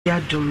Ya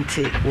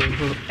dumte wo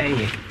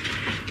eye.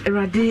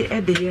 Erade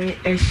e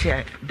de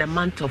share the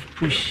month of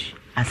push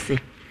ase.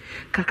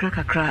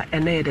 Kakra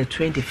ene the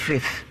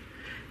 25th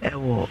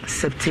ewo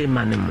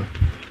September nemo.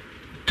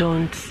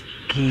 Don't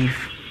give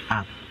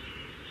up.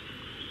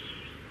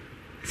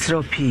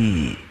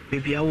 Sropi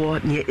baby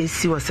awo near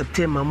esi wa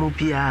September mu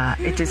bia,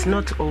 it is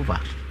not over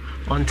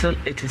until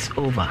it is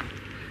over.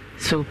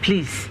 So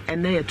please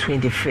ene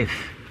 25th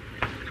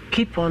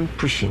keep on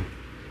pushing.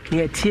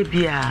 Near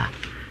tibia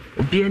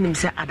Obianim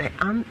say at the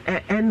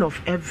end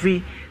of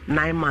every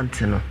 9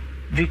 months,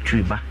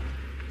 victory ba.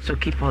 So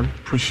keep on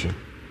pushing.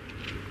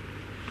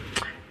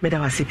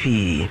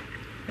 Medawasipi.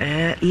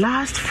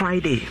 Last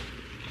Friday,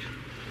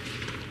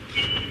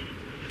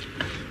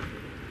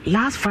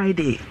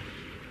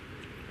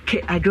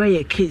 I draw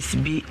a case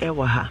be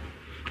ewaha.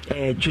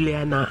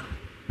 Juliana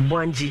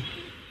Bwanji.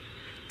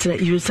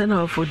 You send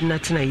our food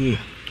natina ye.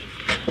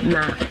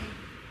 Na.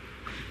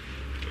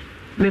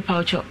 Me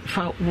pouch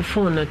for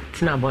phone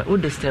tina boy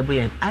would disturb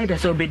you. Either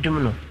so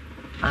bedroom no.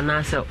 And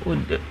answer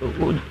would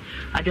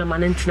I don't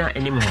manentina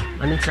anymore.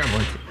 Manentina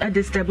about it. I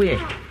disturb you.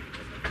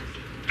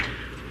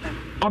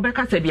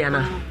 Obeka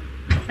Sebiana.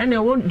 And I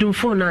won't do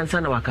phone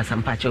answer no waka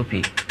some patch op.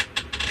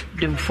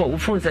 Do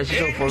phone says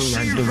show phone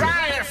and do.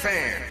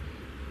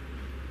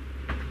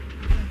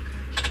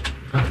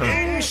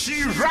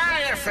 She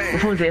riot fan.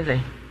 Phone says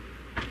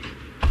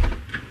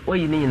what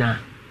you need now?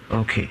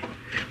 Okay.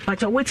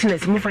 But your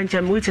witness,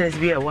 Mufancham witness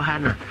be a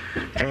wahana,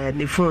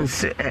 the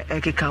phones a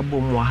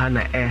kikabum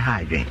wahana air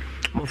hiding.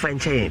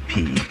 Mufanche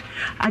P.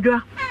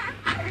 Adwa.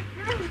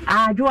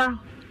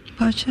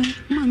 Pacha,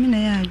 Mamma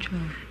Adwa.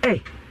 Eh,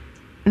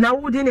 now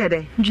would in a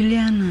day?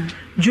 Juliana.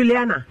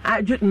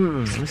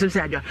 So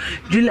sad.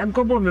 Julian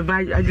Cobo me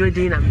by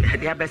Adrodina,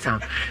 the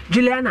Abbessa.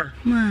 Juliana,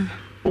 ma.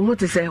 What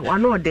to say?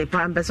 One more day,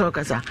 Pam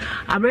Besocasa.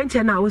 I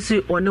mention now, see,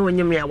 or no one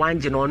you may have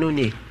one or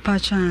no.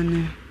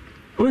 Pacha.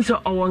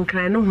 Unso o won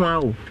kran no ho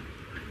awo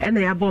e na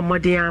ya bo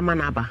modin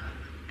amanaba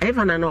e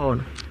fa na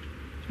no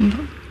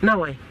na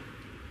we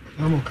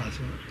amo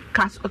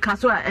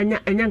kaso enya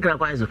nkran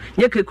kwan so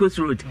nye Kekos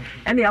road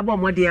e na ya bo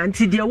modin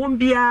anti de won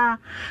bia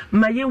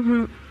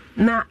mayehu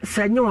na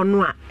sanye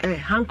ono a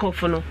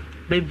handcuff no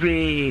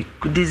bebre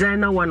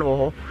designer one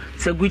ho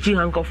se Gucci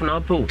handcuff na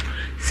po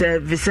se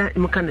visa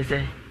mukane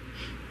se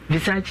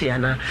Versace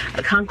ana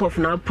handcuff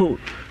na po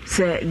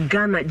se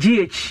Ghana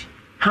GH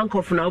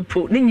handcuff na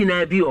po ni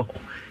nyina bi o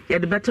ye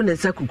de beto ne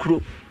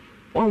sakukuro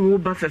won wo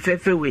ba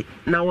fefefe we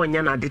na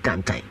wonya na de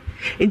tantan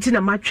enti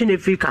na matwe ne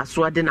free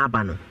kaso ade na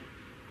aba no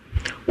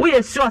wo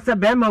ye sure se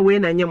be ma we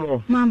na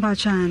nyemo mamba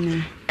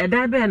chane e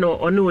da be no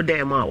ono wo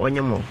dem a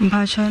onyemo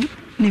mpacha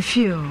ne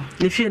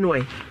fie no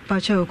we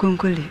pacha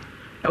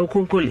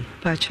okonkoli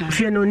pacha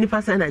fie no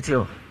nipa sanate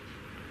o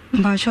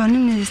mpacha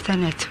ne sister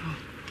net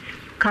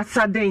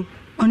kasa den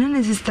ono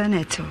ne sister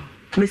net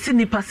Messi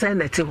nipa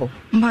sanate ho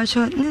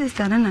mpacha ne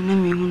sister na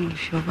me hu no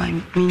fie ba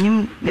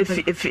menyim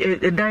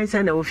if dan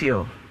say na wo fie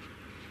o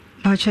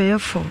pacha ye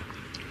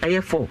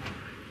 4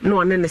 no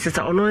one ne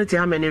sister ono te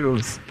how many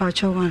rooms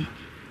pacha 1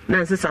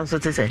 na sister so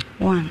te say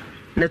 1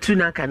 na 2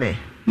 na ka ne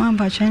man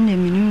pacha ne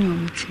menyim no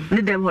muti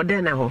ne dem ho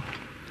den na ho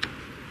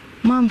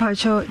man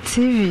pacha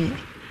TV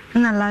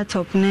na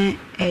laptop ne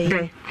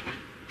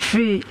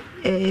free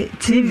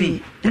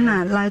TV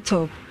na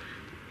laptop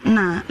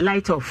na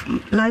light off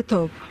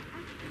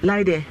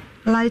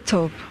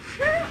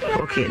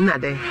okay na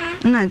there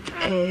na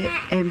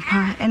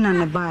empa na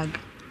na bag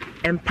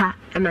empa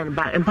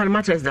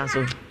mattress da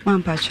so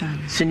man pacha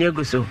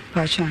sunego so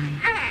pacha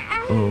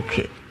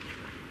okay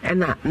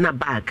na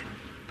bag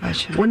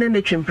pacha when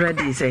na twempra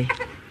dey say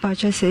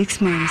pacha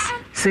 6 months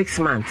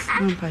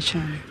man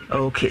pacha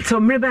okay so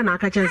mrebe na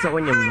aka chance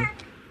wonyam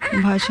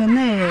no pacha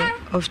na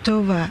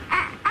October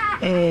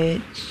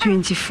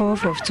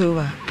 24th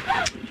October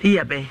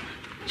year be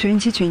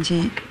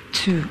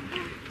 2022.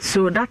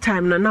 So that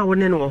time na one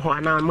no ho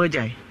na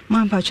mojai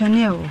man pacha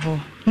ne wo ho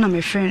na me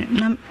friend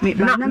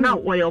na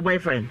why your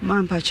boyfriend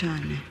man pacha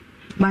ne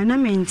ba na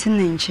me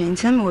ntin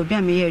nchen me obi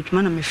a me ye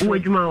adwuma na me friend wo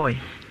adwuma wo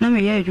na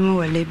me ye adwuma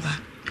wo labor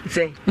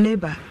say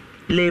labor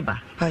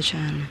pacha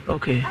ne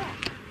okay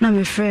na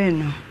me friend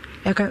no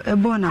e ka e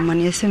bo na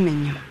mane ese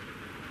menyo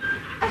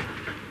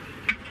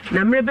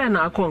na mrebe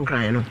na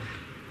akonkran no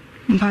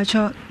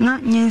pacha na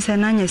nyense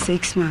na nye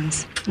 6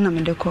 months na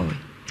me de ko.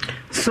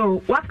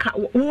 So what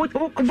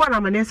born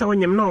a manesa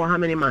when you know how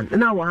many months?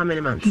 Now how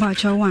many months?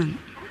 Pacha 1.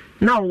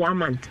 Now 1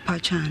 month.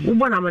 Pacha. Who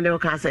born a manesa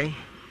can say?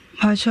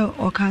 Pacha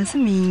o can see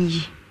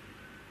me.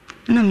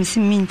 Na me see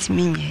mint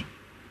me.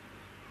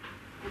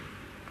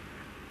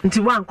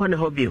 Until one corner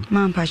hobby.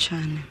 Man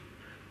pacha.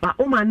 But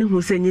o man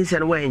who say yes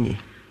and when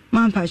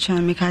man pacha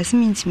me can see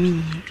mint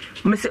me.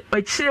 Miss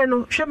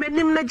Ochino, show me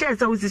nim na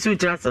jazz was the sweet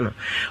rasano.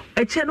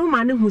 A channel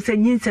man who say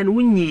yes and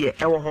win ye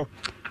ever.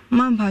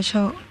 Man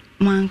pacha.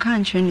 Man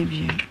can't train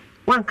you.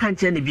 One can't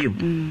train you.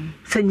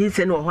 Say yes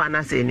and no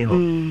one say any.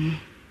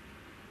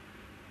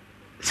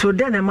 So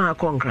then a man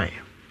can't cry.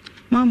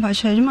 Man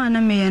pacha, you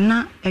man, me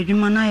na, a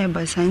juma na ya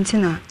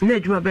basantina.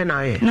 Nedjuma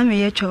benaye. Na me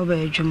ye choba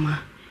a juma.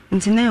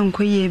 nti na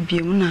enkoye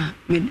biem na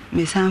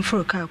me san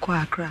for ka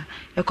kwa akra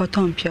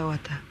ekoton pure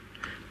water.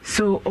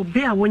 So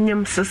obi a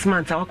wonyam 6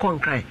 months awakọ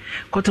nkran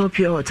koton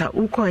pure water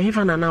ukọ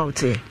hefa na na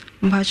ote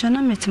mpacho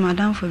na met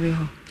madam for be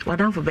ho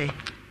wadam for be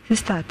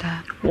sister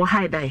ta wo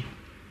hide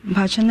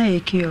mpacho na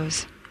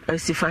ekios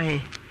asifa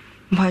he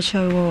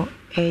mpacho wo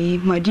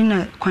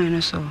Madina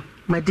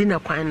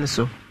kwan no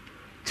so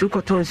tu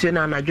koton so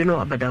na anadwo no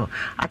abada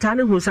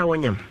atane hu sa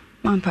wonyam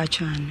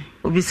mpacho ane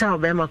obisa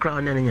obema kra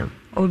one nyam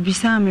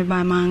obisa me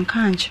ba man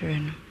kan kire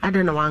no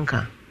ada na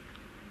wanka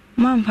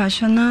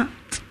mpacho na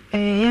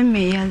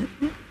me ya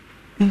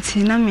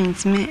nti na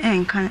mentime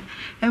enka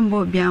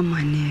embo bia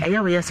amane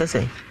eya wo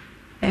yesese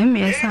me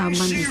yesa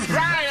abane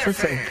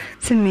sese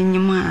se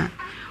menyima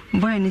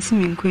boy ne se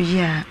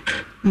menkoyi a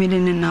mede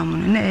ne namu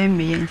na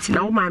me yenti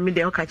na wo ma me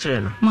de o ka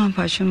kire no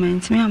mpacho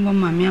mentime amba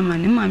ma me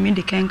amane ma me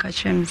de kan ka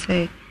kire me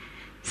se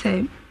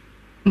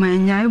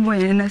manya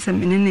boy na se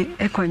menene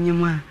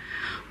ekonyima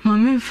ma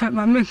me fa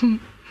ma me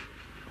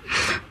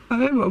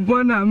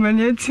bona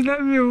amane tina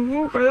mi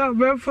wo ko ya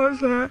be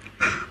fosa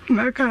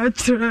maka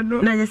kire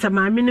no na yesa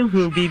ma me ne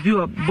hu bibi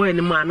o boy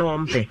ne mu ana o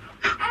mpe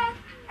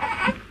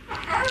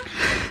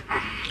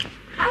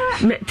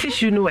me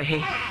tissue no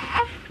he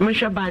me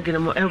hwa bag no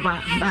mo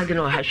eba bag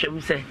no ha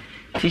hwem se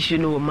tissue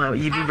no ma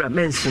yibi bra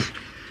mensu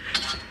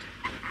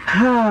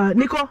ha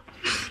niko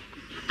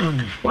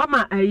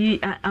wama ayi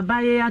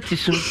abaye ya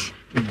tisu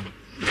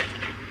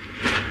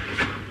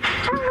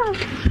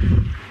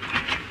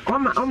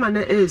wama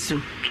na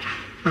esu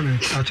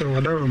acha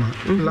wadaroma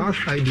last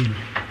Friday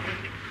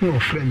no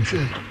friends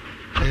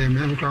me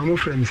am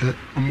friends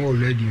am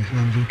already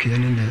so okay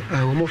and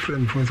then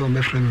friend for so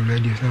my friend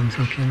already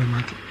so okay me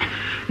matter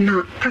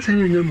na kasa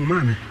ni nyamu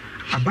mame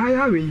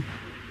abaya we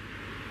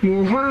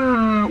mo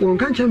ha won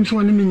kan chem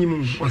so ni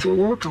minimum so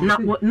wo kan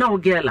na o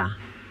gela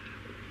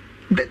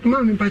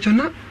mame pacha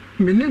na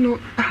me no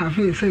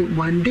have say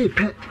one day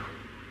pet.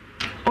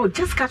 Oh,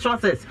 just casual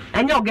sex.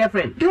 And your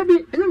girlfriend?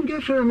 Debbie, and your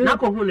girlfriend. I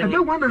don't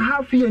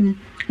 1.5 years.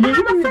 No,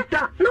 one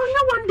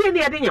day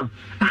near them.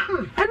 I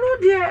know,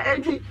 dear,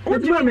 it's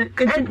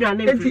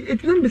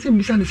not the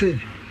same. Son said,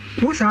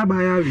 what's our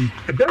buy?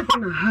 About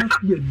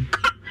 1.5 years.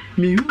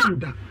 Me, who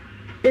that?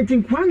 It's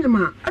in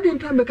Quanama. I didn't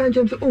time the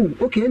country. Oh,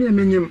 okay, any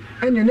minium,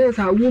 and the nurse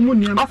are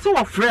woman. I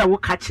saw a friend will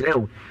catch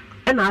you.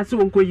 And I saw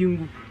Uncle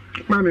Yungu.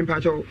 Mammy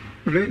Pacho,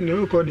 no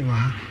recording.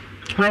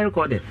 Why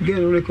recorded?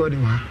 Again,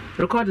 recording.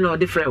 Recording all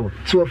different.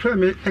 So a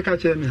friend, I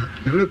catch me,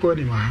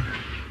 recording.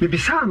 Maybe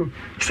some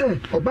say,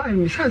 or buy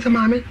me, son,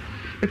 mammy.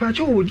 If I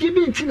told you,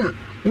 be Tina,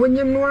 when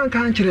you know one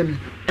can't tell me.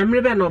 And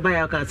maybe no buy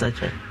a car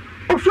such a.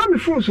 Oh, from me,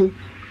 so.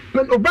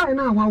 But Obay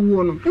now, one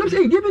woman. No,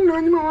 say, giving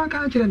no one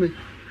can't tell me.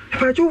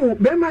 If I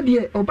told Bema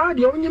dear, or bad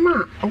your own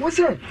ma, or what's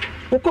that?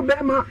 Oko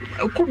Bema,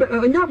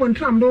 Yaban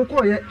Tram, no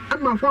quiet,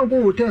 and my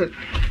father hotel.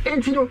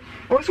 And you know,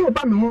 also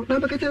about me,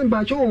 never getting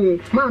by Joe,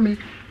 mammy.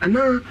 And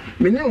now,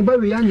 me know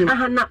baby, I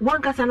have not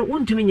one cousin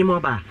won't to me more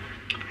bar.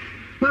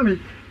 Mammy,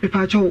 if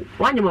I told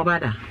one more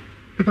bada.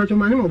 If I told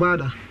my name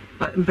bada,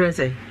 but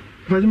Pressy,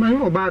 if I told my name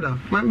bada,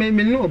 my may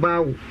know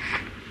about.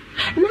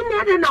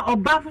 None other or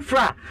baffle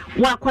fra,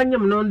 what when you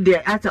know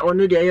there after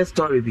only their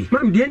story be.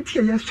 Mam, the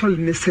entire yes told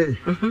me say,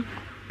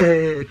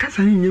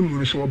 cousin,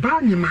 you so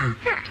bad, your man.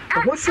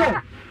 What's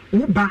that?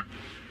 Uba.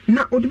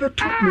 Na odibe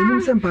to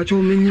me nim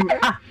pacho menyim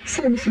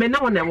seems me na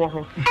wona wo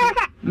ho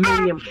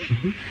menyim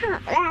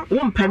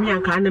wo mpami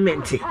anka na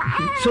menti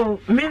so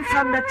me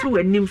mfa na to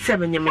anim se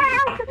menyim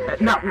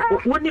na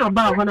woni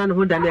oba ho na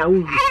ho da na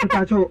wo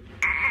pacho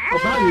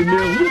oba ni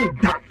me hu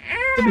da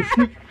e be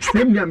fi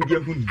same yam dia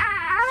hu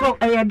so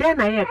e den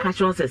na ye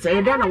casual se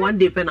e den na one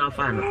day pe na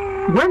afa no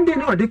one day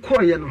no de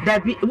call ye no da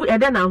bi e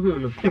den na hu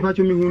no e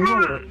pacho me hu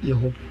no ye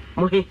ho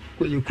mo he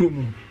ko ye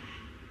krumu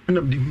na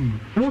di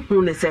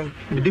hu ne say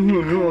di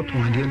hu no to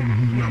ade na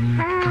hu na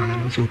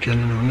kan so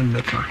piano no na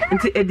befa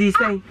nti edi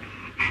say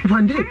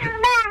one day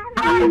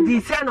edi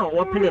say no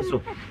wo pele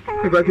so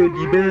e ba ke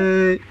di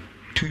be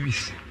 2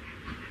 weeks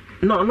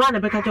no na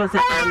be ka cho say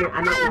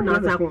ana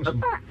na sa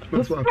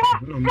no so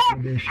no me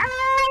be fi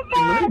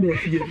no be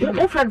fi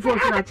o friend phone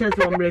na chance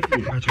o mre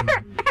fi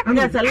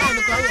ana sa la no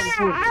ko ya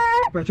phone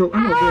pa cho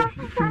ana be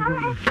fi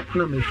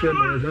na me friend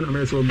na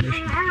me so mre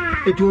fi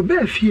e to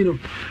be fi no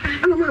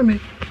ana ma me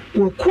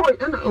wo koi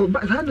ana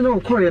had no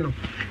koi no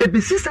e be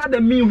sister da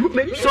me hu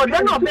me so da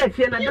no be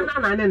fie na da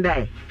na na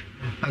ndai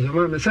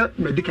azama me say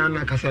medical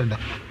na kasada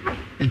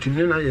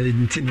entine na ya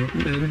entino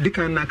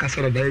medical na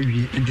kasada da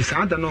wi enti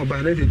sa da no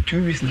ba na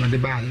 2 weeks na de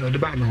ba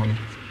me ho no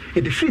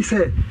e de free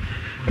say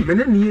me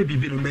na ne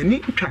bibi no mani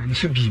twa no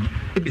so bi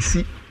e be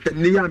si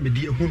ne ya me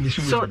de hu ni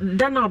so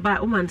da no ba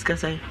o man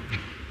skasai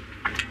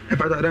e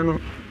pa da no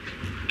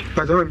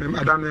pa da me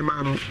adan me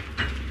ma no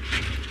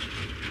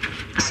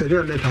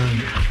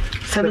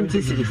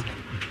 70 cities.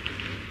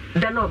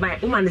 Then no by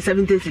woman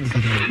 70 cities.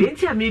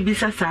 Enti maybe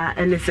sasa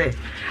and say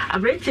I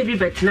read to be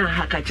bet na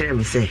ha ka kire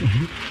me say.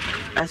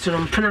 Aso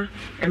mpana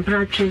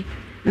twe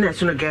na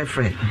so no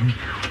girlfriend.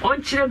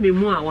 On kire me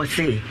mu a wo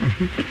say.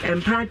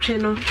 Empra twe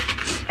no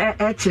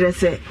kyerɛ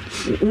sɛ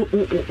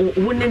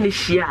wo ne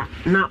hyia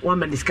na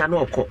wama ne sika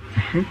no ɔkɔ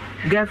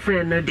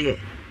girlfriend no deɛ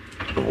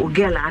o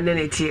girl ane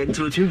ne tie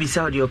nti otumi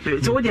bisa ɔde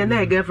ɔpɛ so wo deɛ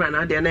na girlfriend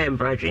na deɛ na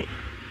mpratwe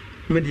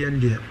me deɛ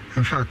deɛ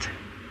in fact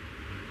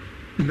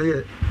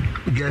the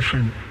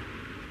girlfriend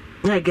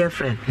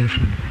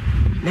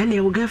na ne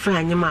wo girlfriend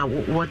anyama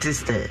what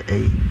is the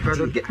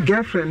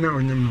girlfriend now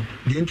anyama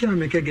the entire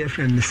make a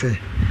girlfriend ne say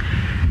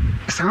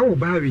sao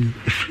bawi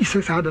free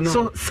says I don't know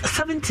so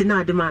 70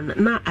 na de man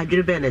na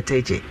adwere be na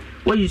teche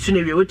what you soon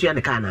we wetu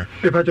an kana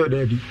e pa jo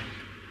da bi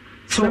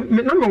so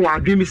me na me wa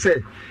adwere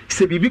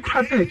say bibi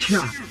kra ba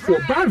akira o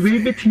bawi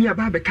betimi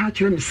aba be ka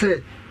kire me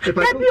say Bibi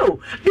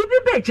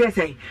be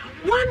say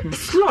one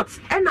slot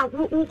and na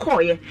wo call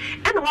ye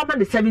and na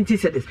one 70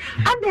 cedis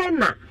and then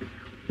na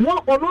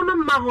wo ono no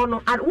ma ho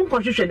no one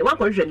constitution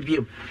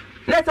bio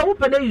let's say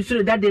open you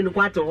so that day no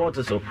kwat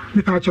hot so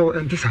me pa cho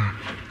entisa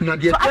na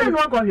dia so I don't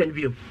know constitution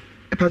bio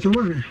e pa cho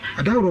wa me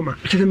adaroma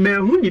se me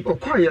hu ni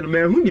okoye no me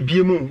hu ni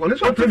bie mu ono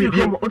so fa me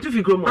bie mu otu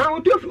fi kromo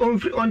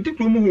on ti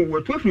kromo ho wo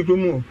tu fi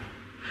kromo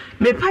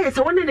me pa ye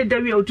se won ne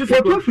dawi otu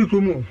fi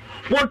kromo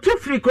wo tu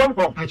fi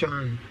kromo pa cho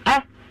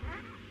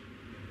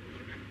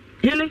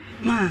Yele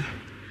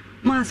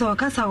ma so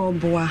kasa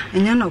oboa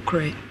enya no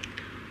kre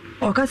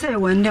o kasa e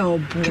wande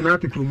obo na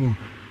te kromo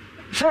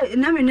fe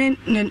na me ne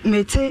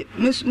mete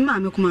ma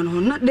me kuma no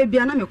na da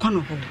bia na me kwa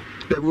no ho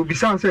da wo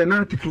bisa say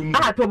na te kromo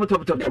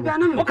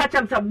top o ka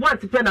cham say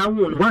once pe na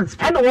hu no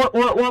and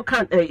wo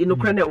kan no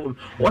kre na wo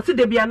o se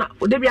da bia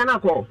na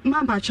ko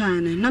ma ba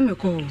chan na me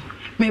ko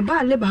me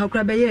ba le ba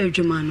hakura be ye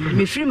adwuma no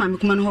me firi ma me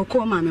kuma no ho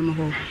ko ma me mo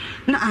ho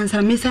na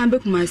answer me san be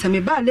kuma sa me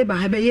ba le ba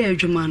ha be ye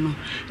adwuma no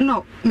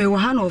no me wo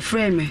ha no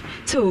frame me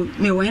so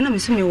me wo na me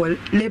so me wo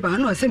le ba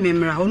no se me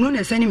mra ono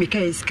na sani me ka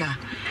iska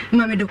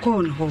ma me de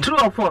ko no ho true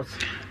or false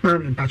ma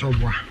me pa cho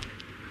boa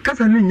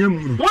kasa ne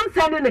nyam no one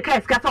sani ne ka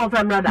iska sa on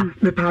frame rada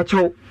me pa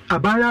cho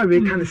abaya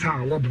we kan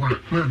sa wo boa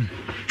ma me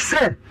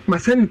se ma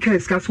sani ka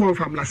iska so on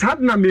famla sa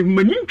na me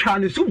humani twa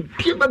ne so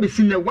bie ba be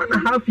sin na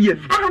 1.5 years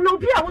no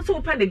bia wo so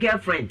open the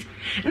girlfriend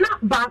na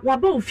ba wa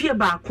ba ofie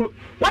ba ko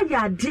wa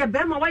ya de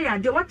be ma wa ya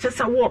de wa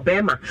chesa wo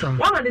be ma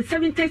wa ma the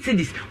 70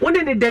 cities won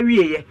ne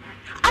dawie ye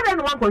ada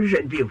no one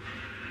condition bio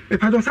e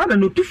pa do sa da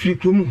no tu free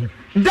kromu ho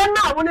dan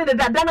na won ne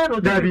da na no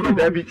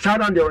David sa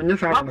da de onye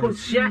sa wa ko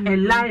share a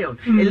lion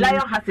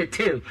has a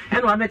tail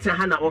and wa better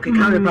ha na wo ke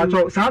kan pa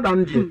do sa da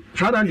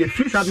de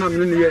free sa na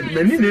me ne ye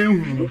mani na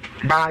ehu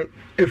by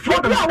a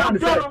fraud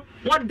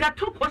what that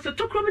took was a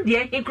took room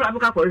there in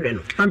Krabuka Korean.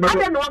 I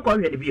don't know what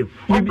Korean view.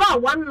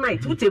 About one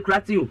night, who take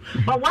class you,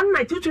 but one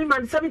night, 2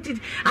 man 70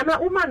 and a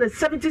woman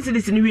 70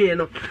 cities in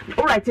Vienna.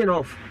 All right, turn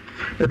off.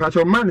 If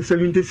I man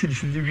 70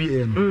 cities in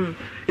Vienna,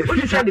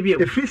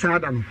 if free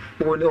Adam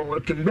or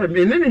can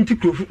be and then into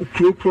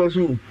cross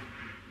you.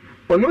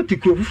 Or not to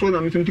crow for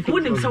them to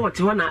wouldn't say what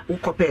one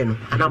copeno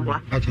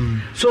and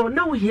so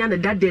now we hear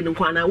that day no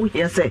kwana we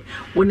hear say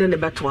when the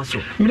better so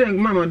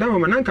mama that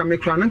woman can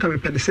make cry can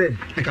me say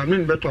I can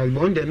mean better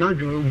one day now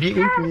you be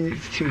me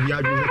to be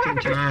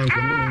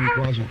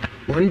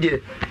one day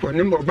for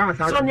number ba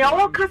so ne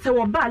o ka say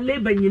wo ba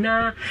labor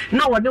nyina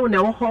na wo ne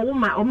wo ho wo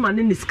ma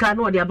ne niska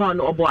na wo de aba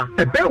no obo a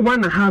e be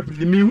 1.5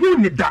 me hu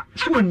ni da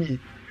so ni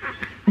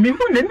me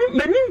hu ne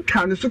mani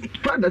kan so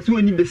pada so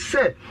ni be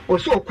say o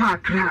so kwa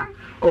akra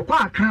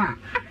okwa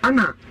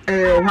ana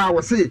ha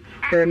wo se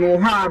no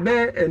ha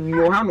be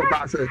no ha no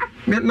ba se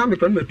na me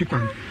kan matu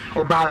kwan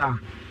oba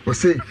wo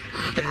se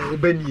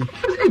obani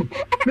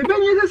me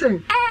bani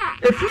se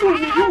e fi wo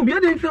ni bi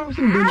dey feel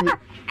so bani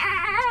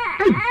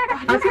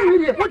I say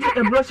we what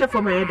a brochure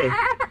for my head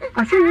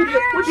I say we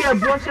what a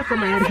brochure for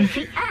my head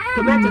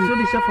tomato so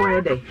the chef for my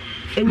head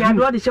and you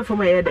do the chef for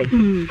my head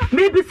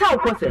maybe so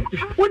ko se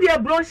what a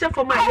brochure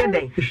for my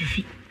head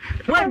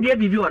when dey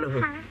bibi one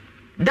ho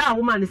that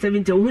woman is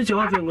 70 who's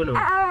your husband go no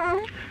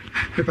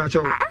pepa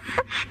cho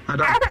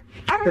ada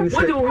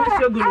what do you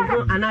say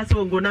go and I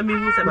say go na me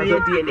who say my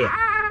DNA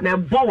na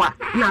bowa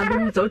na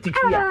do so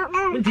tikua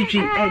ntitwi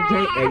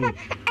eje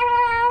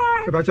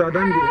pepa cho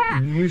adam de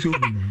news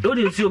ogu do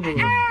de nsi ogu e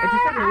ti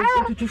say na we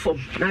tutu form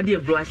na de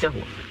ebro ahye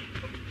ho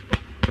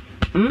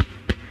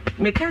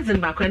me cousin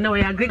back when na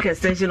we agric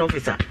extension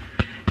officer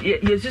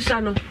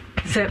yesusa no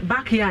say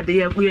backyard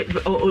dey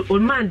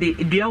on Monday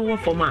dua wo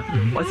form a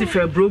o si fe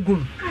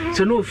brogum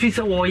so no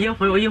officer wo ye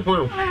ho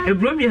e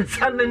bro mi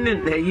san ne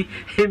na yi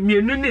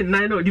mienu ne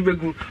nan na odi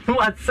begum no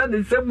atsa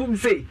de sebum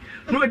say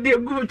no de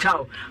gum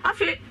chaw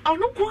afi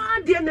onu ko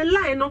ade ne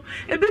line no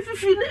e be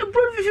fifi ne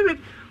bro fifi me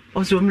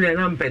o so mi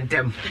na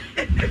pentem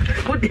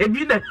o de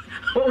bi na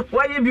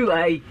wa ye bi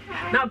ai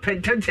na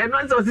pentem te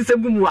no so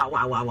sebum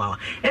wa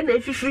e na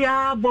fifi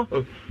abo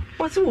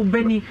o so wo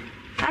bani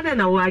ada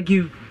na wa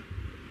give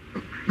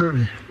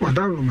Mami,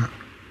 wadaruma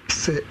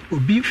se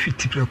obi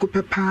fiti preko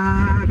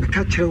pepa be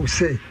ka kire wo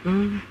se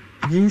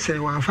yin se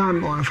wan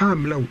fam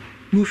law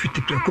no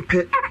fiti preko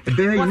pe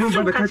be yin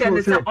no be ka kire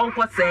wo se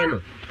onko se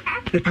no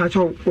e pa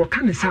cho wo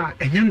kan sa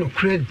enya no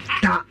kre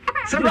da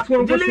se be so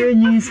onko se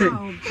yin se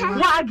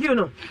wa agio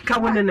no ka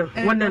wonne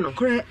no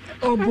kre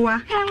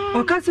oboa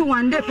o ka se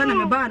one day pe na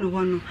me ba no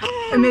ho no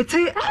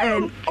mete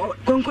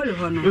konkole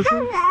ho no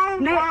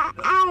na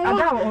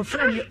ada o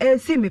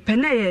friend see me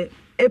pene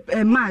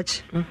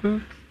March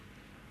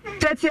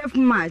 30th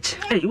March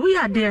we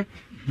are there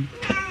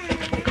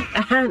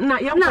na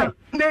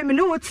me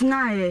no what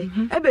na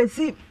ebe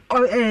si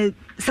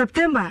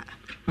September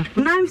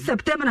 9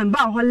 September na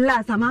ba ho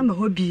last ama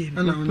ho bie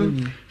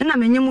na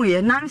me nyemu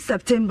ye 9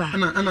 September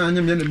ana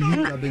nyem ye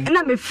na mi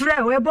na me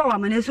frɛ we bo wa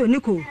mane so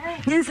niko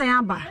nyinsan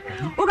aba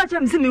wo ka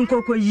chem si me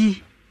nkoko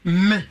yi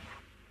me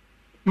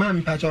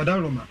man pa cho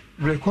download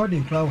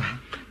recording crowd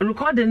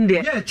recording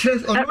there yes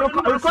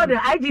recording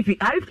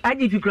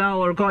IGP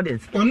crowd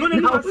recordings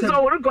no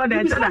so recording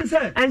and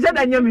said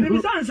that nyem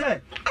me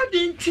say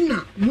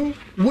adintina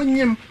wo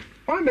nyem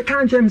o me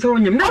kan chem say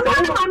onyem na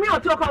ma me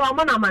otoko wa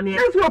mo na mane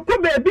yes wo ko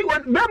baby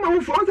be ma wo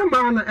fo say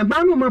ma na e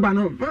ba no ma ba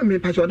no ma me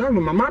pa cho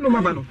download ma no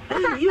ma ba no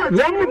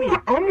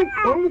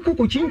wo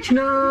ko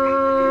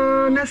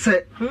chinchina na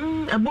se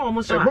e bo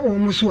mo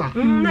so a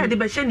na de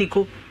be hye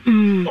niko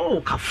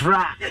oh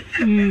kafra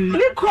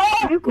niko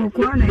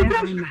ko na ya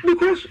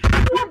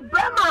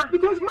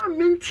because ma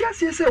me ntia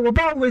say wo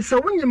ba we say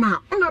wonyema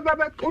una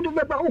baba odu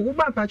baba wo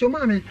ba pa cho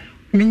ma me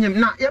minyem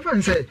na ya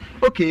fan say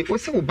okay wo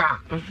se wo ba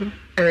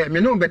me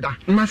no beda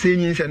ma say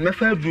nyin say me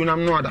fa duru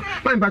nam no ada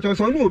ma pa cho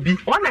so no obi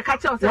won na ka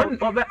che say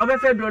obe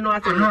fa duru no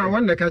ase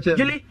won na ka che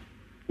Julie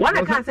won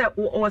na ka say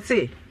o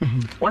say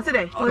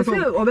dey o say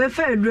obe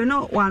fa duru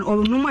no wan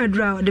o no ma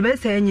duru de be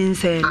say nyin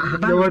say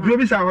ba wo duru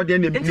bi say ho de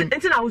na bi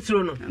ntina wo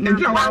suro no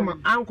ntina wa ma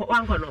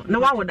anko no na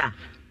wa wo da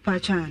pa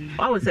chan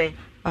wa wo say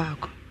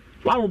baako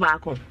wa wo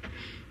baako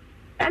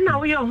na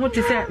wo ye ho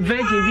te say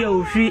virgin bi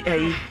o free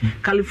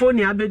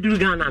California abeduru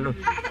Ghana no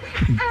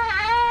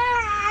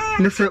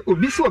ne say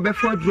obi se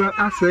obefa dura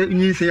ase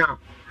nyinsen a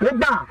wo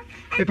ba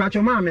e pa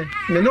cho ma me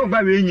no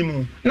ba we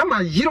enyim na ma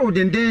yiro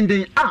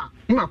denden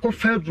ma ko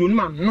fa duru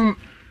ma no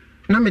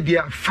na me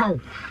dia faw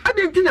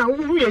adenti na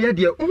wo ye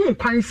de wo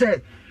kwan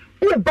say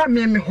wo ba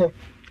me ho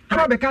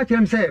ka be ka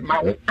chem say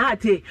ma wo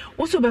ate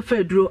wo so be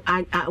fa duru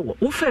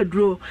wo fa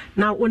duru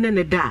na wo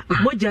ne da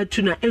moja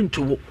tu na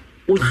entu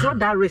wo so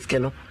that risk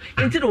no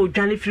enti na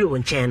odwane free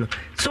won chen no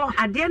so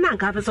ade na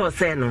nka fa so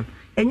say no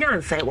enya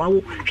ansai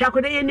wawo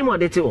hwakode ye ni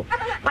modete wo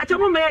pa che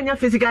mo me anya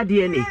physical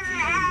DNA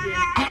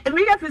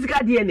me ya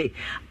physical DNA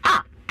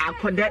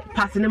akode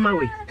pass ne ma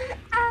we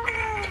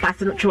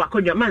pass no chwa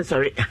kodwa man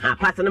sorry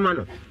pass ne ma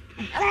no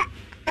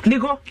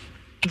niko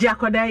ji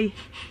akodai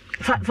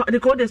fa the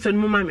code so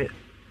mu ma me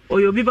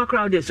oyo bi ba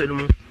crowd so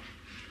mu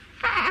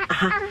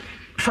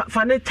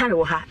fa ne tare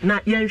wo ha na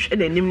yen hwe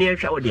na nim ne yen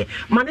hwe wo de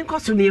ma ne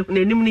koso ne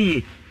nim ne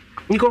ye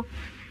niko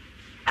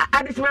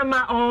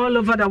adismama all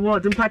over the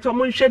world in part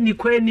mo hwe ni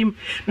kwanim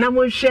na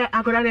mo hwe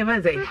akoda ne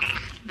van say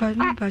ba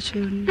ni ba che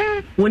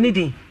woni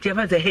di je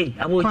van say hey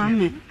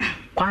aboji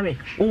kwame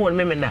wo won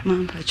me na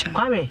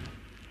kwame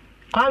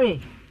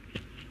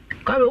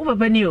wo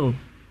papa ni o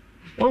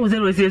wo mo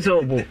zero say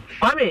so bo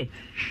kwame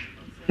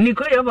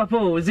niko yo papa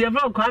o ze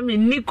from kwame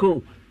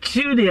niko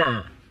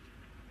junior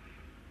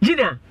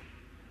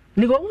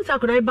niko wo sa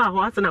akoda ba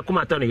ho asana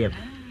kuma to no ye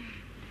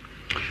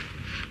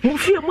mo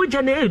fie mo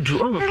jana edu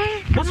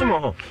bosomo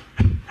ho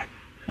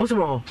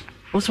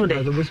bosomo de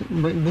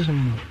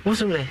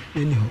bosomo le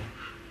ni ho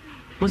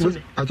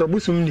ajo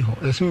bosom ni ho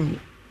esum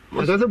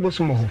ajo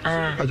bosom ho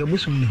ajo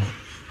bosom ni ho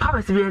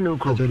power se bi na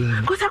ko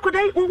ko sa ko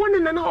dai wo wona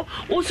na no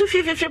o su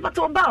fie but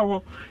o ba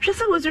ho hwe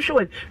se wo su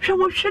hwe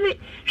wo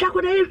hwe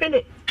ko dai hwe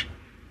ne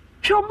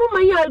hwe mo ma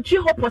ya twi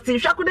ho posi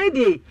hwe ko dai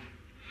die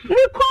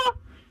niko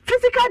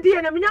physical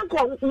die na me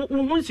nyanko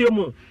wo nsuo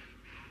mu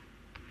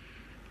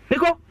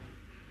niko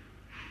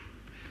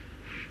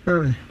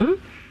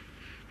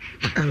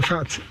in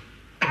fact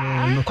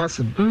no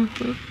question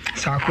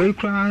sa ko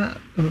ikra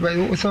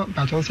so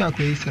but also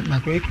akoi se ma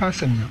ko ikra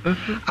sem ya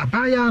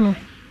abaya no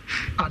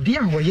ade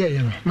a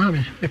woye no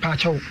mami me pa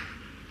chawo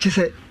chi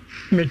se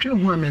me dwe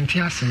ho amenti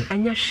ase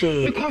anya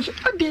hwe because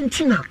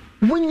adentina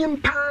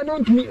wonyim pa no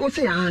me o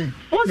se an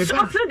o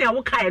so de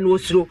wo kai no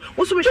osuro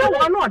wo so me hwe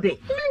wo no de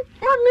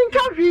ma me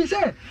nka hwi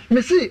se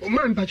me si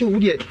ma mpa chawo wo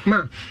de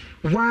ma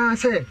wa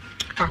se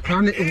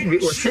akra ne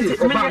o si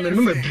o ba me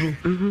no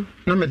maduru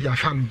na me dia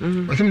fa no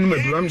o se me no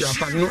maduru am dia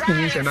fa no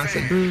nyi se na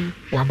se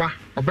wa ba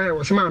oba e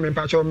o se ma me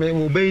pa cho me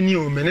wo ba ni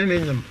o me ne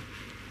nyam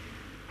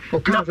o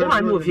ka se ma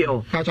me o fi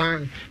o pa cha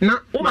na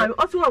o ma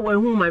o so wa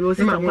hu ma me o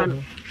se pa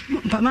no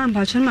pa ma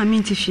pa cho ma me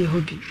nti fie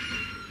hobi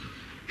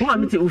o ma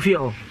me ti o fi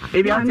o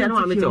e bi ati na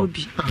ma me ti o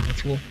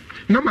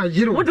na ma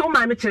yiro wo de o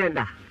ma me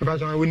kirenda pa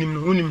cha onim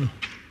no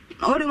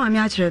ori ma me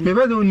a kire me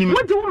ba do onim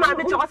wo de o ma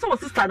me ti o so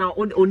sister na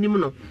onim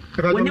no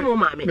onim o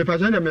ma me me pa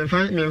cha na me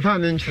fa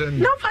ne nkire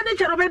na fa ne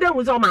kire be de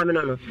hu so o ma me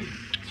no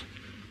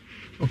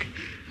okay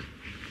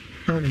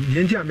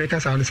yenti America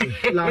sa say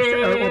last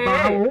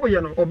oba wo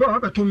ye no oba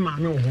ba to ma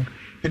me wo ho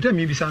enta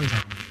mi bi sanza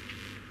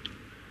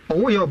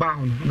wo ye oba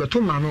ho no be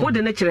to ma me wo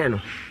de ne kire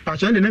no pa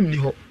cha ne na mni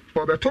ho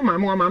oba to ma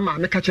me wa ma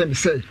me ka kire me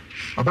say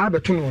oba be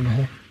to no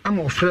ho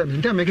ama ofre me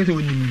enta me ka say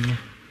onim no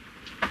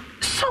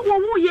so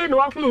wo ye no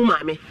wa hu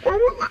ma me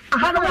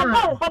ba no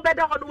wo ho be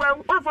da ho no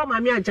wa fa ma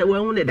me ancha wo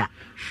hu ne da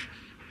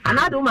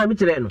Another my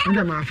mitreno.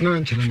 And my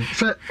financial,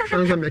 sir,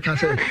 and make us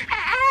say,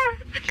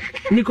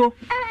 Nico,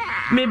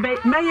 may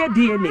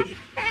DNA.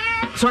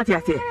 So what I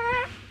say?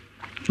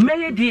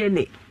 May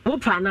DNA.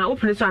 Opana,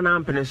 open so an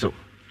ampeneso.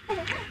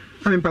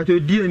 I mean, but your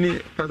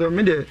DNA, but I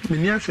made a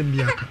Minias and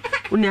Biaka.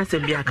 Unias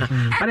and Biaka.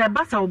 But a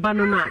bassa or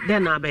banana,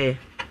 then I bear.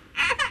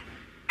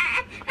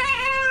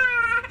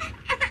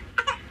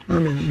 I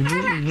mean,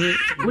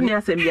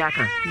 Unias and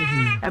Biaka.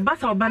 A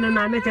bassa or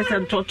banana, netters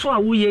and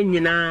tortua, we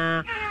in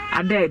a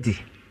daddy.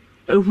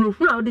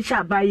 Now the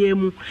shop buy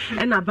him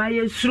and I buy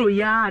a through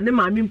ya, and the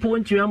mammy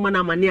point to your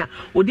manamania,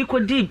 or the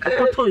could deep,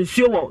 cotton,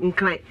 show, and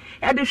cry.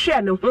 At the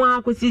share, no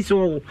one could see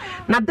so.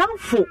 Now,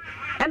 downfall,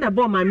 and a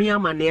bomb my mia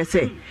man,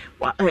 say,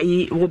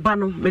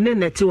 Wobano,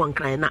 Menene, one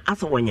cry, and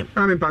as a one.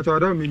 I mean, but I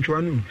don't mean to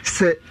one.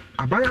 Say,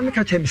 I buy a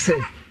catch him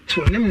say,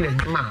 to an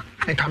eminent man,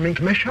 and coming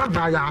commercial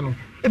by Yano.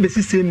 It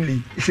is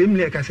same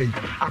like I say.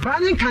 A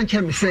buying can't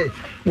hear me say,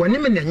 when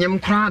him and yam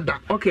crowd.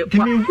 Okay,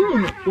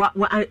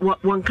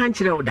 one can't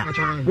know that.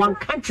 One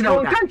can't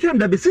know that. Can't hear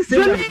the business.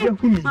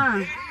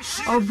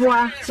 Oh,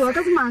 boy, so I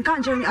got my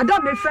country. I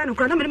don't make friend who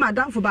can't make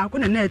down for back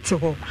on a net to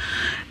her.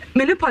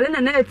 Many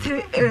Paulina net,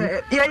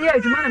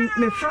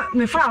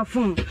 me far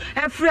from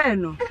a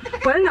friend.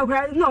 Paulina,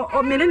 no,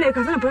 or many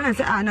cousin,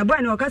 and a boy,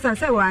 no, because I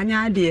say, one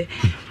idea.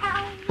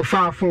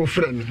 Far from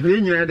friend,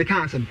 when you had the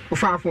council,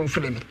 far from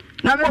friend.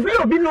 Now, if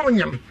you be known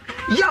him,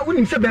 ya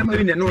wouldn't say Bama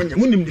in an onion,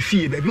 wouldn't the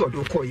fear that you ought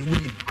to call you,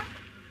 would you?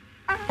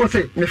 Or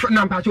say, me for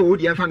Nampacho,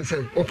 would you have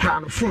say, or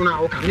crown of phone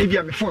now, maybe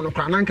I'm a phone of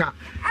Crananka,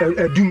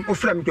 a doom of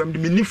Flem to the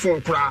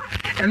miniphone cry,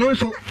 and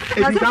also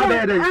a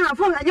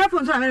phone, your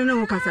phones are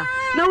no Cassa.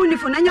 No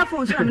uniform, and your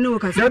phones are no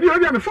Cassa. There be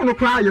a phone of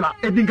cry,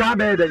 a big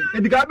garbage,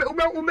 a big garbage,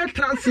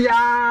 Transia.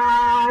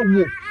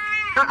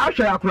 I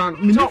shall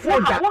crown, me no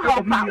phone that.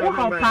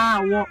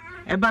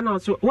 Ebana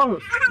so won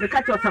the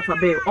catch of Safa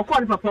Bay or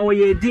call Papa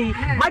ye din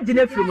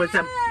margin from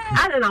them.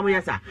 I don't know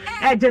yes sir.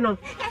 General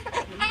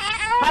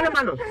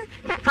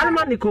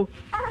Fanamanico.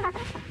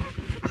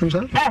 I'm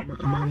sorry.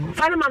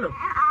 Fanamano.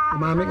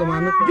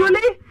 Mamma.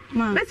 Julie,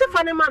 Mr.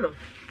 Fanamano.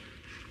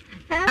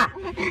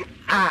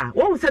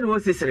 What said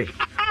was this?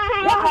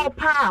 What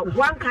power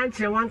one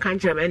country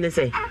and they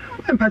say.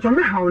 And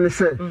Patron how they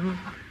say.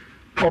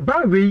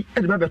 Oba we e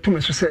ba beto me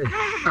so say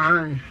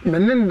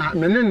menen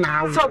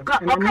na so ka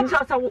catch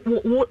us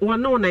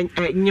one no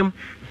nyem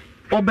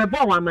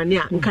obebo wa mane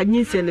a nka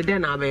nyinse ne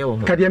den na abe wo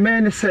ka de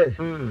me ne say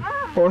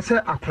o say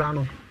akura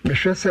no me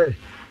hwe say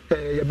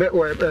ye be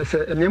o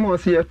say nyem o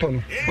say eto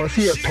no o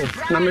say eto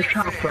na me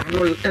hwe akura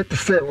no et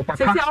say o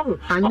papa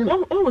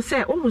o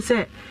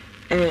say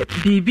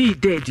bibi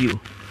dead you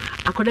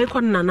akoda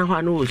ikọ na na ho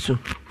anu osu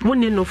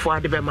woni no fo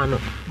ade be ma no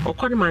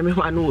okọ ma me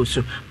ho anu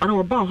osu ana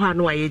oba ho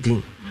anu aye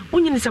din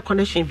woni se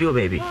connection bi o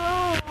baby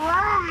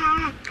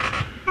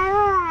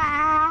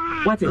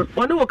what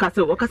one wo kase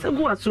go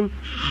asum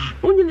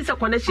woni se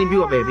connection bi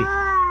o baby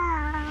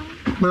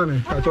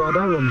mama ato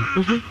adalo ma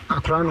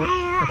akra no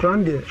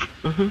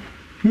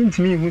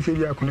ntimi hu se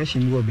bi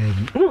connection bi o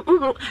baby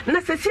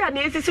na sesi a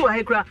na esisi wa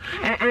hekra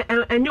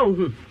enyo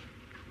hu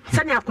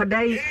sani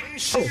akodai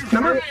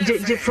na ma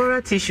je for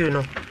tissue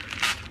no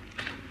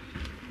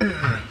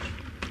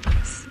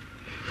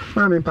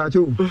Mammy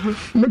Pato,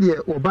 media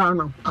or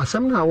Barnum, a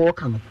seminar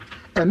walk on.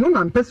 And no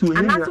one pest with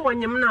you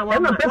now.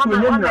 I'm a pest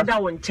with you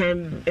down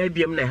ten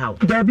ABM now.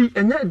 There be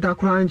a net dark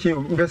crying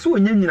you, the so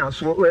in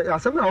us, where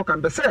seminar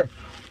can be said.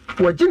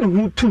 What Jim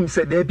who tomb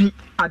said there be,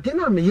 I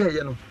didn't me here,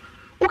 you know.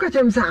 Look at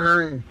him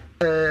saying,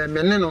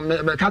 Meneno,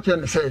 catcher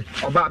and say,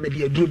 about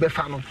maybe a drube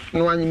funnel.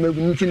 No one no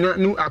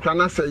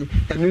Acrana say,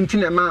 and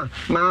Nuntina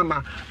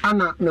mamma,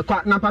 Anna,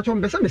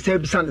 Napachon, Besame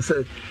said, son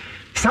said.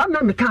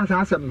 Sana me can't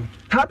ask them.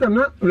 Tatam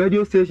na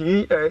radio station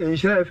in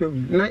Share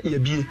FM na ye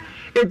bi.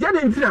 E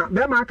didn't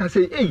be ma ka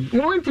say, "Hey,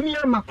 no want me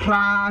am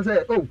cry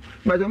say, oh,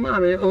 my mama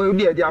oh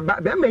dear,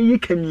 be ma yi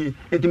kan yi.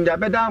 E dim da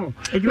be da mo.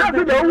 Na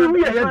be da wu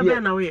ya ya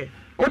na we.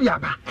 O dia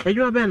ba. E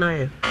ju ba na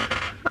ye.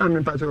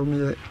 Am pa to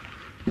me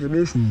ye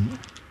mesin.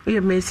 Ye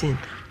mesin.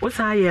 What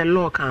say ye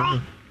law kan ho.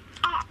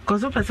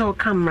 Cause o pese o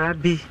camera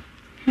bi.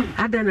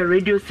 Ada na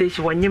radio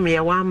station wanye me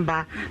ye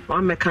wamba,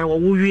 wan me kan wo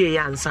wie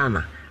ya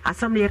ansana.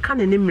 Asam ye kan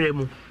ne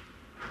mremu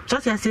so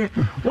say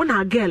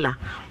wona girla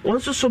won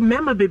so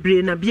mema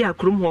bebre na bia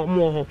krum ho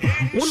mo ho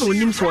wona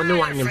onim so ne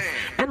wanyem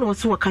e na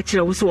so ka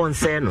kire wo so won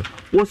se no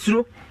wo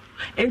suro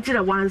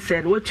entira wan se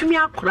no watumi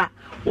akora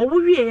wo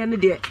wie ye ne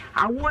de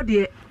awo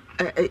de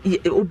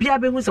obi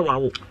abehu se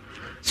wawo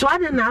so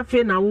ade na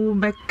afi na wo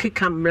be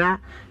kamera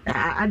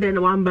ade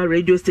na wamba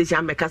radio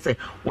station ameka se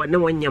wona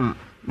wanyem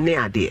ne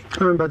ade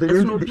but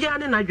no bia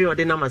ne na dwe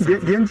ode na masa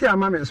de enti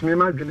ama me so me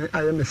ma dwene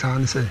aye me sa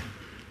ne se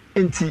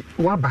enti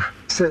waba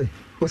say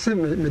o se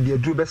me de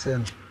aduru be say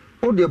no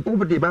o de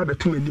ba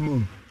betum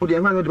anim o de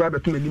ma no de ba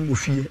betum anim mo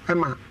fie e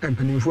ma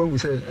empanimfo hu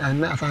say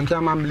na asante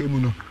ama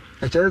mlemu no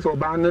e chere so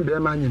oba ne be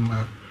ma nyim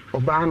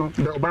oba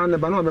ne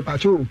ba no be pa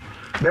cho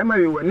be ma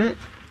we woni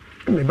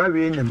me ba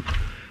we nyam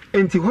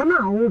enti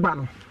hona wo ba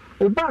no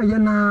oba ye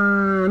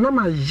na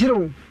ma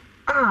yiro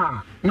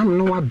na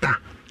no wada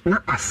na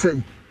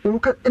asai o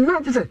ka na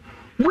je say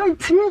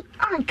wait me,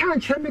 I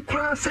can't hear me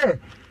cry, say,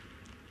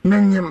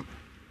 Menyam,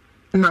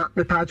 na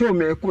me pato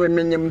me,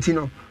 Menyam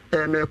Tino,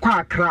 me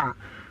qua cra,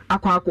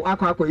 aqua,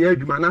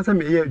 yerdman, answer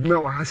me,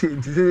 yerdman, I say,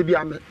 it is be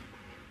a me.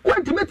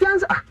 Wait to me,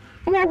 answer.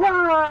 Wah,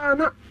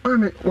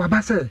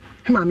 Wabase,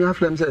 Mamma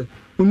Flem said,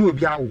 who knew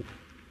Biao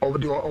or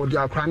the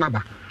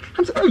Akranaba.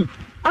 I'm saying,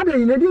 I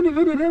didn't do the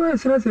video, never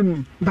says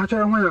me, but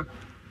I want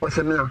was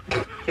a mirror.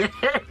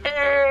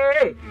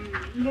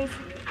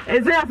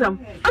 Is there some?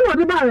 I want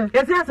to buy it.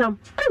 Is there some?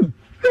 I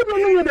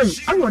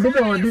want to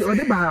go or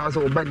the bars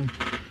or bunny.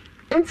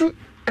 And see,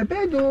 a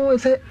bed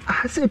say,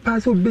 I say,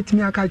 pass will bit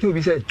me a cat,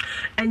 you say,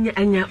 and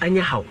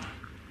your how?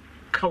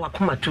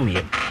 Kawakuma to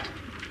you.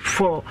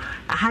 For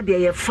I had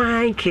a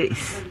fine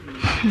case.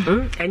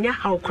 And your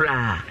how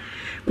cry.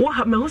 What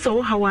have me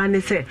also how I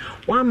say,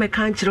 one may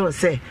can't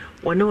say,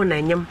 one no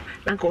name,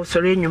 Uncle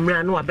Serenium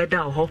ran no better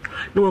ho,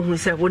 no one who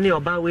said, when you're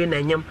about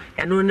winning,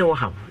 and no know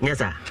how. Yes,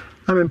 sir.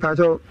 I'm in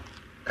Pato.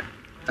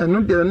 And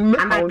not the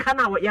I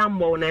cannot young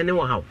bone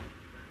anyhow.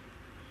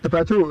 The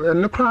Pato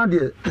and no crowd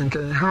and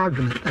can have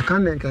a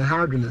cannon can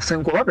have in a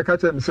single up a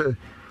catcher and say,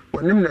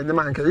 when the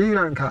man can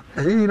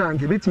Iran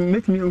give it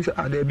make me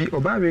there be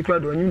or by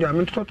crowd when you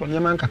diamond tot on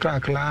your man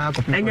crack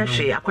and your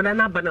share, I could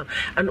not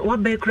and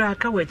what bay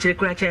crack away check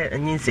cratcher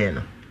and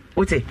insane.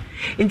 What's it?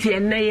 Into a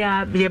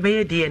naya be a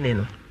bay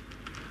DNA.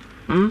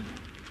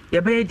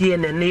 Your bay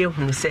DNA name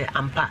who say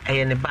ampa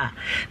a bar.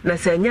 Na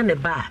say yan a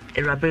bar,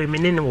 a rabbi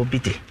meaning will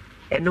beat it.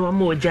 And no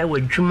more jay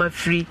with drummer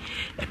free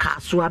a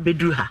castle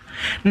bedruha.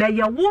 Now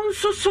you won't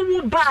so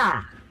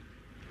bar.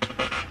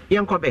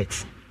 Young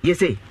Cobbett, you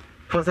say,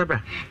 for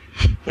Zabra.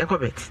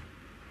 Yakobet.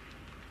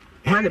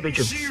 One of you.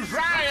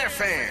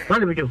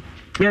 One of you.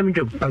 Yam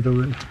Joe. By the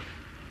way.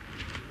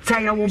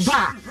 Say I will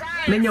bar.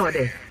 Many are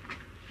there.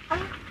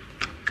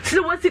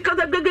 So what's it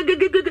called? I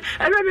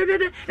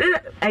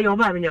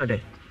obey me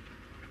other.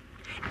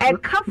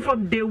 And come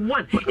from day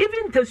one.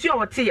 Even to show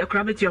what say a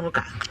crab at your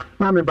hookah.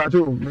 Mammy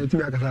Batu, made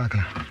me a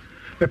casaka.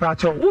 Me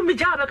pacho. Who me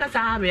jab a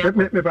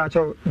casami? Me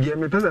pacho. Give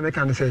me present, I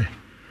can say.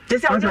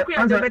 This is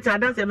better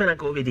than 7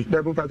 o'clock.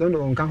 The book I don't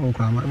know on Cajon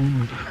Crama.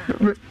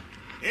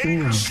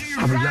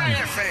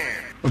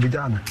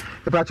 Obijana.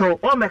 The patrol,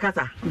 oh, my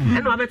casa,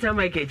 and no better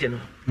my kitchen.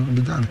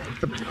 Obijana.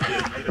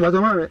 But the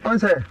moment,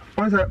 once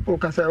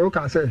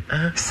Ocasa,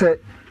 say,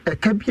 a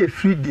can be a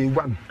 3 day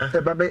one,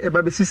 a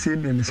baby sissy,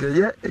 and say,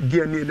 yeah,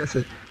 dear near,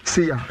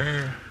 see ya.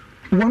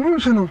 One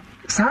also,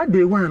 sad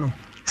day one,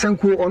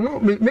 Sanko or no,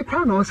 make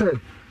crown or say.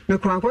 The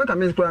crown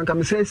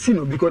come say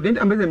sin because then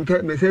I'm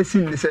me say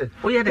sin say.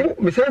 Oh yeah,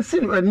 me say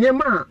sin near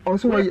ma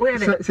also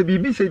say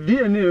bibi say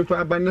DNA for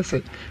abandon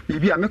say.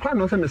 Bibi am crown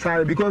no say me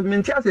say because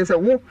me tia say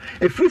wo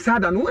e free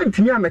sad and wo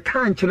ntimi am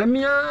kan kire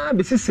me a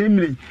be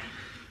semli.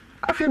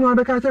 Afi no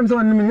abeka tell me say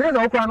me nyɛ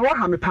da crown wo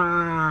ha me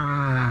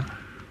pa.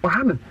 Wo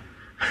ha me.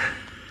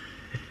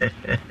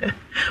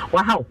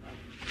 Wow.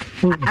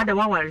 Ada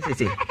wa wari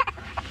say.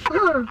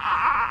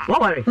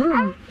 What worry?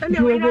 And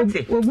you will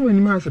say, what would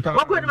you say?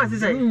 What would you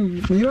say?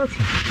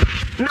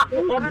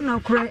 No,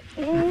 cry.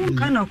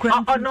 Cannot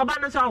cry. Oh, no,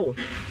 Banner Soul.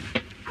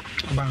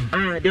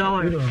 Ah, the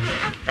hour.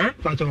 Eh?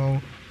 But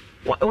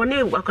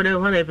only what could I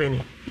want a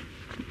penny?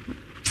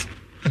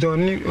 I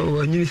don't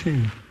know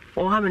anything.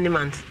 Or how many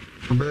months?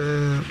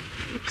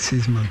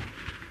 6 months.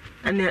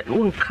 And that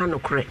one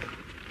cannot cry.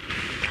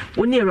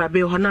 When you're a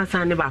bill, Hana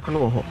Sandy back on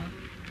over.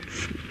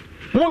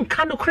 One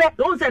cannot crack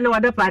those and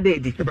what a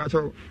party.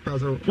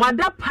 What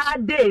a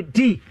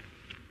party.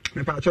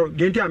 The patch of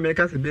Genty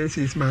America's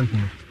basis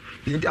mountain.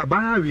 The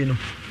Abaya Vino.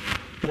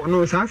 One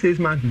knows how 6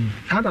 months.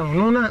 Had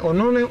on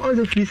no all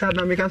the free South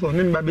Americans or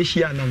named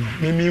Babishiana.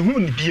 Maybe who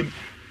be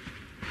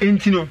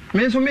Intino.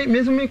 Meso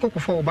cocoa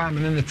for bar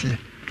minute.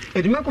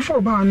 It make a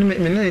 4 bar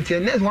minute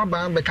and that's what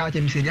bar by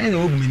catching said, I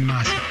know woman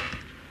master.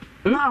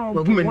 No,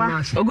 woman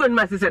master. Oh, good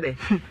master said it.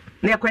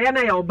 Near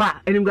Quayana or bar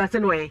and in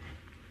Gaston way.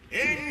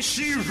 And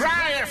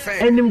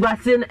him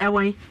got in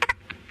away.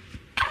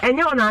 And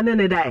you're not in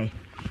a day.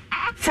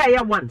 Say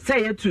a 1,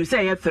 say a 2,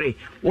 say a 3.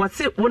 What's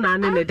it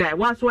 1 in a day?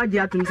 What's what you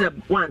have to say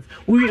once?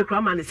 We will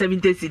come on the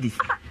 70 cities.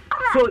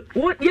 So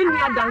what you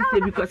near dance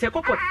here because you're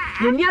cocoa.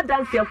 You near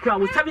dance here crowd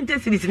with 70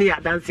 cities near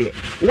dance here.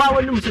 Why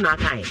won't you not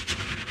kind?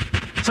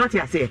 So what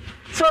I say.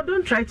 So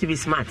don't try to be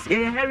smart.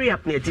 Yeah, hurry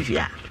up, native.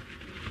 Yeah.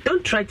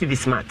 Don't try to be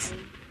smart.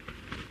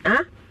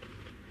 Huh?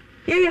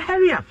 Yeah,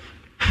 hurry up.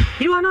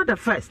 You are not the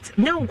first.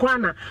 No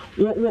guana,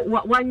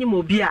 one you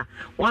mobia,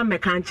 one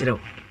mechanical.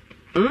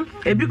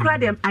 A big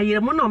crowd, I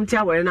am monom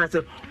tower and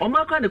answer, or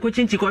my kind of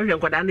coaching chicken and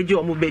got under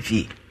your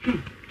mobefi.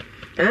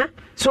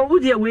 So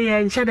would you away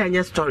and share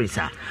your stories,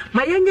 sir?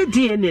 My younger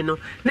DNA, no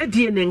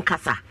DNA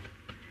Cassa.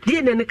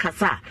 DNA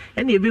Cassa,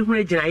 and you be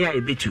region I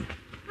bit you.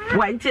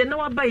 Why, until no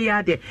one by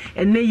yard,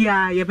 and nay,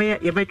 your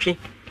battery.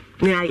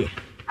 Nay,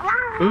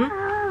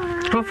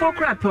 for 4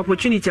 crap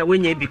opportunity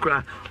when you be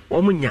cry,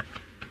 or munya.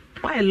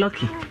 Why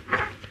lucky?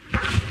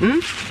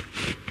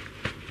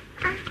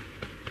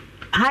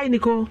 Hi,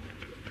 Nicole.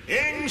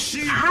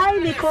 Hi,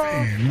 Nicole.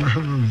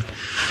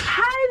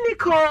 Hi,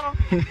 Nico,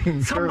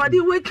 somebody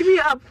wake me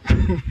up.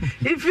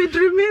 If you're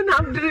dreaming,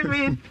 I'm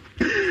dreaming.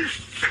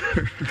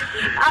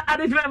 I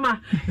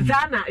remember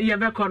Zana,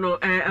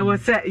 Yabekono, I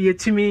was said you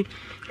to me,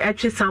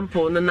 etch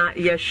sample, na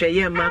ye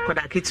share Marco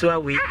da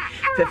Kitsuawi,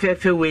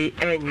 Fefe way,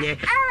 and ye.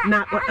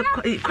 Now,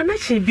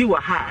 connection viewer,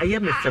 I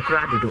am Mr.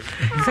 Grado.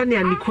 Sunny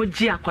and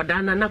Nicogia,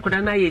 Kodana,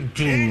 Nakodana, ye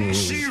dean.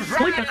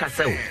 Moja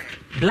Casso.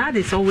 Blood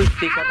is always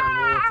thicker than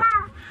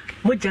water.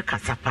 Moja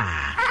Casapa.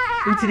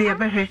 Into the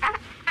abehe.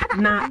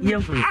 Na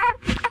yehu.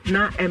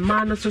 Na a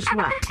man so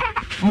swap.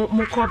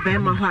 Moko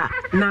bema ha.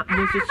 Na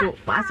moso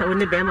asa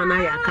woni bema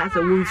na ya kasa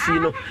wonfi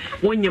no.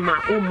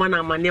 Wonyema o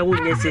mana mane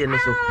wonye se no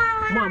so.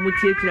 Mo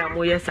amutietira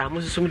mo yesa mo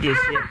so de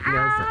asia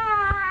nyansa.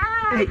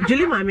 Eh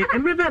Julie mami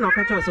emre be na o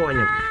ka cho so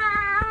wonyem.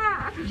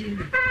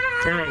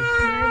 Dai.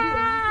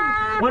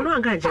 Wono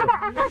anka nje.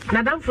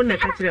 Na damfo na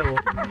ka kire wo.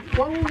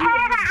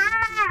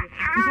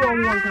 Nti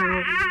won won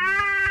kan.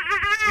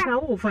 Ka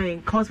wo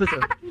fine hospital.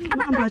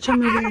 Ma ba cha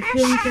me be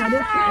fien ka de.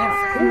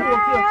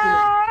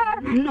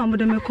 No, but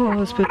me call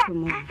hospital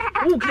mo.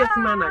 Who cares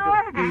man ado?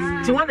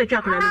 Ti wan de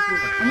twa kona ni ko.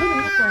 Mo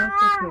me call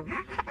hospital.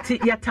 Ti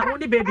ya ta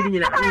woni baby ni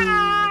nyina.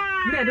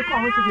 Me de call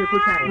hospital ko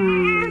twa.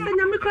 Se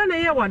nyame kra na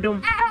ye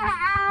wadom.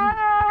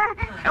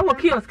 E wo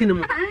kiosk ni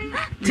mu.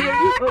 Ti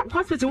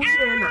hospital wo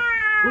ye na.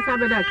 Wo sa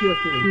be da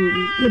kiosk ni.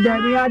 Me da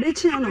bi ade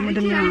chi na mo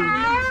de me.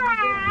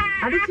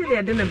 Ade chi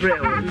le de na bre o.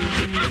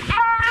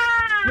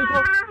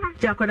 Niko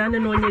jakoda ne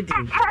no nye di.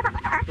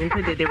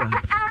 Nte de ba.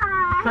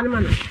 Fani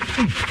man.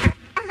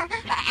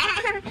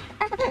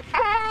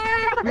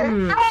 I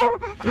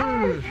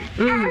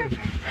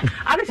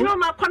don't know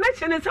my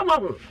connection is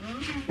someone.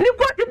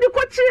 Nico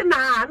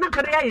China, not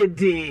a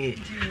day.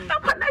 A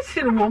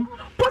connection, mom.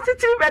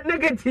 Positive and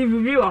negative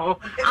view.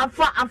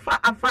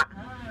 Afa.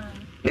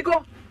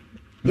 Nico,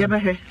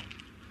 Yabahe.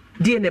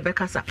 Dear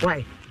Nebecasa,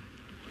 why?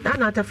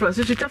 Not a first,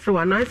 it's a tough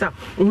one. I saw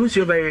who's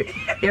your very.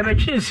 You ever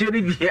choose your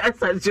review? I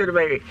said, you're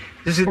very.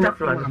 This is tough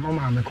one.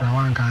 Mamma,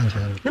 one can't.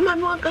 The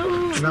mamma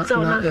goes.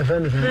 If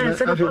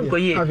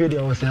anything, I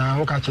video was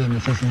a catch him.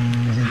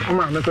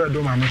 Mamma, make her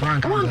do my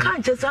one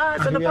can't just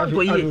ask the pump.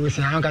 You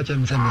say, I'll catch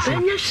him.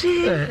 And you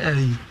see,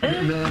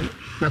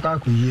 make a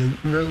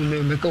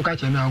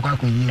catch him now.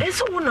 it's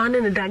so one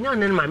in the Daniel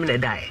and my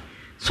minute die.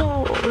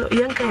 So,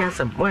 young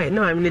Kayasam, why?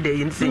 No, I'm in the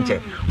day in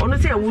Sinche.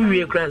 Honestly, I will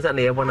be a grandson.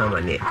 I want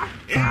money.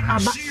 I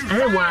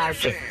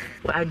was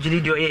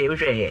actually do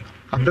a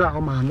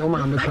Abdallah, no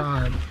man,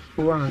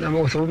 the one, I'm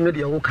also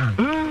media who can.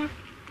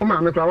 Oh,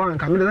 Mamma, come and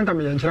come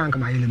and shrunk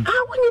my island.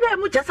 Ah, when you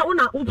know, just I want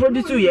to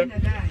produce you.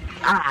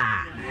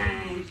 Ah,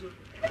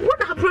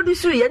 what I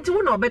produce you, and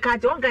to know Becca,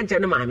 one can tell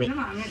mammy. And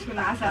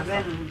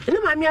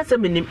the mammy has a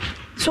minute.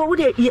 So, would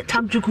they eat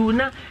time to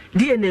kuna,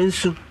 dear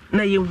Nensu,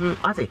 na you,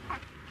 I say.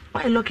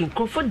 Why looking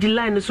comfort the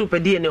line of super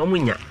dear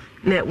Omunya?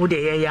 Ne would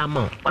a yam.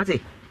 What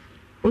it?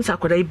 Unsa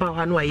could I bow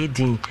and why you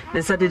ding,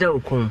 then said it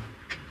all come.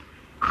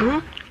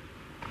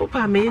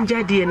 Opa may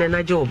enjoy dear and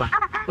a joba.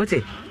 What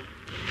it?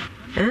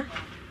 Eh?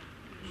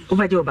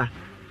 Opa joba.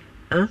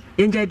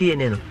 Enjoy dear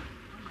Neno.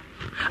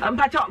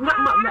 But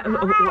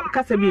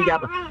Casabi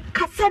Yaba.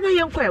 Cassana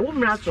young quay,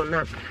 woman asked on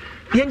that.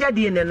 Enjoy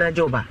dear and a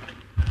joba.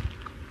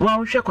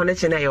 Wow, share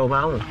connection at your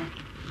own.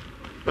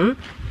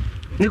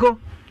 Nico.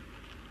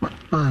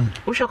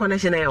 Who's your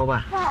connection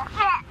over?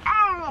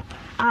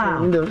 I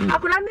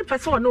could only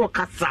pass on no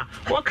cassa.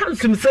 What comes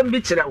to some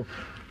bitch now?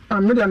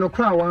 I'm not no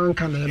crowd one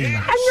can. And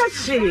you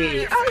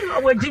see,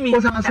 what Jimmy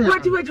was asking,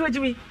 what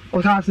Jimmy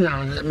was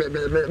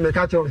asking, make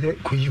out of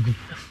it, could you?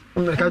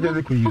 Make out of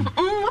it, could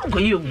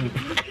you?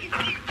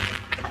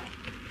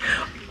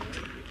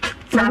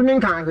 Something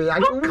can't be. I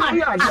don't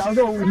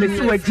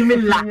know Jimmy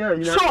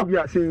Lang. So,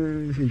 yes,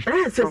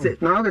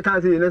 now the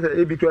country is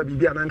a bit to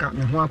be an uncle.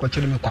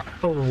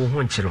 Oh,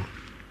 one children.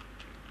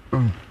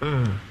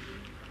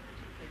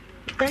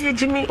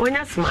 Jimmy, when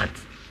you're smart.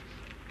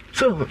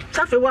 So,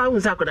 Safi, why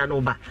was I could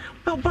know? But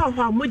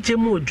how much you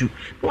would do?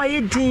 Why,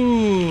 you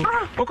did?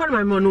 Or call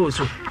my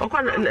monoso, or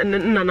call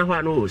none of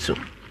one also.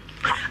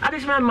 I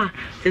just mamma,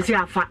 they say,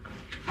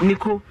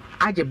 Nico,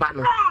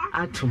 Ajabano,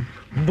 Atom.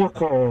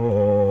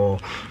 Boko,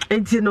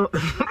 and you know,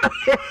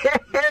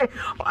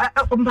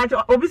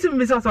 obviously,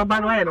 Mrs.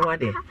 Obano and one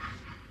day.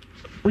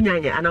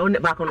 Unyanya, and I own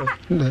it back on.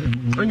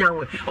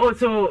 Oh,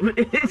 so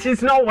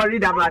she's not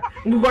worried about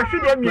what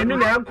should them, you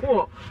know, I'm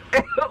cool.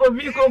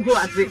 Obiko go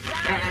at it,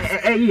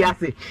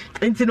 yes,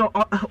 and you know,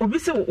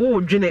 obviously,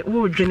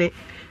 Jenny,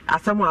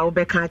 as someone will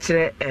be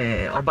catching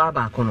or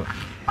Baba Cono.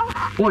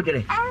 Oh,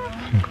 Jenny,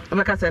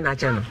 because I'm not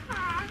channel.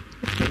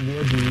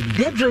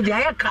 They drew the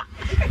ayaka.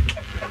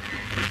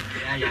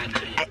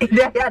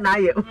 There na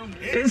you.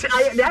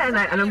 There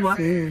na and what?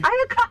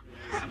 Ayaka.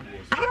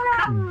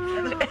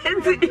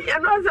 And you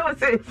know so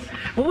say.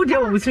 Who do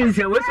you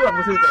say? What's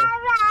your say?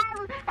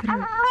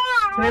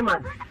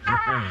 Clement.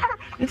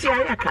 It's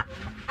ayaka.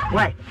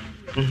 Why?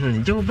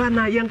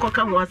 Jovana yanko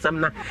come was some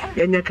na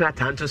yanya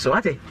kratanto so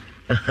what?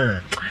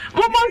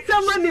 Momo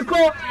sama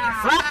Nico.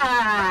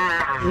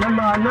 No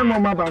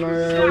mama no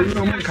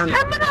can. No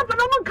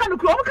can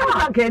ko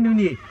ka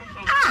ni.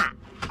 Ah.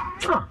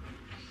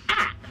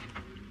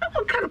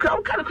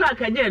 can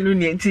crack again, no,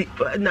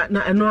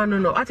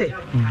 I say.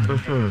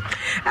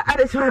 At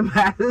the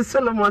time,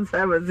 Solomon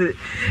was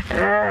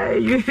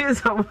you hear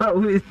someone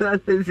who is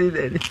not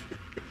listening.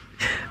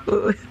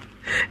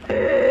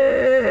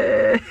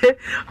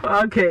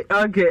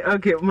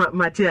 Okay,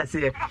 Matthias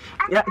here.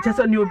 Yeah, just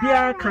on your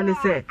beer, can I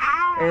say,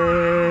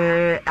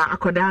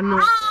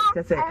 Akodano,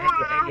 just say,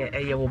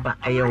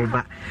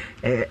 Ayoba,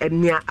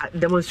 and near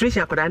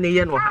demonstration,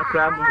 Akodani, and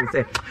Wakram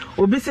say,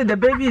 Obisi, the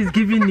baby is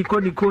giving Nico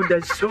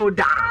the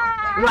showdown.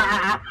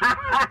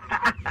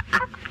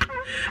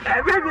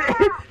 Baby,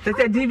 they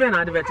said, even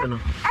at the veteran.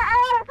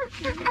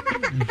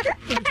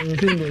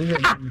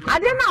 I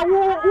don't know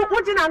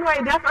what you know.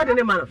 I that's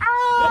other man.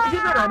 What you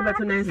know about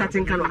the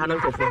starting kind of handle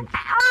for.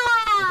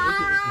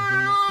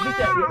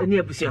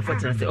 Near Busia for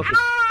say, okay.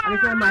 And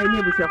if my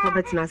neighbor for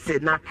better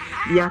said, now,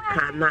 ya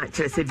can't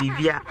just say,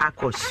 Vivia,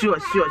 Ako, sure.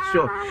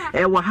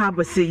 And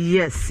Wahaba say,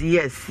 yes.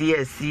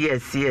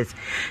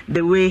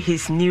 The way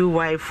his new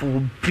wife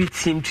will beat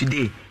him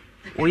today.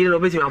 We know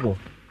better about.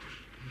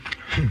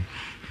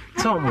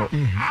 Some more.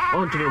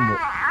 On to more.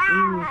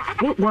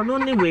 One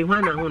only way,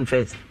 one and one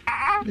first.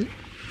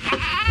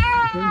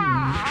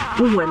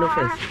 Who went no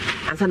first?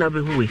 And son of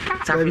who we?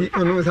 Sorry,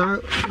 I know how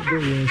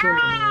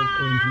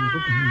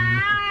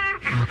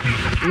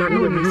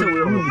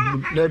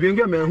no, being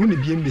a man who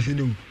be in this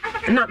room.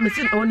 Not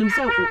missing on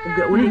himself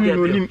when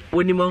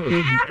he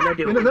moaned.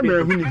 Another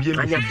man who be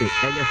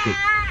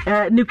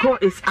Nicole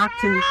is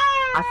acting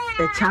as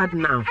a child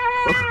now.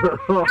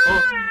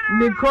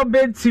 Nicole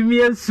bed to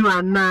me and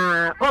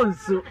Swana.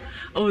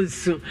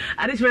 Also,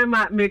 I just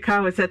remember make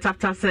her set up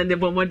to send the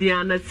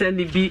Bomodiana, send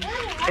the B,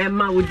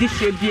 Emma with this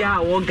be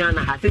our organ.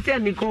 I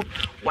said, Nicole,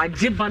 what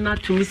Jibana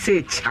to me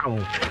say, chow.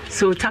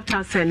 So tap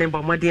send the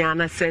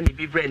Bomodiana, send the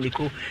B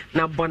Brandico,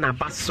 now Bona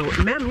Basso,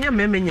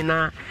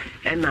 Memina,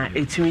 and I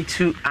ate me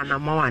too, and a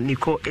more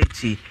Nicole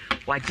Echi,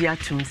 what ya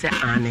to say,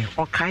 Anne,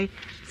 okay.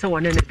 So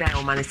one in the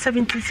diamond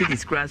 70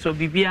 cities grass will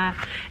be a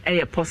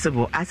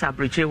possible as a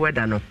bridge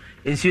weather no.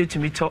 Ensure to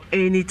me talk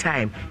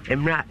anytime.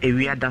 Emra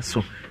area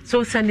daso.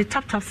 So send the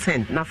tap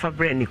send na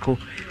fabrenico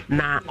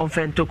na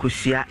onfento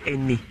kusia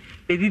any.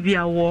 Baby be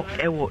a war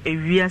ewo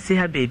area say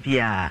her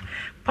baby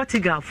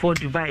Portugal for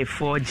Dubai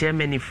for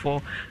Germany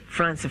for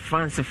France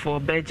for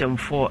Belgium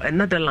for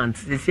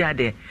Netherlands. They say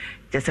there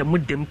just a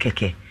mudem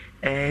keke.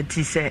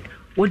 Ti say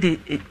what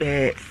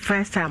the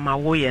first time I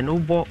wo ye no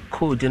bo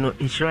code no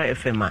insure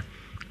FMA.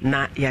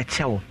 Na ya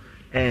chow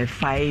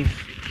 5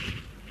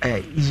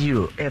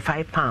 euro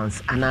 5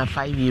 pounds and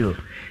 €5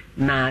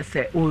 na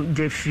say o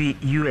de fi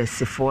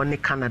US for ne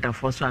Canada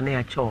for so na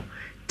ya chow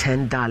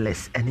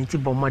 $10 and it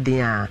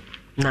bomodin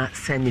na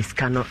senis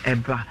kano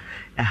ebra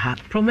ha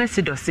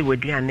promise do se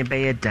waduane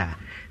be da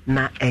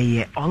na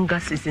eye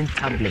onga season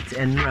tablet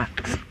and ra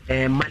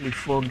mali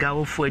for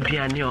gawo for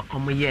aduane o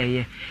omo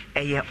ye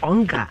eye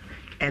onga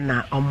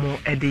ena omo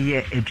ede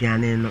ye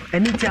aduane no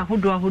eni ti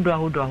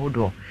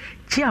ahodo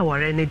chia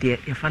ware ne de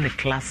e fa ne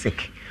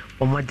classic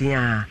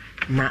omodia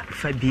na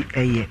fabi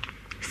eye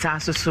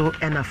so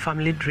ena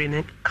family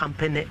draining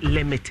company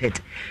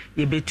limited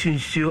ye betu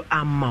nsuo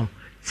amount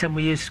some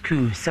ye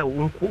school so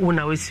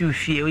una we si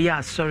fie o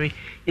ya sorry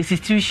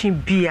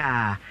institution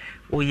bia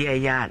o ye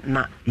ya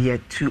na ye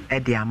tu e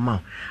de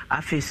amount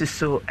afese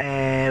so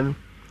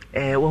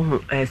wo hu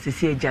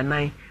sisi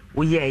ajanan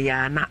wo ye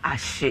ya na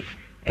ahye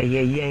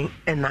yen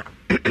ena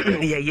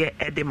ye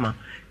edema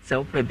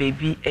so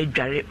baby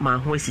edware ma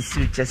ho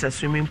sisi just a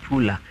swimming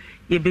pool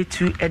ye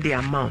betu e de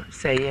amount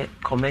say ye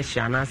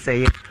commercial na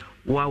say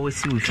wa wo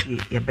si ofie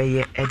ye be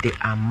ye e de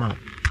amount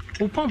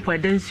wo pompo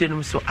edansuo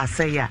num so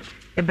asaya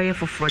e be ye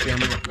for de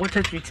amount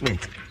water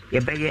treatment ye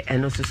be ye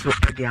eno so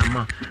e de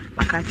amount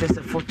maka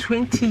just for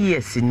 20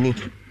 years ni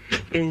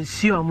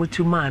ensuo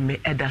amutu maame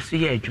edaso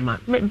ye adwuma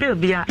bill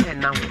bia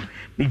enam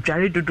me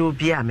dware dodo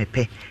bia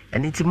mepe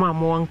eniti mo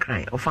amo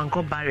wankran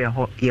ofanko barrier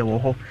ho ye wo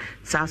ho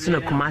saaso na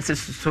kumase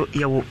so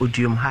ye wo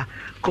odium ha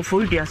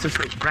koforudia so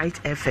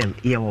Bright FM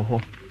ye wo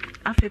ho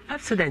afi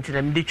president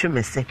na me ditwe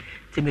mese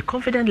ti me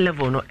confident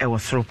level no e wo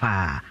soro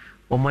pa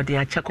wo mode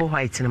a chako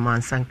white na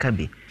mansa nka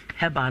bi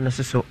heba no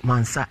so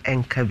mansa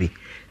enka bi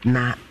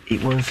na e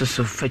won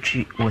so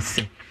fatwi wo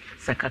se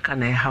sakaka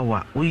na e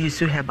hawa wo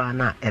yusu heba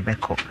na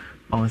ebeko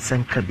on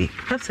Sankabi.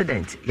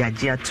 President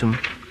Yajiatum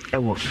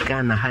ewo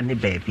Ghana hani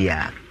baby.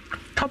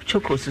 Top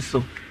choco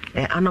so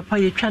anapa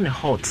ye trying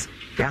hot,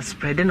 ya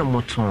spreading a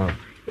moton.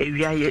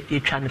 Area ye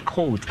trying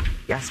cold,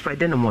 ya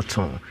spreading a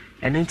moton.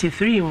 And into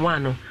 3 in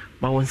 1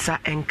 ma wonsa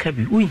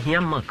enkabi. We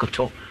hear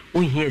marketo,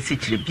 we hear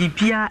sitre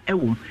bibia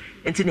ewum.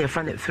 Enti ne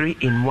fan 3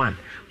 in 1.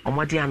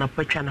 Omodi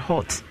anapa trying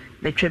hot.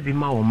 Let's be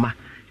ma oma.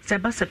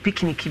 Sabasa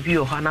picnic bi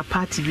o hana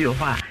party bi o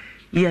ha.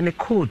 Ye ne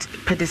cold,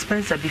 per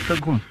dispenser bi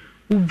fagum.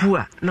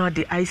 Ubua na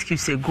the ice cube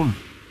say gum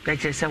na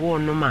just say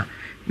one no ma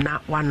na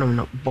one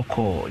no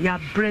boko ya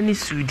brandy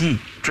sudi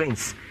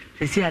drinks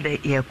they say that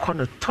here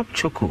corner top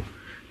choco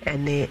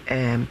and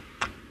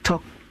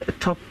top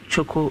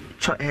choco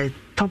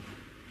top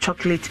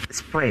chocolate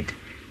spread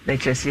na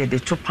just say the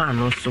two pan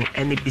also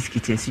any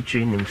biscuit and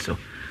citrine so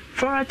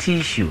floral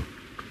tissue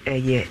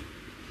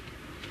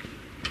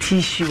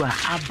tissue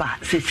aba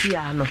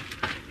sesia no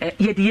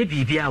ye de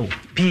bibia wo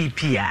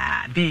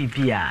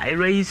bibia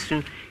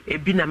eraisu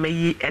ebi na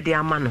mayi e de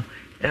ama no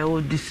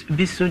o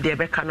bisu de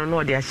beka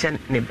no de ahye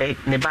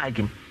ne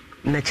bag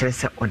na kire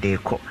se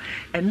odeko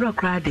enro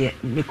kra de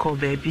me call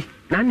baby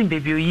na ne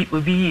baby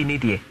obi yi ni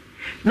de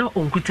na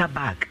onkuta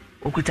bag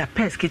okuta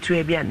purse kitu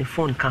e bia ne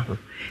phone ka ho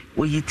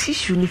oyi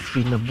tissue ni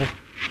free no bo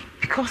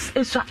because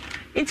eso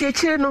inti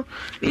echire no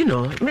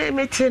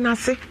me na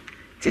se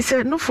ti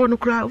se no phone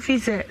kra ofi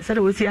se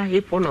we see a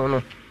hip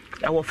no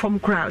our form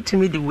crowd to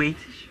me the way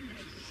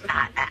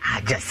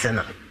I just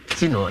na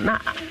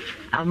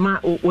ama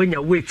when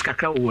you wait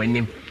kakra wo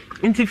anim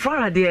nti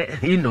fara there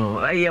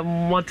I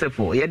am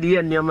multiple ye de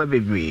nneoma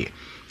bebre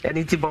and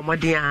nti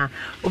bomode a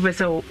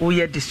obese wo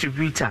ye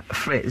distributor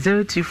free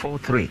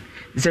 0243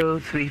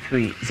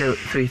 033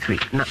 033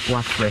 na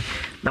wa free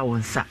na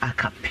wonsa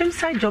aka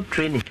pimside job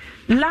training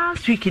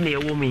last week in a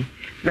woman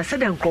na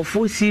said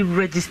nkrofo si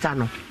register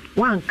no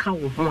wan ka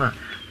wo ho a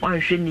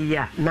wan hwe ni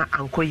ya na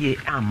ankoye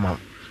amma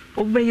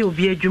obeye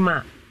obi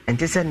adwuma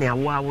ente se ne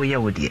awo wo ye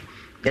wo de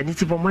ya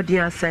niti bomode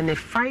a send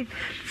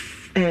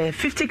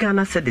 50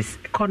 Ghana cedis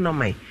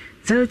economy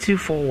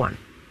 0241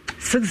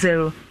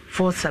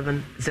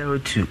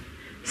 604702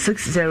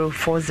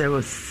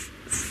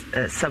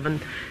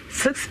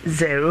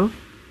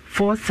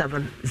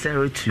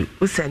 604702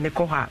 usene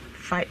ko ha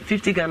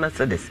 50 Ghana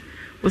cedis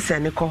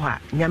usene ko ha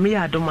nyame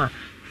ya adoma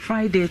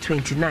Friday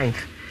 29th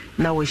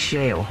na we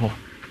share ho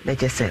na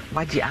je se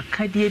waji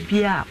akadie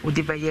bia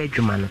odi ba ye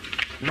adwuma no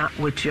na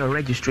with your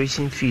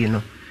registration fee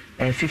no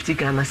 50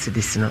 Ghana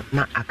cedis no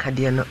na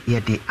akadie no ye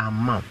de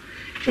amount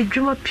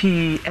edwuma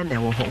pi ene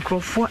wo ho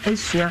krofo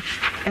asua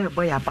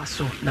ebo ya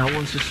baso na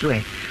won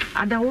susu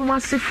ada wo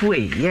masefo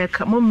ye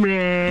ka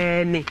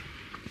momre ni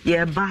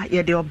ye ba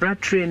ye de obra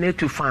train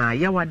to fa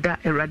ye wada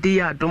erade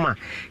ya adoma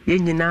ye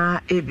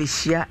nyina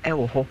ebehia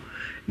wo ho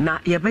na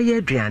ye ba ye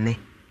aduane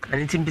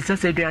ani timbisa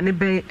se aduane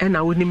ben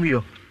na wonim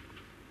yo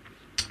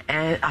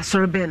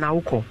asore ben na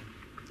wokọ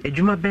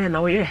edwuma ben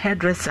na wo ye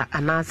hairdresser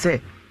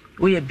anase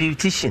wo ye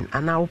beautician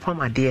ana wo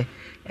pamade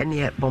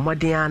ene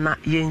bomoden ana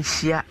ye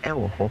nhia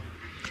wo ho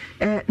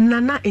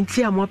nana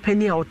enti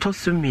amopani a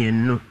otoso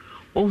mienu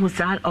ohun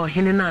sa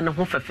ohene na ne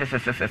ho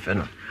fefefefefe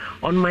no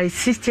on my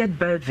 60th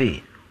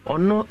birthday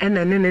ono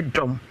enene ne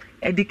dom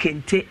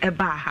edikente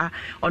eba ha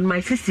on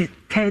my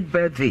 63rd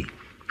birthday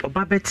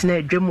oba betena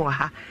adwam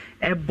ha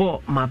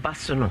ebo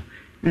mabaso no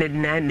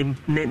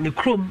ne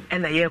krom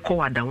ena ye ko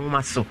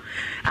wadanwoma so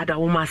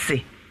adawoma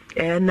se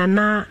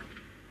nana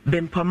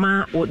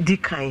bempama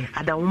odikan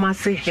adawoma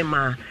se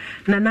hema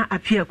nana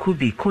apia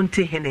kubi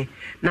konte hene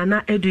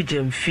nana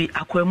edujemfi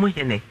akwemu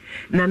hene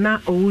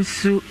nana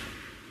owusu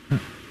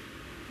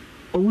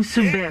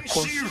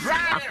beko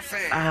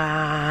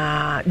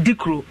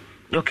dikro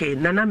okay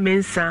nana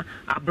mensa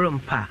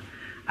abrompa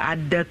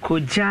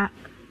adakoja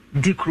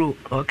dikro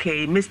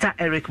okay Mr.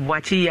 Eric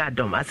Boachi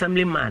Yadom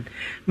assemblyman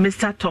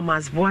Mr.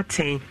 Thomas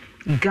Boateng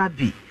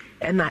Gabi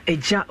ena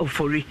eja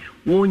ofori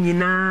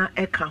wonyina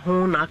eka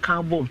ho na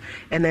aka bom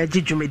ena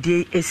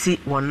agidwumedie esi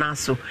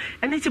wonaso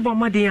ena ti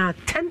bomade a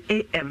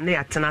 10 am na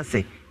yatena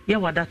se ye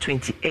wada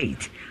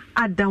 28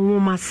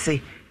 adanwoma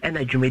se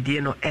ena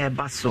dwumedie no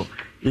eba so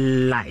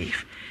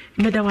live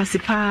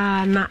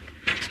medawasipa na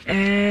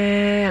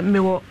me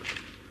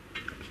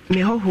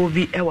ho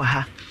bi ewa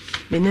ha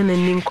menene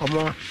nin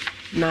komo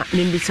na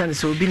nimbisa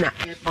so obi na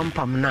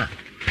pampam na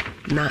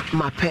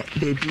mape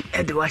baby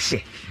ede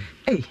wahye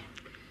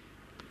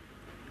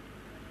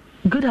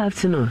Good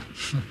afternoon.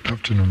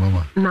 Afternoon,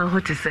 Mama. Now,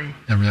 what to say?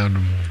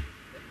 Yamiadu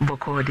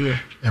Boko, dear.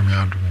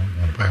 Yamiadu,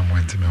 by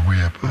went in my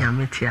way up.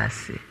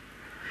 Yamitiasi.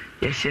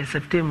 Yes,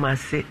 September,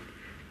 say,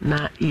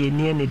 na ye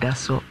near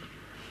Nidaso.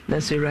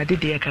 Nancy Radi,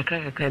 dear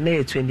Kaka,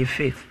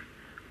 25th,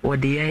 or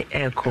the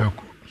echo.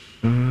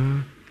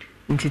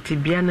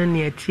 Intitibiana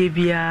near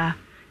Tibia,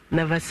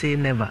 never say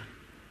never.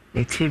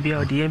 The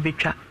Tibia or the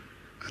Embitra.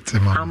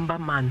 Amber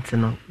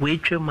Mountain,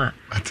 wait chuma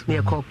near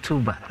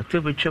October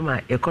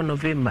chuma, eco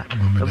November,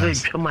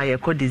 chuma,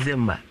 eco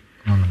December,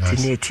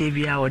 near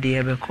Tibia or the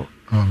Ebeco.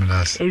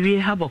 Every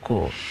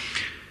habako.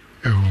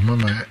 Oh,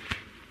 Mamma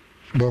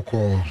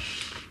Boko,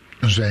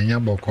 Zanya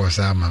Boko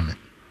Samame.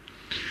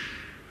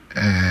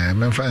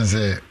 My friend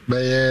say, by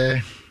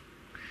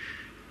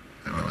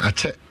a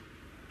check,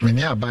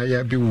 many a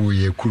buyer be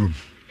woo kuru.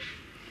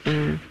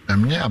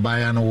 I'm near a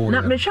buyer no.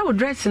 Not me show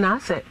dressing, I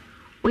said,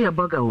 we are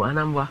bugger, and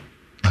I'm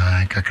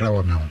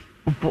Kakrawa now.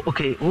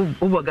 Okay,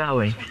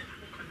 Ubagawe.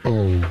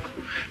 Oh,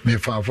 me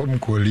far from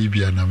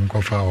Libya, and I'm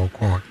go far or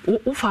court.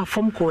 Ufa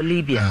from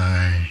Libya.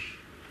 Aye.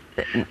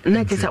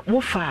 Next is a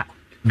Ufa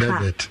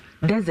desert.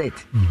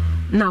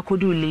 Now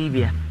could do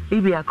Libya.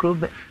 Libya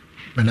Crub.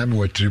 When I'm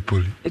with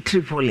Tripoli,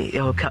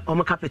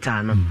 Oma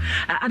Capitano.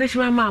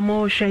 Additional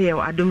mamma share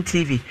Adum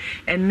TV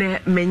and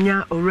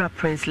Menya Ora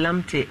Prince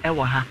Lamte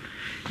Ewaha.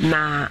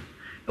 Na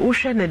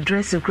Ushan a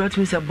dress and crowd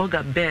Mr.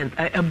 Bogger Ben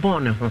a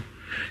bonnet.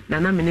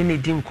 Nana menene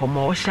dim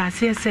komo o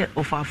shase se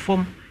of our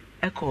form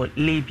echo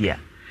Libya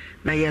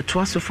na ye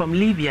to from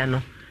Libya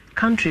no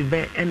country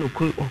be and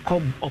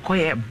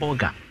okoye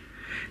boga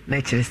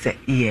na chere say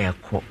ye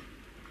ko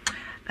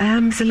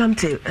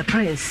Salamte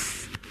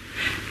prince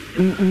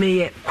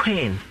me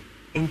queen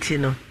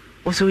intino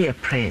also ye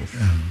prince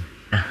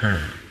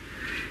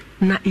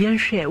na yen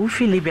hwe wo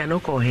fi Libya no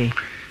ko he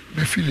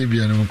me fi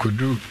Libya no ko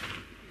du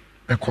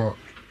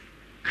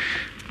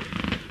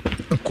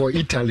ko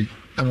Italy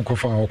am ko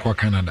fa ko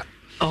Canada.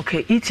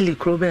 Okay, Italy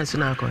Croben so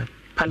na ko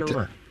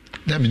Paloma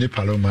na me ni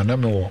Paloma na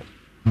me wo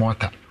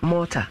Malta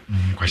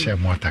ko share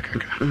Malta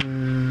kaka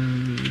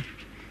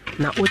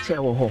na oche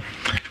wo ho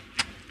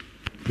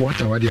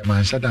water wadi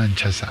man shada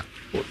nchesa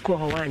ko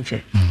ho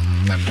wanche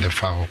na me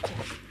fa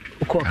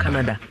ko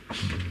Canada.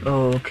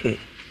 Okay,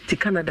 ti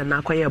Canada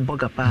na kwa ye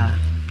boga pa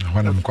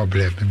wana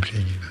mkobre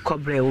bembrenya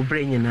kobre wo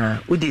brenya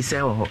udi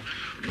se wo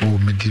ho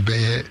me di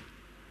be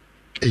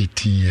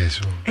 18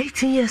 years old.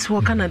 18 years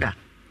for Canada.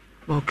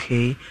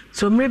 Okay.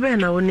 So maybe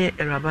na woni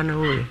erabana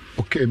wo.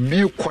 Okay,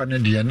 me kwa ne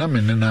de na me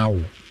ne na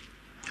wo.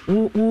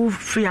 Wo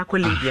fi akwa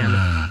Libya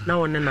na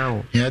woni na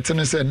wo. Ya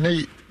tene se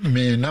ne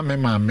me na me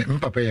ma me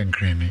papa ye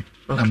nkreni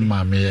na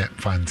ma me ye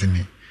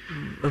fantini.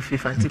 Ofi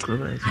fanti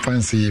club.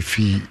 Fancy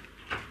fi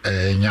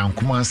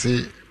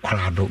nyankomase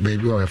Korado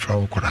baby o efra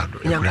wo Korado.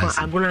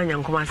 Aguna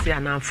nyankomase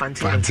ana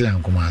fanti. Fanti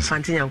nyankomase.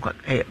 Fanti nyanko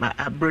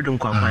abrodun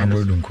kwa kwa.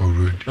 Abrodun kwa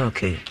road.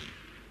 Okay.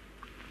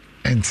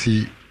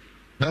 Enti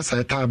na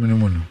sa time no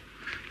mu no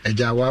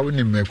eja wa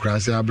woni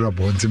mekurase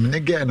abrabo enti me ne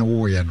ge na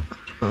wo ye no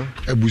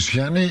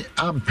abusuane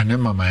ampene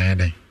mama ye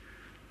den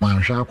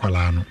manhwa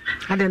akwala no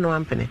ade no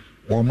ampene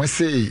wo mo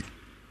se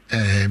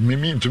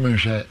mimi ntumi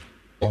nhwe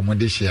wo mo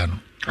de hia no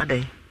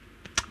ade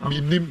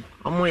minim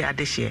omo ya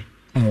de hia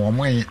wo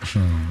mo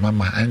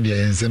mama ande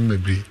ensem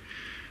bebri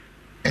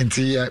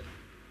enti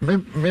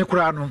me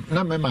kura no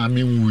na me ma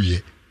me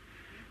nwuye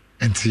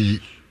enti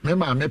me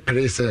ma me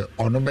prese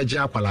ono beje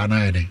akwala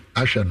na ene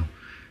ahwe no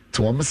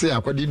to wo say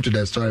according to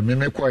the story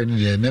me call in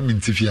the na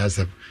mintifi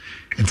asem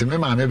enti me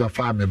ma me ba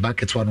fa me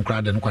bucket one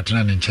kra de no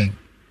kwatena ne nchen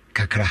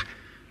kakra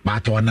ba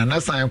to na na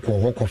san ko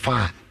ho ko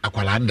fa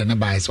akwala nde ne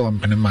ba se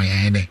ompene man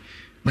ene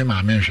me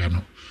ma me hwe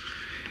no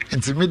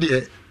enti me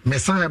de me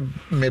san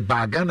me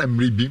baga na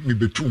mribi me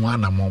betu ho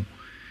anamom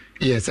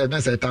yes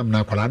na say time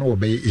na akwala no wo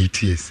be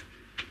 8 years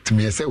to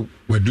me say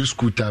we do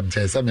school time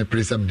say me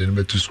prese me de no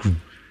betu school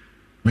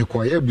me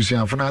koye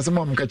busuanfo na asem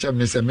om ka chem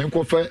ne se me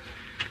nkofa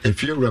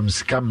efie wram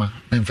sikama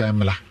me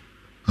famla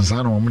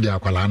nsa na om de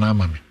akwala na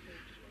ama me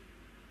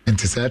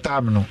enti se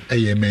time no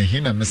eye me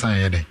hina me san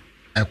ye de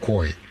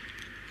ekoye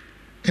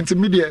enti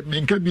me de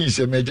me nka bi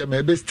nse me je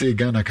me be stay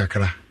Ghana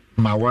kakra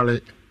ma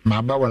wale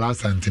ma ba wala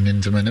asante ne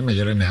enti me ne me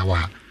yere na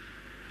wa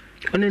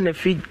one na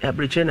fi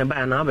abriche na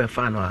ba na be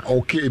fa no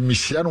okay me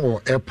sia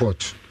no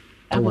airport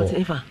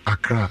ifa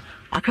Accra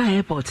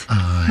airport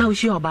na wo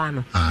shi oba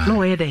no no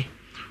wo ye de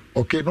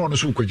okay no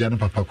so ko jana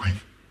papa kwan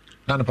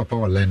na papa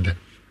wa London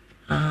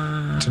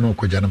no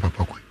ko jana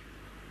papa kwan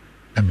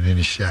amene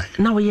ni shy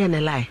na wo ye ne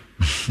lie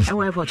e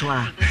wo effort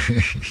wa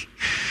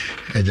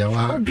e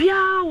jawa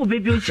obia wo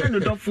baby o che no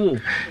dofo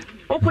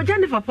o ko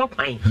jana papa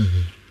kwan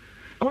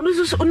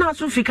onu so na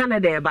so fi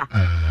Canada e ba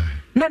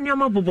na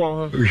nyoma bobo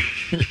ho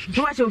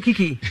to wa che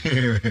okiki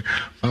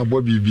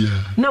abo bibia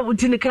na wo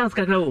tini class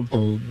kakra wo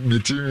o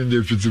meeting ne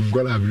fitim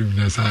gwala abrim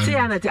na sa se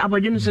ana te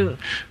abodwon so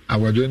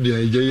abodwon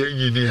de je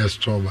yin ni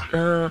estroba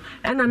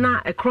ena na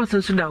across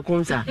so da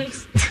konsa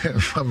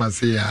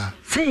pharmacy ya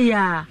se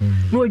ya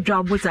no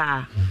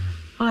dwabuta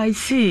I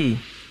see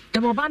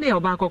the mobile e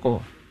oba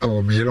kokko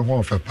o me yere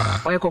ho fa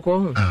pa o e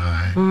kokko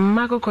ho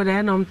ma kokko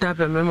da na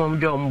mtape me mom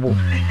jombo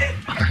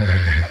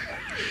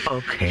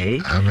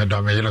okay me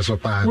do me yere so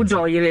pa wo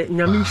do yere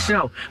nyame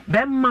hiraw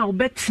be ma wo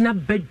betina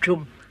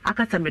bedwom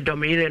akata me do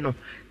me yere no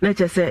na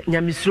che se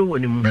nyame siro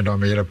woni mu me do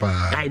me yere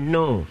pa I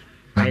know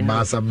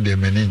ma sam de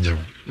meninje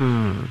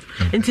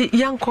enti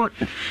yanko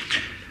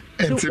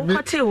enti me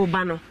kwate wo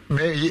ba no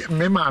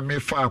me ma me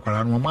fa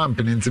akwara no ma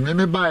mpene enti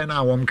me bae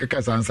na awom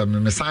keka sansa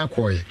me san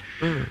koye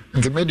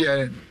enti me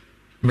de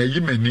me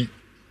yi mani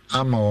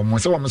ama wo mo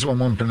se wo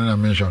mpene na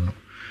me hwo no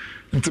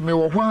enti me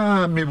wo ho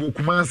a me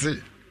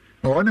bokumase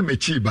wona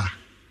mechiba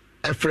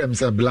efrem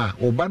se bla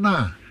oba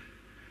na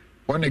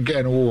wona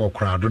again wo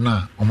krado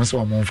na omo se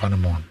omo mfa no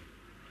mo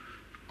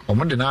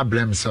omo de na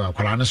blem se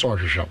akwara ne so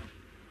hwehwe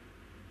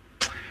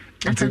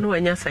ati no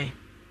anya sai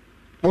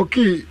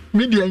okay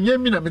media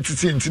nyami na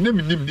metiti nti na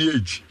minim ne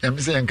age ya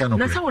me se yanka no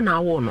na sa wona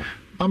awo no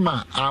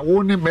mama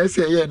awo ne me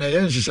se ye na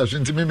ye nhihya so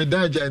nti me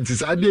daja nti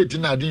sa date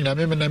na adin na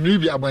me na me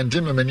bi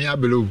abante me mani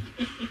abelo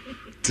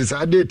nti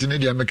sa date ne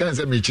dia me kan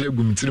se me kire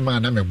gum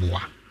tirima na me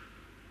boa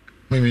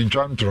me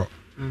ntwantro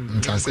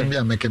ntase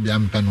bia meke bia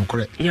mpa no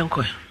kore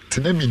yanko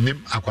tena minim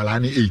akwala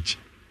ne age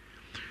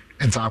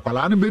enta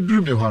akwala ne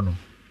beduru me ho no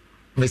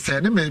me se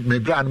ne me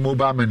bra ne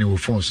mobile money wo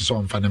phone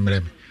so mfa ne mre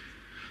me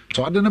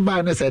so ade ne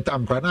ba ne se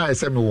tam kra na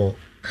ese me wo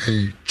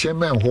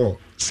chairman ho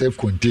safe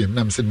contain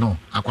na me se no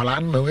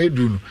akwala ne me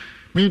edu no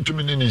me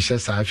ntumi ne nhye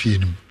sa afie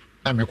nim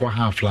na me kwa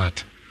ha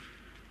flat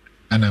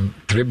ana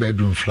 3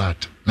 bedroom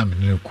flat na me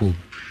ne ko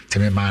te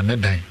me ma ne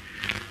dan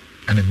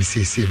ana me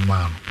sese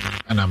ma no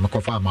ana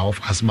mekofa ma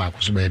office back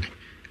so be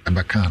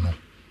abaka no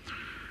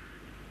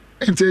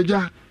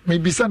enteja me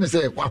bisa ne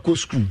say wako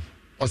school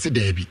o se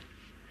da bi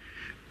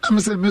am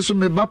say me so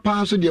me ba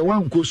pa so de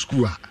wanko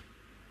school a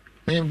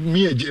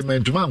me eje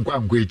mentuma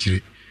anko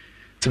ekire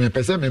te me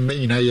pese me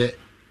nyina ye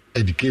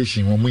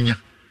education wo munya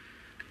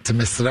te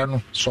me sra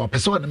no so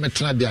pese wo ne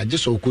metena de age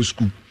so ko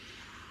school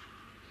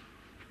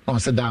on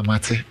se da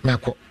mate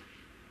meko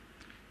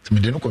te me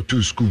de no ko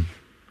to school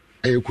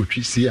ko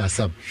twi si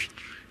asab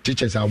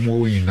teachers are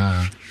more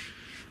na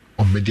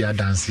on media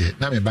dance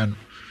na me ban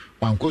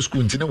wanko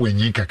school ntina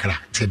wanyi kakra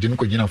te de no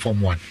ko gina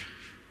form 1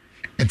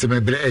 ente me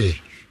bre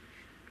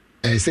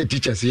say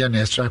teachers here na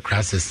extra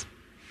classes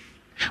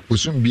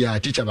usum bia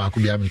teacher ba ko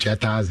bia me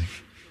 1000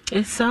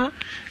 esa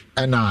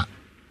ana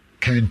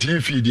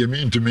canteen feed ye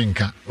me into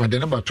menka wade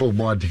na bato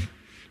boarding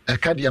e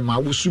ka de ma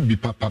wusu bi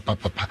papa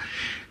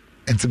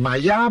ente ma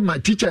ya ma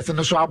teachers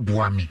no so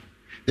aboa me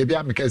e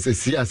bia me ka say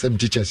see asem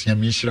teachers ya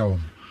me hira wo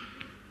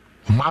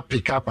ma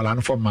pick up ala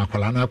no form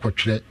akwala na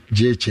akotwere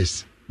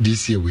GHS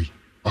this year we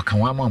o kan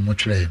wa ma mo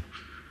twere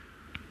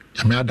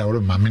ya me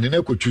adawro ma me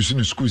na ko choose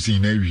no schools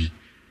in na wi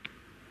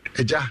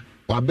eja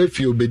wa be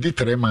fi obedi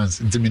 3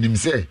 months ente minim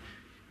say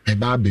e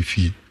ba be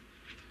fi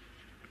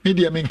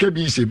media men ka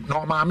bi se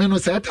no ma me no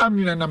say time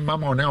ni na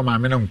mama no ma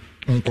me no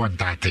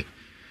contact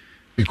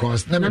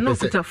because na me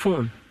pese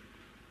phone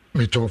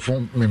me to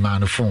phone me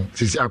man phone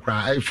sisi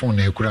akra iPhone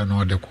na ekura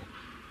na odeko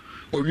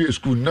owie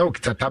school na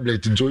okita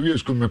tablet nso owie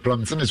school me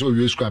plan se so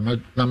owie school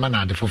na ma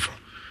na de foforo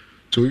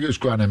so owie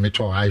school na me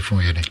to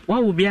iPhone ye de wa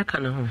wo bia ka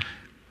na ho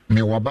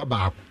me wo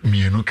baba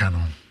mienu ka no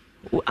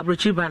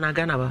abrochi ba na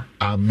Ghana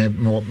ba me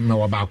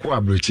wo ba ko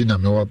abrochi na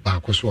me wo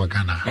ba ko so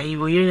Ghana ai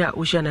wo ye ya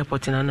Ocean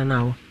Airport na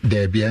na wo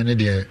de bia ne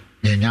de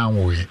nya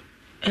wo ye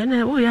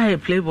ene wo ya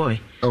playboy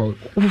oh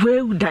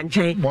we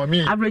danchen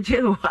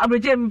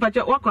abrochi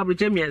mpacho wako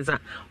abrochi mienza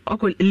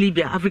wako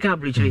Libya African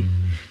abrochi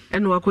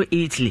ene wako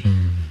Italy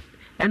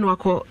ene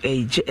wako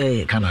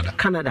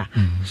Canada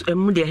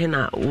mu de he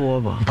na wo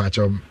bo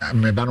mpacho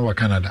me ba no wa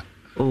Canada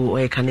oh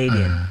o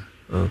Canadian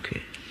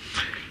okay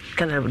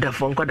Canada da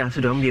phone call that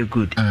so don be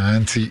good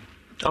auntie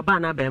oba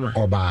na be ma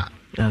oba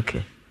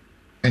okay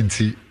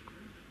auntie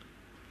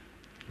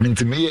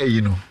minti me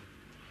ye no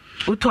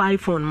uto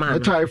iPhone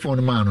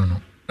man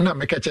no na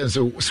me ka chen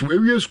so we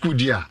wie school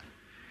dia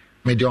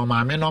me de o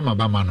ma me no ma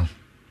ba ma no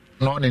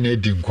no ne na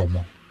di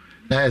nkomo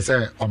na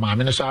say o ma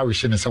me no so awe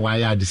ne say wa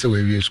ya de say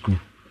we wie school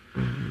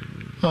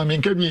no me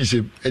nka bi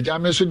se eja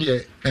me so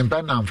de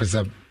empa na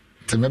amfesa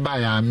te me ba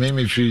ya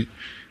me free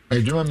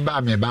edwuma me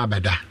ba me ba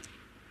bada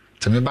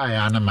te me ba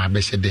ya na ma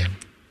be hye dem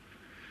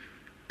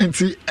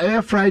enti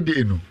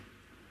Friday no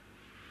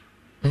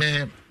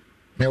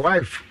me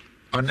wife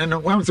and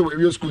then once we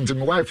were school to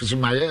my wife so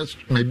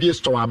my be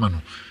store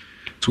amano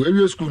to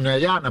we school na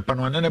ya na pa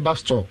no na ba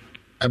store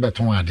e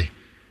beton ade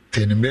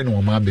te ni mre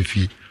no ma be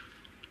fie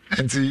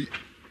enti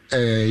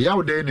ya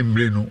wo de ni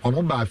mre no o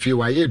mo ba fie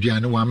wa ye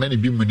aduane wa ma ne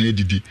bi mu na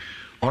edidi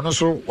ono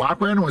so wa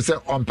akwa no se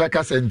on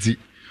peka senti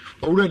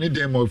owura ni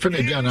dem o fe na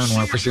aduane na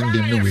wa kwese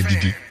dem na we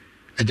didi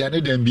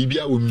aduane dem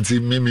bibia wo mti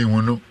meme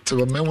hu no te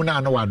me hu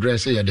na wa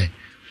address ye den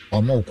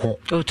omo ko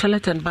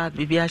toilet and bath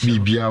bibia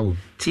o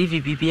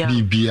TV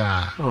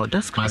bibia oh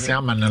that's cool masi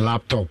ama na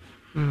laptop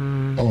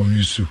oh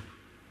yusu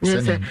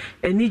yes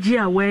eniji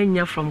a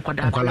wenya from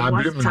kwada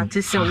start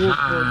say wo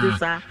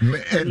producer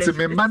enti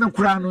me man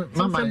kura no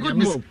mama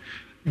miss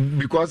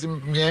because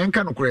me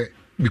enka no kura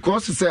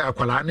because say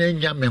akwala na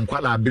enya me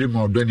nkwala abiri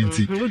ma odo ni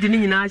nti udi ni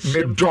nyina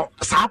me do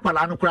sa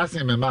akwala no kura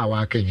se me ma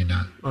wa aka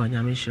nyina oh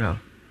nyame shira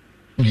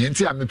me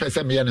enti a me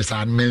pese me ye ne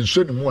sa me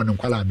nso ni mu won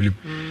nkwala abiri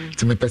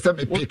ti me pese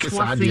me pick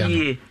sa dia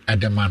no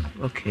adema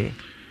no okay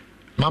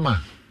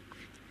mama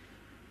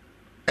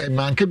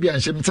man ke bia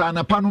nhyem ta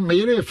na pa no me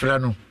yere efra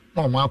no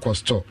na o ma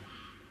akosto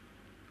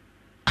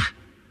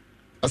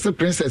asa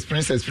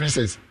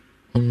princess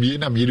omi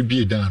na me yere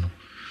bie dan no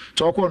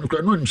to ko no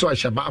kra no nim so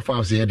ahya ba fa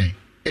house ye den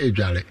e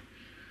dware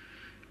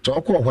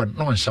to ko ho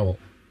no nhyɛ wo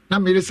na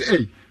me yere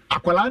say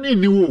akwala na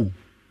ni wo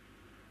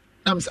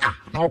na me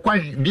na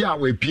okwan bia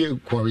we pie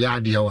ko ya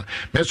de wa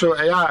me so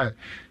ya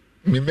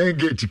me main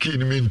gate key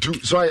ni me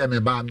ntu so ya me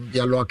ba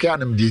ya lock ya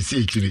na me de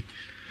si ekiri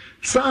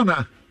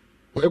sana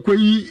we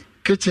koyi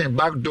kitchen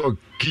back door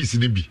keys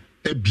ni bi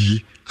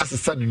ebie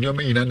asesa ne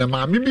nyoma nyina na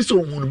ma me bi so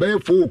hunu be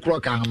 4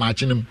 o'clock a ma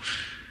chinum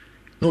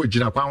no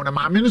gira kwa na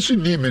ma me no so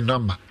ni me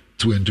number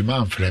 20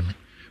 man frame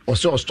o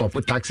so stop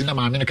taxi na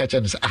ma me ka che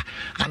ne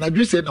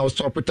anadwe say na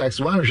stop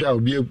taxi wan hwa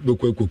obi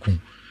bekwakoku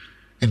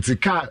enti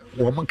car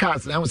wo mon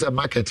cars na say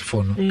market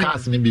for no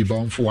cars ni bi ba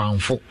onfo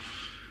wanfo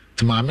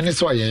ti ma me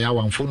so ye ya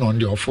wanfo no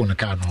ndi ofo no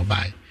car no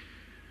bai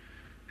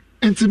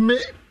enti me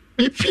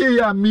pie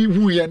ya me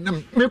hu ye na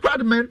me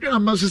kwad me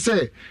na so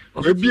say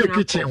we bi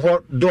kitchen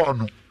ho door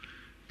no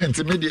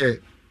enti me de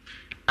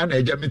ana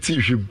eja me ti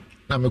hwim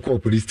na me call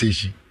police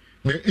station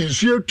me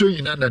insuo to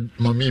nyina na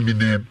mami mi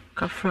na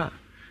kafra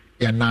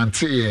ya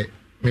nante ye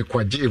me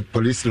kwaje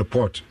police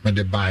report me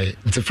de bai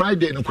nti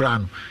Friday no kura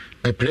no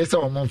me presa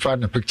o mon fa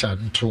na picture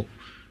nto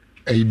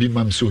be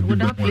mam so be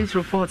police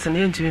reports and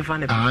into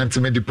fan and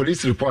the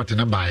police report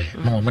na by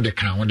mom de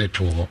kan de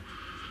to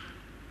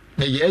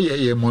na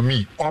ye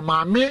mommy o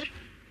ma me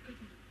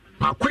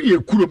makoye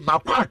kurom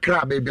makwa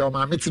akra baby o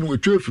ma me tin we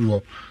twafiri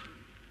ho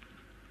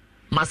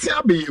mase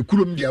abe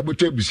kurom dia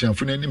boto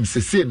abusuafo na nim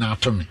sese na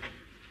atome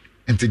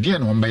enti die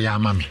na omba ya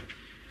ama me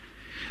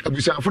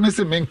abusuafo na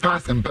se men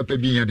pass and papa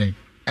bi yeden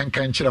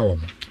enka nkyere wo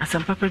mo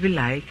asam papa bi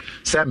like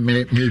se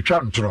me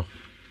twa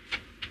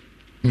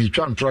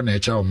ntro na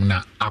echa wo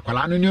na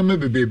akwala no nyoma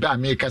bebebe a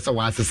me kasa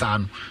wa asesa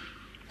no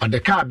ode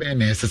ka be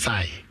na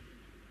esesai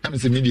am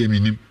se me die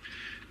minim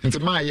enti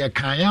ma ye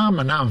kan ya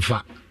ma na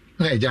amfa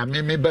na eja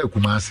me ba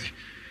kumase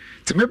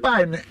ti me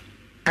ba ne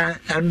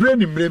andre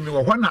ni mre mi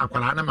wo ho na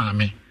akwala na ma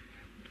me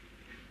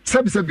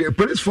sabi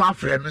police for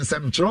friend and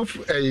some trough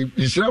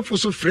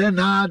insurance so friend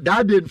na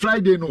that day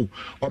Friday no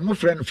or my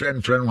friend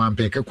one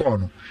pick a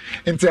corner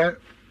and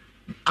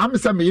I'm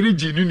some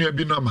irigi nunu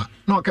bi normal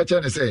no catch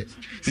any say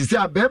sisi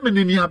abem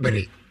ni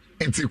abere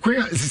enti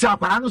queen sisi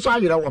akwara no so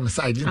ayira wo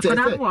side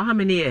enti how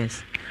many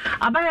years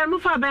abaya no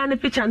fa abaya no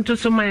picture nto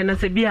so man na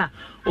se bia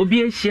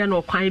obi ehia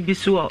no kwan bi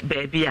so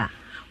baby a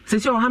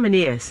sisi how many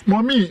years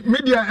mommy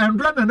media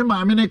andra na ne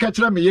ma me ne ka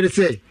kira me yire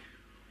say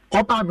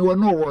opa me wo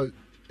no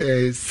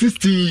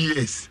 60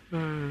 years.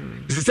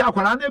 This is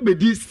akwala na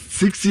be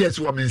 6 years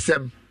woman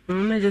sem.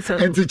 And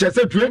it just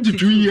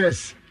 22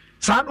 years.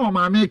 San o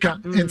ma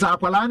meka enti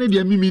akwala na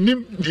de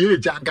minim de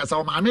age ankasa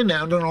o ma me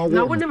na no.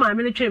 Na wo ne ma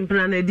me ne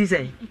twempena na di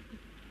say.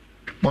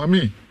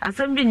 Mommy.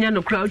 Asem bi nya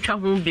no kra utwa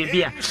ho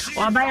baby a.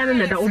 O abaya no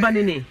na da oba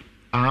ne ne.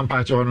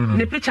 Ampa cho no.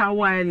 Ne picture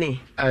wa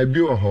ne. Bi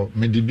wo ho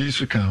me de bi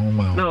su kan ho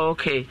ma. No,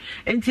 okay.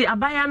 Enti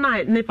abaya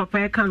na ne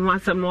papa kan ho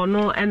asem no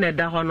no na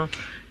da ho no.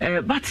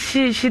 But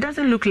she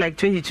doesn't look like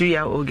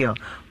 22-year-old girl.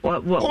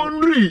 What?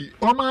 Only,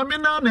 o mama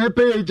na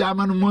pay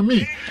German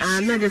mommy.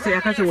 Na just say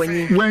akase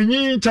when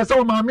you chasa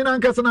o mama na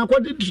nkasa na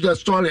according to the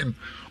story.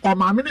 O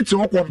mama ni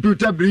to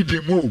computer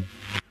breeding mo.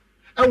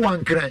 E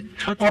wan kran.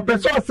 O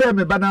person say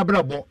me bana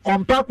brabo.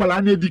 On pa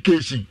kwala na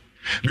education.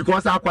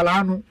 Because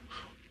akwala no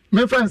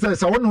me friend say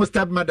so no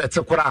stepmother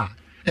te kora.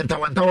 Enta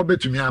wanta wo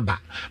betumi aba.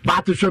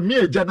 But hwe me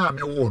eja na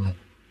me wo no.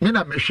 Me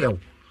na me hwe.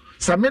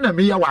 Sa me na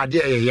me ya wade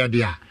ye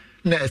de a.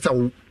 Na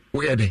esa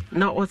weird.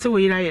 No, what's a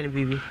weird eye,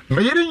 baby?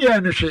 Maybe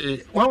you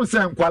say, one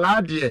saying,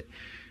 Qualadi,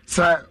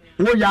 sir,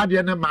 wo yard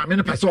and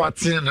mammy person at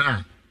tin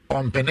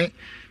on penny.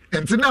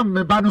 And Tinam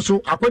me banoso,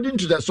 according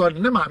to the sword,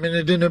 no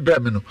mammy dinner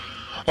bremino.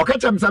 Or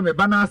catch him some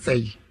banner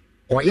say,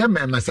 or ye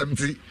mamma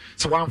 70.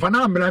 So one for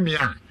now,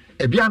 Bramia,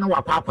 a piano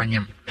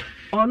wakwakwanyam.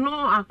 Oh no,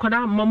 I could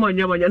have Mamma and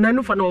Yaman, and I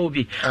know for no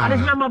be. I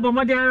just remember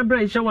Modiana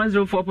branch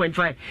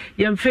 104.5.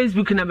 Yam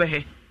Facebook number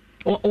here.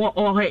 Or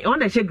on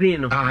a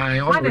green. I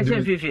on a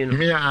shell.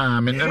 Me,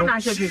 I'm in no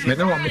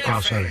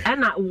sorry.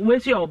 And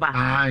where's your back?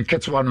 I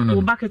catch one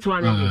on back at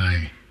one.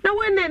 Now,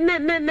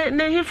 when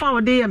he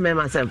found dear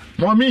myself.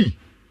 Mommy,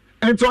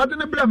 and so I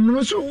didn't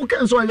blame so who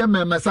can so I am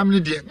my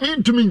family dear.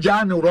 Mean to me,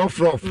 Jan or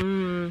rough.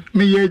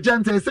 Me, a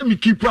gentle, say me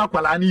keep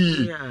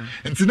aqualani.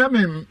 And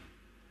Sinam,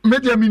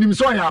 media minim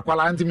so I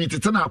aqualanti me to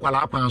turn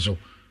aqualapanso.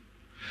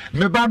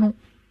 Mebano,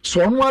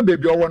 so one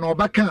baby or one or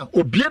bacca,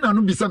 or bien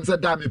and be some said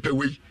damn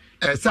pay.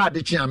 Sad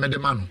chi amede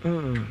manu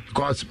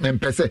because me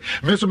pese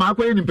me so ma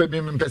akwa ni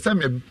me pese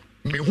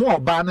me hu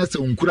oba na se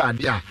unkura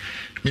ade a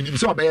me nim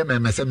so oba ye me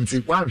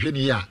mesemti wan hwe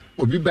ni ya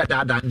obi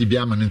beda da ndi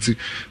bia manu nti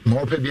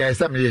ma opa bia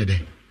ese me ye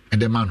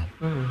de manu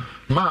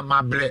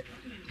ma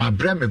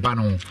bre me ba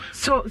no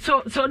so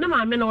ne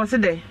ma me no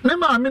wose de ne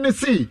ma me ne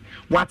si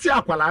wate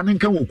akwala ne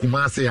nka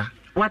wokuma ase ya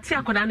wate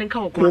akwala ne nka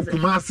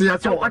wokuma ase ya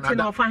so wate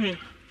na ofa he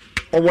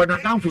o wona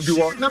danfo bi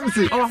wo na me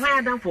si o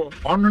ha danfo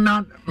onu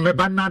na me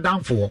ba na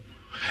danfo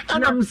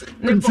and I'm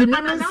saying,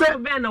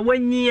 na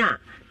wanyi a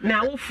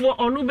na awofo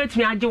onu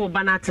betumi age wo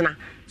ba na atena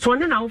so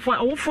ne na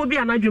awofo bi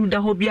anadwum da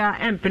ho bia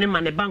empene ma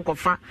ne bank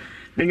ofa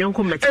no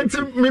nyonko meti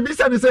enti me bi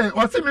say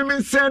o se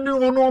me send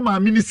onu ma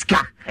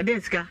minister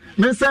edeska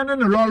me send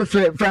no lol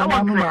fe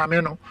ma no ma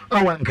me no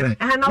awankran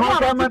na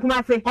wo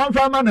kuma se on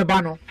fa ma ne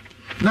ba no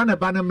na ne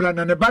ba ne mra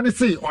na ne ba ne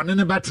say on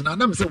ne betena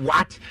na me say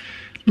what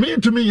me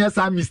to me yes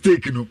I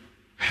mistake no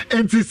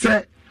enti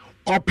say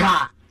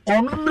opa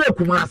onu mre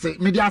kumase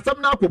me dia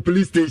asem na akọ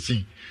police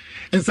station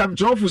nsam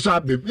trofu so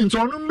abem nti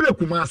onu mre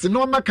kumase na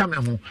o maka me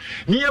ho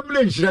ne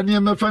yemre nhira ne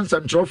yemefa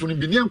nsam trofu no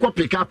bi ne enko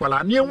pick up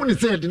ala ne ehu ne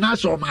say de na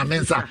show ma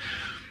mensa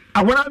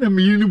awara na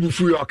me yini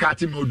bufu yo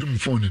kati me odum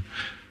phone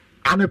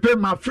anepe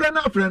ma frɛ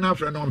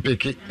na on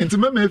pick nti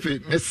me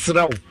efe me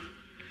srawo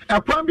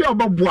ekwan bi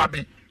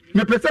oboboa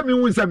me pese me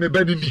hu nsa me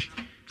bani ni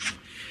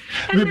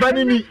me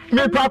bani ni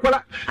me pa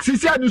akwala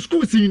sisi anu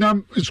school si na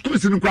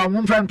schools ni kwa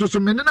won fa nto so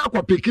me na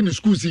akwa peki ni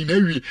school si na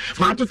wi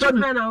ma toto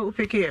ni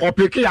o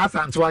peki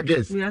asanto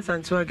guest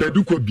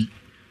edu kobi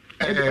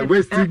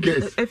west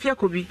guest efia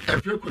kobi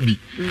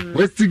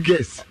west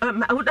guest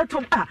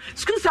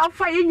schools are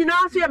fa yin nyina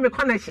so ya me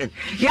connection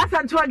ya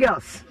asanto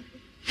girls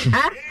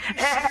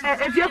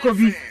efia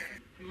kobi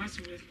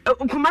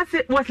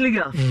Kumasi was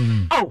legal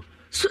oh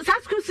so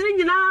schools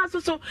ni nyina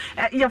so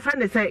your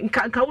friend say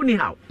nka woni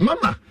how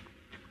mama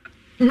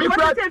me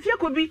but if you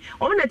could be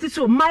on it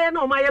so my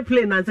no my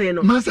plane and say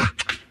no masa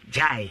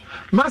jai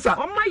masa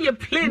on my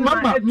plane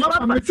mama me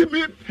ma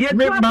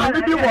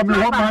me bi wo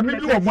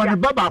me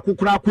baba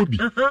kokura kobi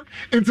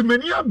enti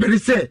mani abere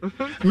say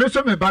me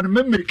so me ba no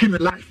me making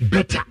life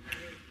better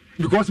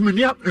because me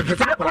near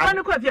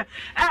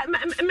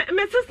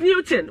Mrs.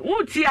 Newton,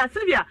 Wotia,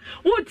 Sylvia,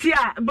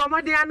 Wotia,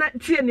 Bomadiana,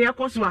 Tia,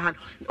 Coswahan,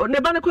 or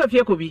Nebanaco of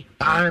Yacobi.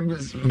 I'm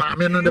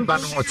mammy on the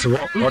banner or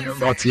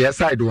the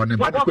side one,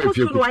 but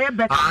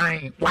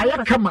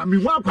why come at me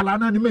one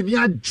colana and many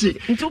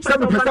into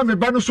some percent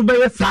banner so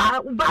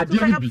I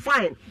didn't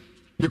fine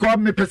because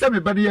me percent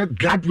everybody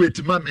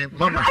graduate, mammy,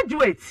 mama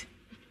graduate.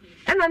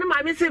 And I know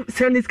my Mrs.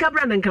 Sandy's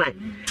Cabran and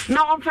Klein.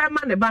 Now I'm fair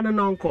man, the banner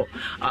uncle.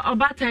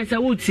 About times I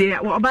would say,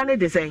 or banner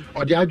the same.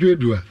 Or the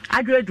Adredua.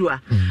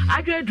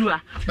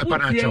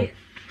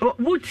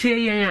 Would say,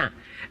 yeah.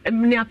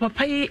 Near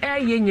Papa,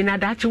 yen,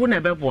 that you will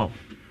never walk.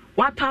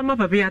 What time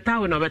up a beer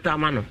town of a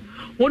tamano?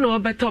 One or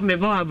better me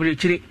boa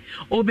breachy,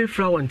 or be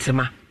flown to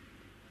ma.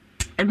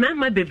 A man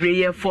might be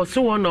brave for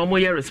so on or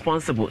more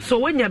responsible. So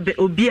when you're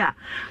obia,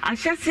 I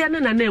shall see an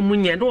name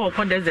munya no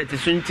for desert to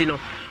Suntino.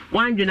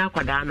 One you know,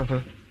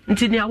 Quadano.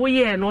 Ntinia wo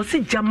ye no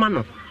se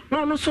jamano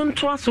no so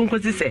nto aso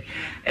nkosi se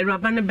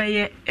erabane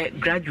beye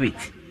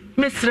graduate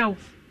mesrew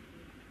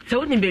se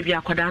woni baby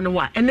akoda no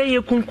wa ene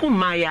ye kunkum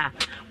maya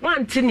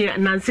wanti ne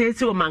nanse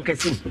esi o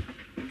mankasim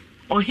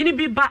ohini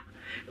bi ba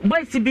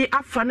boys bi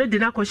afa no de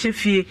na kohye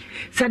fie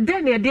se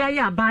den ne de aye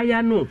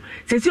abaya no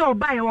se si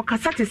oba ye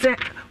wokasa te se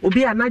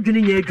obi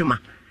anadwene nya adwuma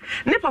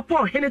ne papa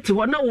ohini te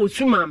ho na wo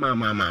su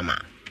mama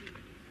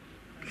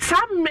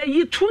Some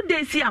may 2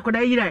 days here, I could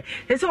hear.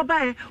 It's all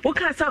by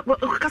Okasa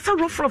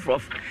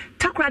rough.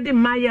 Takra de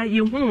Maya,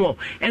 you who,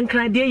 and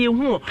Cladia, you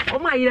who, or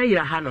my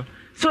ira hano.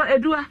 So,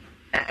 Edua,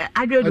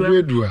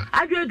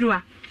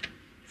 Adredua.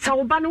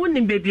 So,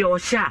 Banwin baby or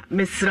sha,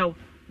 Miss Row,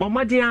 or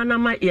Madiana,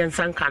 my Ian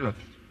Sankano.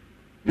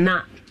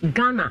 Na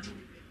Ghana,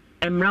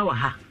 and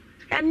Rawaha.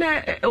 And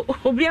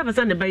Obiapa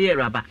Sunday by a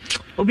rubber,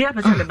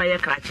 Obiapa Sunday by a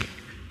crutch.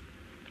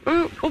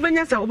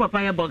 Ubanyasa over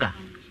by a bogger.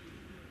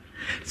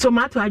 So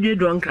mato adwe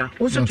donkra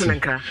wo so to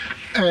nankra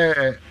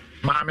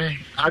mame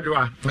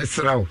adwa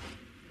mesrawo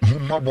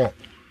humobo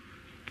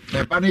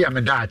me ba ne ya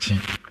me daachi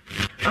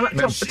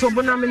to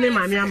bona me ne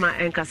mame ama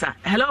enkasa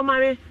hello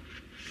mame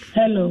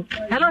hello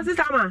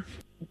sister ma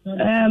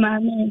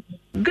mame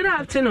good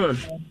afternoon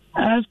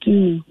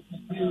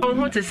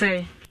what to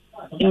say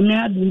yami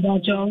adu da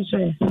cho so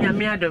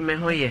yami adu me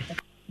hoye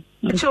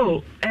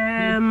so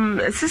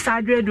sister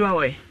adwe do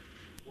awe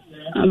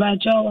aba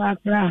cho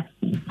akra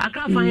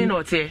fine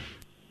not here.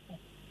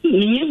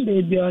 Nim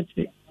baby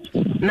ote.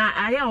 Na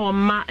aya o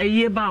ma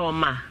eye ba o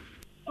ma.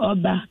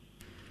 Oba.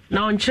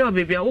 Na on chill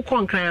baby wo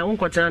konkran ya wo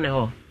nkotena ne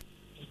ho.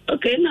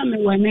 Okay na me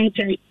wa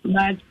nche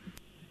but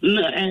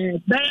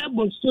baya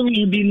bosom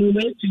bi no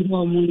le ti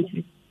ho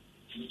munti.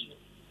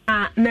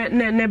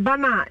 Ne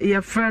bana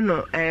ye friend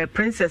no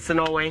princess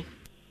no wen.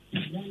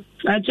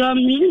 Acho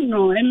mi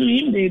no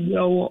emi baby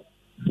owo.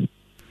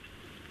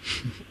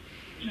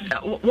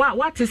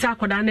 What is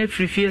akoda na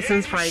free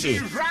since Friday?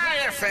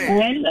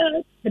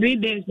 And 3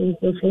 days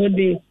or 4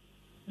 days.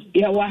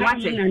 Ya wa ha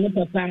na ne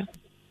papa.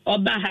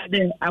 Oba ha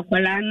de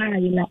akwala na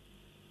ayila.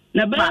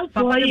 Na ba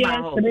 4 years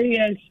 3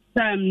 years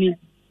time ni.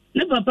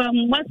 Ne papa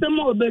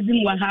mbasama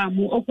obedin wa ha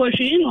mu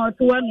okohwi na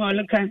otowa na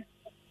oleka.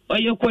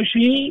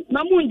 Oyokohwi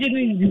na mu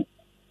njiri.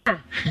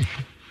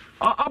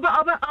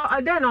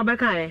 Oba then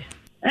obeka e.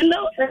 And the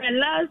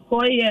last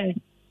 4 years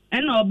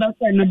and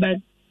obeka na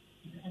bed.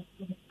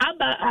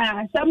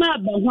 Aba sama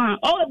abahwa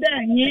o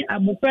da nyi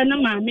abopra na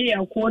maame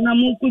yakwo na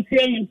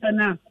munkutie yimpa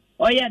na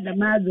oya da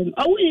mazum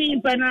o wi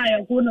yimpa na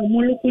yakwo na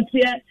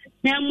mulukutie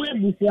na mu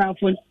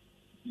abusuafo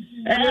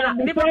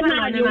ni papa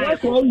na yo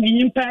ko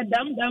yimpa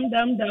dam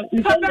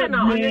papa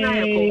na onye na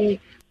yakwo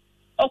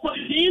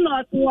okoshi na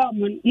otuwa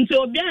mu nti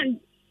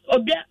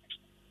obia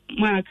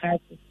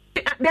makati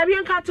da bi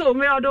nkato o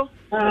me odo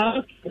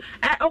why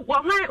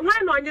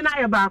na onye na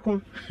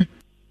yabako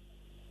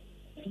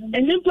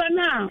Nipa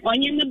na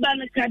onye ne ba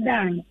ne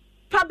kadan.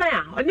 Papa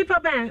ya, onipa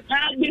ba.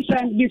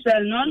 Bisa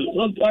no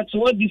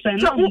oto bisa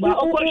no ba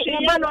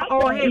okoshi ba no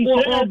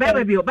o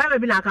bebe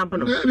bi na kampo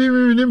no.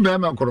 Ni mba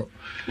ma koro.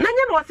 Na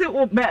nye no se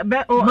o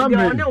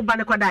ne o ba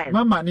ne kadan.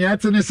 Mama ni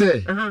ate ne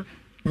se.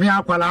 Me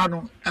akwala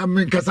no,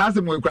 me nkasa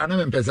se mo ekura na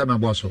me mpese me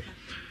boso.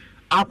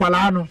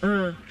 Akwala no.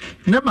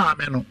 Ne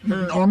maame no,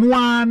 ono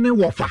a ne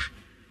wofa.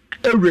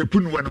 Erepu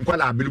no won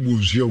kwala abelbu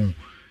nsuo.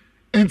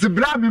 Enti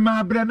bra me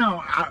ma bra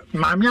na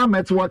maami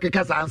ameto wo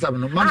keka sa ansam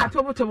no mama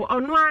tobo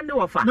ono an ne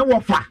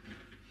wofa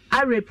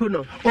I repu no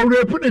o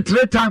repu ne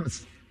 3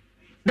 times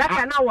that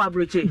na wa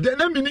broche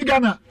na mini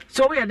Ghana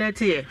so we are there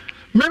here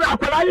me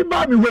akwala yi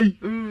ba me wei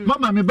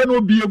mama me be no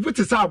obi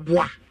evuti sa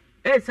aboa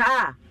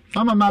sa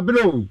mama ma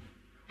bra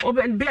o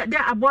be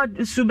there about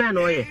suben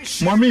oye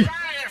mommy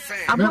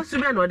about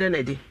suben o de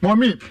na di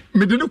mommy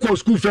me didn't go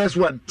school first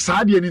one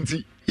sa de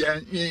nti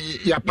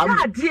ya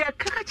pam dear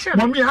catch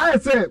mommy I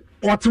say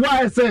what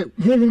why say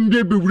hum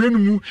de bewure no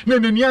mu na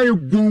nani aye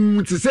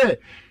gun ti say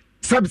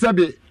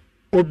sabi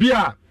obi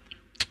a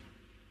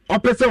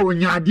opese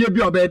onya ade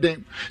bi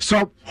obeden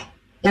so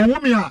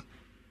onwumi a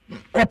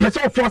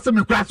opese force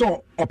me kra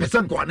so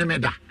opese nko ne me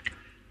da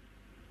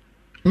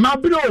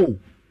mabro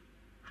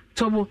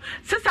tobo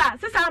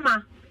sisa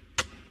ma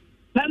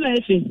mama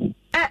efi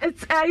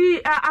it's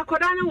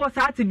akoda ne wo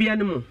sa ate bia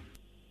ne mu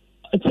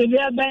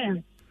tebia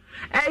ban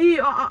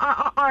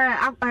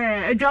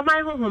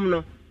adwaman honhom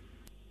no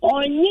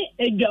onye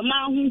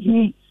adwaman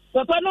honhom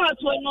papa no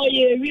ato no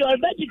ye wi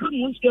obeji ku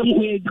muskem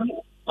wedu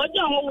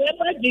ojo ho we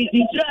ba di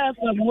Israel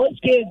from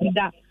Moscow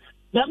da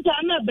them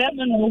time na be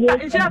me no ho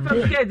Israel from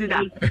Moscow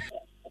da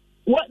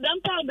what them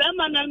time be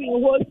man na no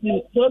host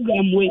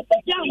program we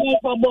ya mo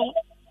ko bo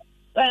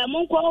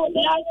mo ko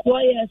last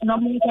 4 years na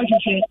mo ko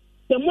hwehwe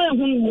se mo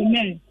ehun we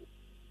men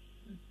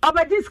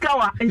obeji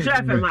skawa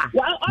Israel from ma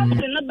wa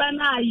option na ba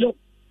na ayo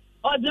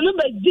odinu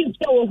be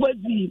jiska wo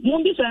hodi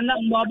mo bi sa na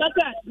mo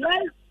baka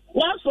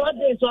last 4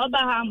 days oba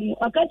ha mo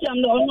akacham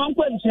no ono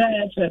nko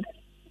Israel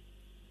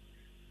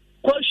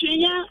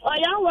Koshinya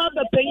oya wa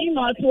be peyin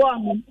no to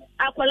am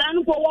akwala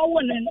no ko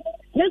wo ne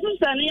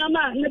sane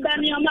yama ne ba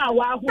ne yama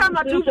wa hu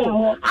tamatu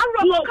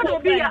amro ka do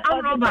bi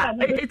amro ba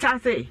ita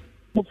say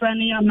mo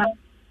frani yama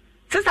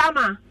sisa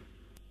ma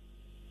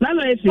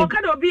mama efi o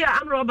ka do bi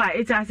amro ba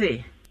ita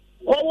say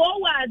o wo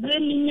wa de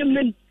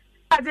nyim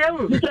ade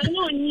mu so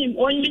no nyim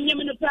o nyim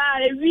no pa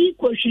ewi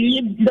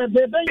koshiyi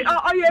bebe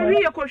o ye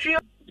wi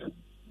koshiyi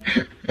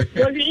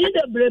koshiyi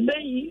de brebe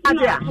yi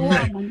ade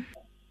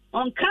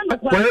on kan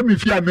kwa mi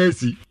fie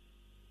amesi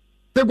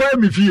te kwa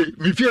mi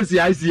fie si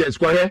ICS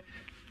kwa he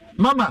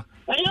mama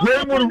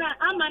we mu na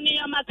amani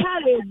ya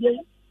makale de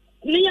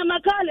ni ya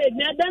makale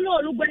de da no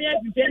olugbe ya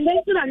tete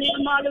nde na ni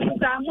ma lu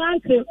sa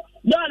manse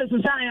do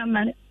lu sa ya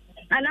man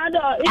anado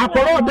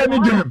akoro de mi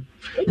dem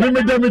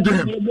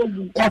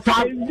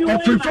ofa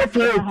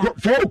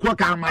ofifo ko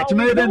ka ma ti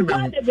me de me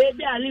de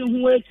baby ali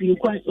hu esi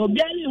kwa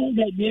obi ali hu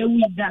de be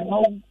wi da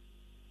no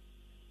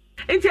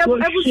Inti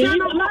ebusia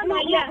no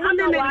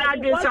ande ne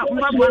adwe sa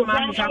mbabo ma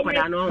afa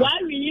kwada no wa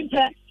wi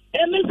pe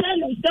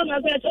emisel stama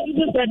be so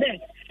de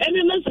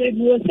emi message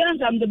wo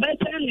send am the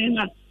better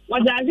name wa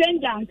da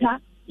agenda nka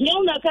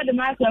nyew na ka de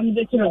ma sam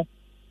de tro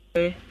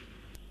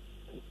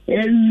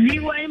wi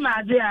wai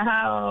ma de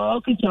ha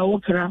o kita wo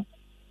kra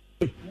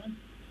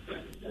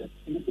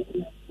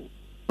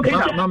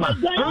mama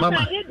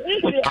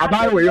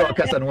abai we yo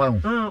kasa no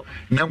hu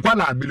ne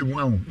nkwala abilimu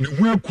hu ne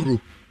hu akuro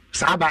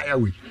sa ba ya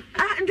we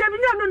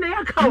ndabinyo no na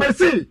yaka me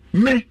see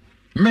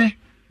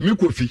me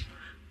kofi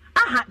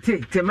aha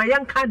te ma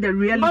yanka the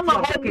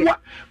reality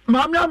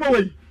mama ama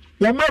we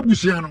wo ma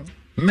busia no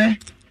me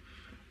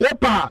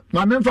opa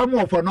mama mfa mu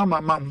ofo no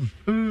mama mu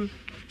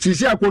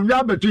sisi akonwa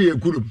abeto ye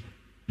kurum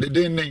de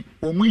den ne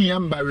o mu hia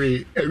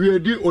mbawe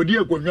awiedi odi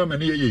akonwa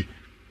mane ye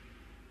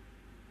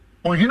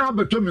onhina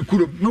abeto me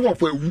kurum me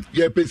wofo awu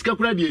ye pesika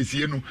kura de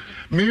esie no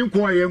me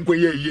nko ye nko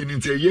ye ni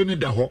nte ye ni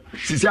da ho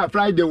sisi a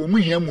Friday o mu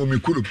hia mu me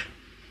kurum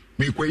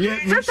me koye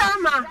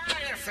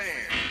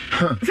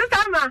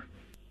sitama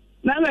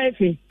mama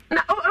efi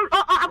na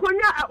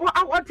akonya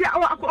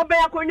obe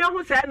akonya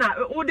ho se na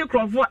wo de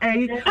krofo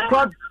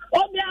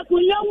obi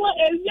akonya wo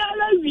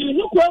ewiala wi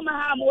ni ko ma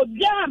ha mo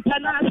bia ampa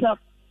na asap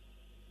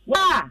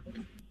wa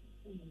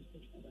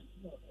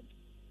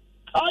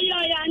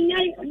ya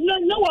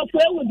no wo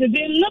fe wo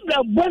de no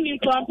bra boni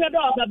to ampa do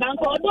ba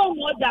banko odo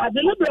mo da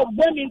de no bra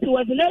boni to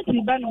wo de na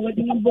ti ba na wo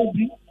de mo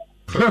bobi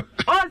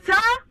o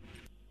sa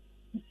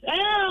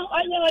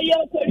oya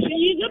ko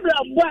shi no bra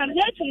bwan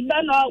na ti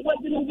ba na wo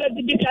de mo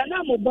bobi bi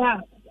kana mo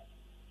ba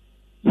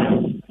o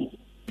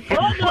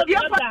do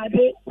da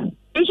de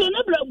nso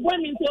no bra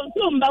boni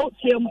to mba wo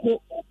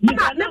tiempo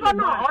neba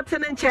no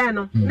otene nche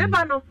no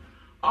neba no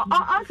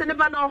o se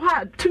neba no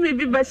ha tumi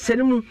bi ba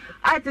hyene mu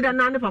ai te da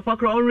na ne papa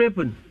kro on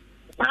rapin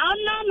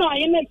no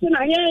ye ne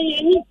tina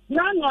ye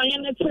no ye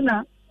ne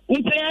tina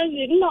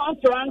nte no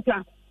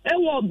franka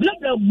enwo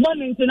blabla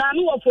boni tina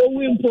no wo fo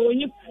wi mpo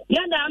onyi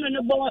ya da no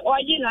ne bo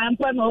oyi na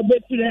mpa na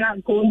obetire na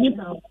nko onyi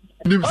ba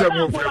nim se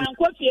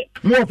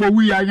mo fo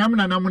wi anyam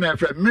na nam na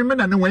efe me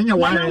na ne wanya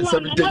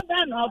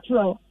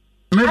 170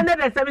 under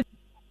the 70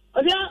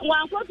 oya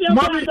wan ko fi ko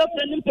ndo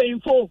penin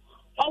painful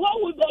owo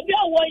wo go bi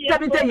owo ye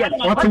 70 years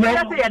what you say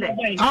there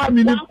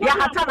mini ya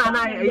hata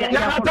na ya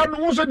hata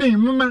no so din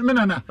me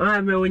nana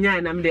me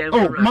onya na me there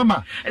oh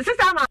mama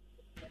sister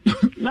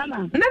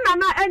mama ne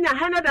nana enya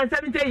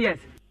 170 years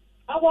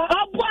owo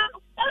abwa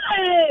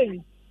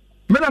eh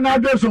me nana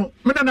adeso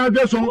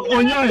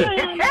onya e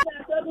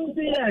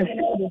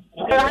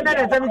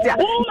 170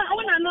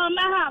 una no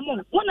ma ha mo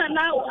una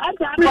na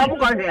ata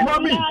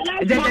mommy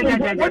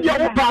what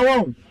you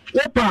power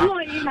opa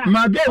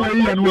ma be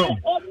we yan wo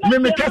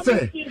me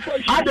kase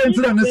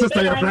adentira ne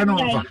sister ya fra no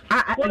fa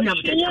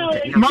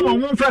mama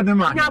mo fra ne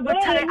ma nya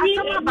botare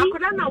asama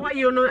bakoda na wa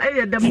you know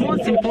the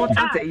most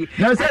important thing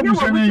na say bi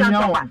so ne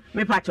nya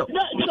me pacho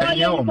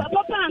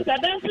papa anka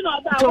dance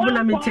no ba to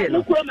na me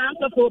tell ko ma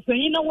anka fo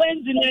penyin na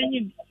wenzi na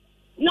nyim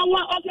na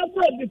wa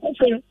okafo bi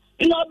foforo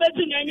ina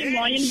obeti na nyim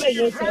mo yin be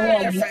yo so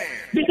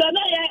because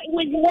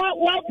when you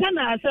what kind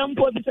of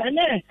sample bi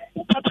say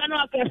papa no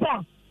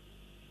akasa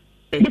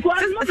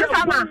Because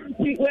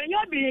when you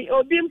be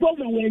being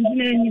problem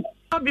when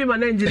Obi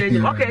man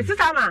engineer. Okay,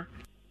 Sister Ma.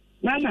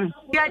 Mama.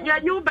 Ya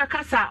new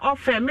bekasa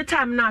off air. Me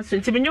time na so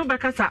nti me new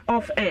bekasa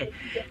off air.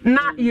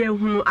 Na ye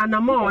hunu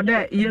anamo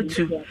there ye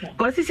too.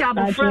 Cause this your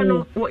friend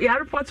no ya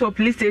report to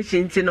police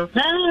station nti no.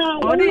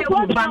 Odi ye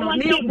ku ba no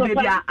ne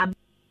baby a.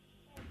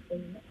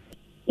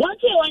 One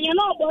thing when you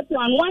know about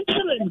one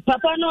children,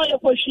 Papa no you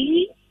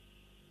koshi.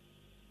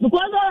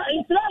 Because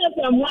it's not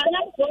from one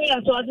so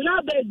it's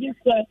not bad this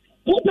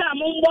put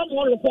among one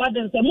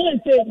recordings and more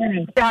say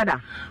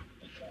Dada.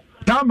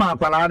 Tama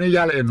kwala ni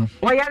yale no.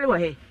 Wa yale wa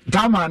he.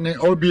 Tama ni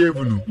obi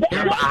evunu.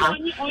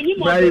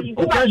 Bai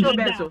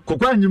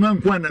kokwa nyima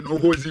nkwa na no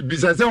hozi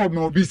bisa se o me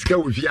obi sika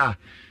ofi a.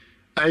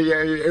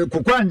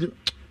 Kokwa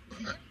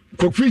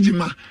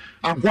kokfijima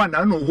ankwa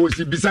na no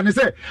hozi bisa ne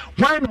se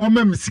why no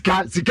mem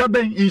sika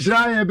ben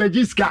injira e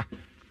beji sika.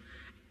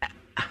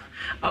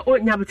 Oh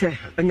nyabute.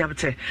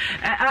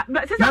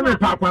 But sister me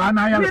pa kwala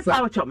na yale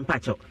sa.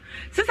 Mpacho.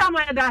 Sister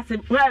ma da se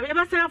we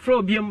be say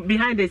afro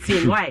behind the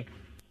scene why?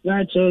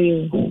 I tell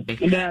you.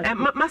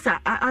 Master,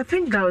 I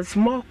think there was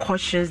more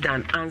questions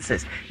than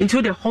answers.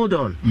 Into the hold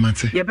on.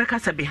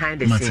 Rebecca's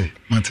behind the scene.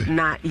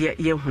 Na ye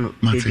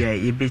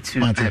be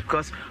too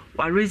because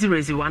we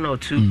raise one or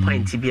two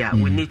points here.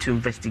 We need to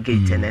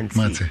investigate and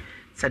see.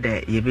 So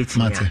that ye be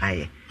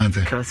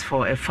because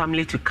for a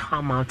family to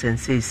come out and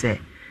say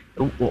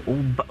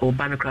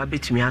Obanakra be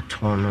to me at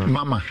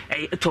Mama.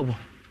 Tobo.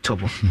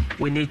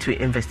 We need to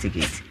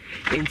investigate.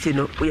 Into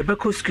no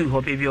Rebecca school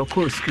or baby or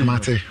school.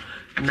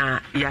 Na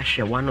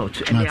yahwe one or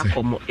two and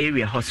yakomo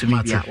area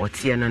hospital bia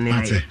otie no ne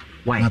aye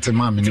why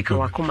tika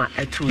wakoma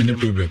atu ni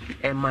problem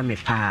mama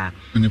pa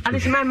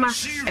and mama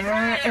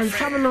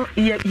ensam no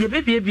ye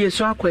bebie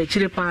so akwa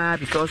akire pa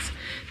because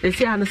they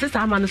say an sister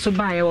ama no so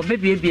ba ye wo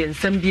bebie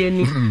ensam bia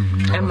ni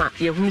ema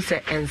ye hu se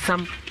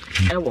ensam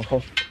ewo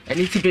ho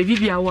eni ti bebi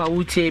bia wo a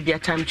wutie bia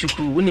time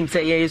chuku wonim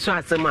se ye so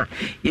asem a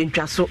ye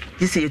ntwa so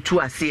dise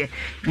etu ase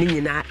ni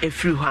nyina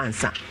efiri ho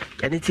ansa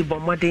eni ti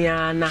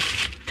bomoden na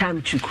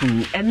time chuku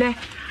ene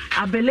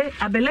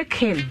abele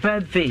king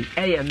birthday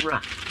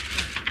eyemra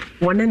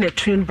one and a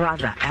twin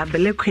brother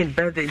abele queen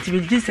birthday nti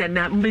bi say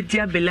na mbedi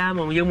abele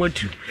amam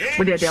yemotu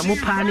mo de mo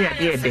pa na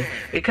de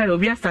e ka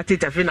obi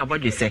started afi na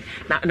bodwe se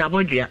na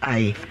bodwe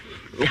aye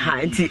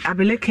ha nti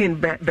abele king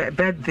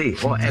birthday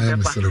or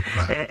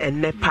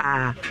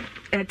nepa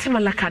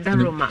timala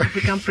kadaroma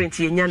African print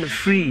yenya no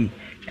free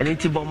and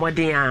nti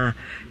bomoden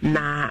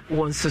na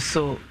won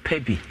so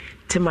pebi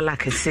timala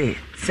ke say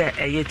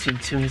eye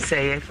tuntum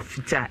say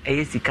fita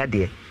eye sika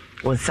de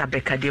on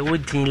sabeka de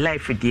wodin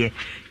life de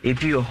e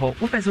bi ho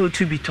wo pese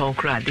to be ton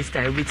kra this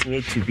time with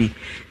me to be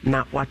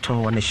na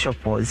waton on the shop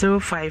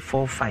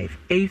 0545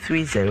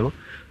 830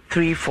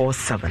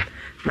 347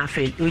 na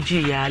fe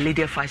uji ya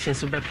lady fashion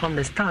so be from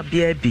the star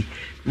bi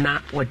na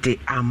what the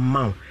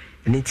amount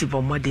and it's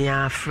bomodin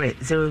ya fre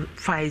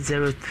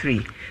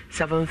 0503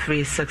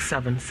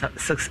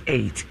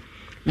 736768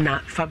 na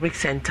fabric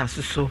center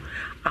so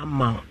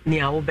amount ni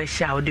a wo be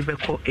sha wo de be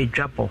ko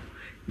edwapo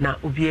na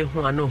obi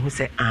ehu ano hu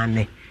se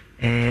ane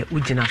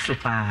ujina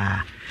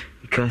super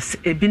because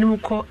ebinum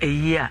ko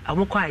eyi a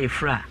amukọ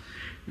ayefra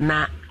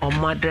na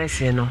omo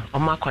address no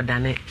omo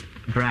akodane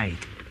bride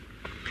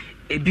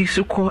ebi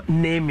so ko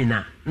name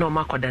na omo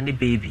akodane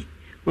baby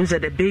unse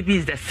the baby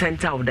is the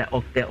center of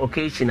the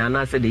occasion and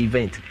also the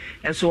event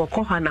and so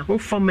okoha na ho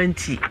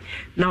formanti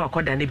na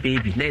akodane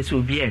baby na so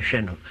obi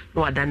ehwe no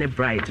na wadane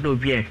bride na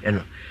obi ehwe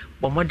no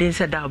bomodin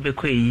se da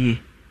obekọ eyi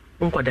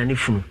unkodane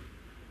funu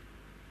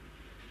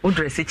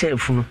dress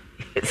funu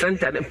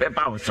center and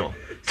pepper also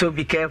so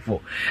be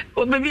careful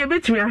maybe a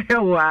bit me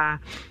ahwa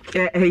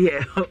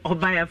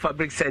Obaya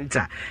Fabric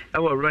Center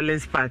our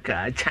Rollins Park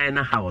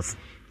China House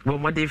what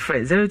my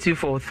friend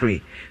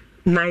 0243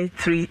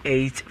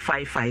 938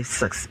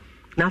 556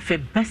 now for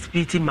best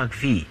beauty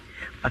McV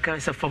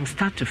because from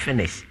start to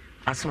finish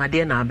as my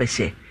dear na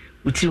abeshe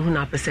uti hu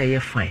na pesa ye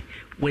fine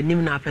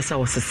wenim na pesa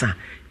osesa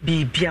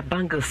bibia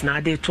bangles na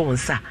de to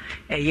nsa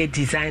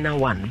designer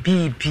one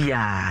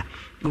bibia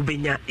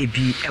ubenya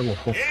ebi ewo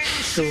ho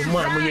so mo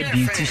amoye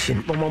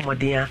beautician mo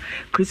modern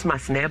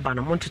Christmas na eba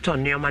no mo ntoto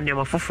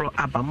nneoma foforo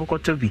aba mo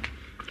koto bi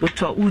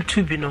uto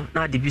utubi no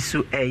na de bi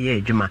so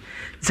adwuma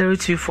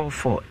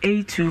 0244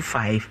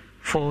 825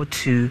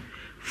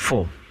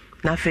 424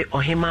 na fe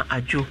ohima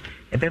ajo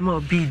ebema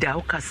obi da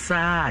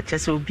ukasa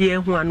chese obi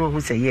ehu anu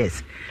hu say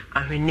yes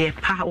ahwene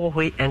pa wo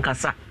hoi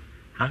enkasa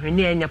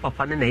ahwene enya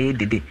papa no na ye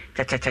dede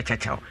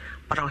cha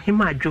but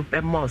ohima ajo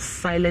bema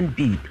silent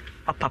beat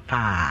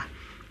papa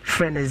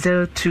friend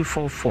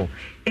 0244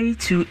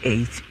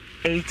 828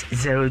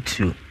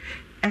 802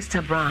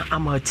 Esther Brown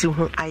amati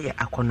hu aye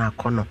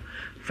akono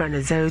friend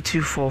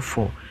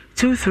 0244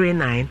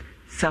 239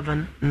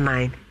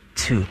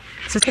 792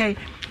 so say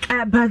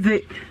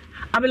birthday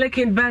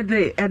abelekin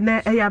birthday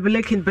ene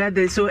abelekin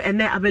birthday so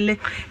ene abele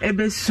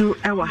ebesu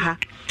ewa ha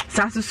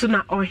sasu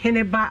na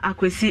ohene ba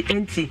akwesi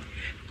enti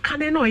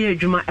kane no ye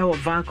adwuma ewo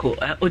vako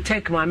o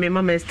take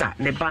mama Esther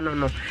ne ba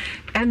no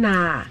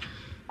ena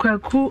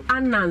Kwaku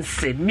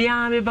Anansi,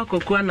 Mia Meba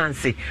Kwaku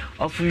Anansi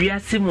of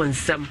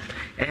Wiasimonsam,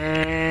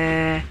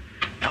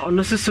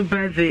 Onosusu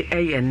birthday,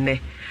 Ayenne,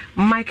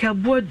 Michael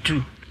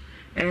Bodu,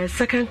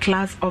 second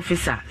class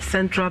officer,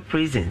 Central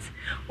Prisons.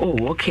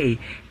 Oh, okay.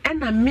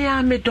 And a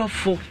Mia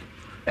Medofo,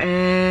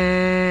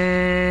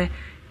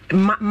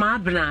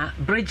 Mabna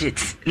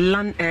Bridget,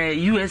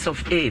 US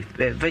of A,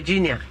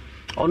 Virginia.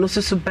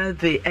 Onosusu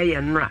birthday,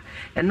 Ayanra,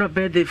 and no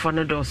birthday for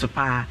no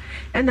dosopa,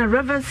 and a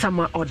Reverend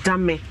Samuel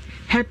Odame.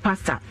 Head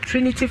pastor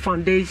Trinity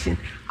Foundation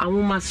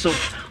amuma so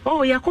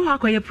oh yakwa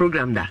akoye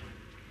program da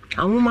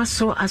amuma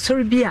so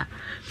asori bia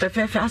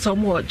fefe aso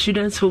mo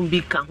children's home bi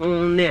ka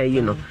ho na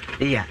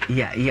yeah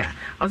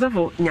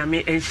osafo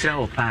nyame enhira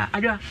wo pa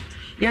adwa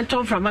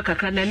yenton from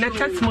akaka na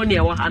testimony e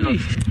wo ha no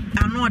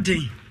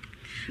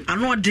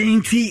ano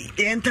den ti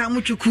enta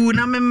muchuku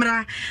na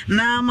memra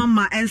na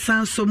mama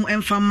ensansom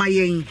emfama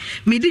yen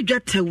medi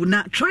dwatewu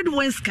na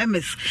Treadwinds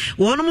chemist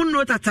wono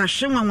no tata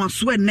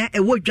hwenwanwaso ene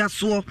ewo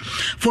dwaso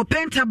for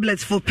pain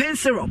tablets for pain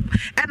syrup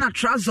and a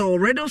trazol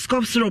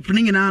radioscope syrup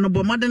ni nyina no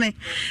bomodene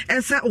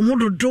ese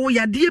ohododo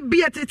yade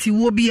bia teti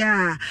wo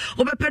bia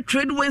obepe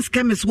Treadwinds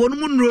chemist wono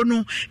munro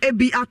no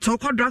ebi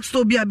atoko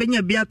drugstore bia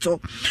benya bia to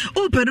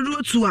o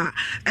pedodo tu a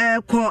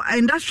ko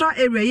industrial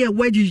area ye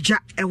wajija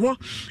ewo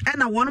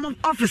na wono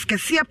office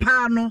kese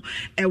pa no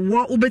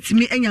ewo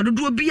ubetimi enya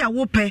dodo bi a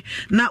wo pe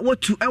na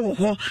watu ewo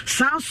ho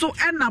sanso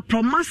na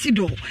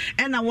promasido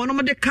na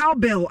wono de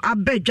cowbell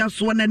abedwa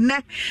so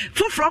ne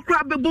foforo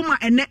kra beboma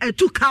ene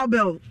two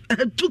cowbell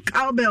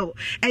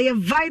e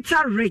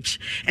vital rich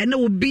ene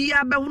obi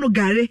abehunu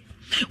gare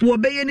wo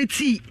beye ni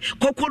tea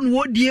koko no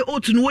wodie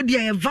otu no wodie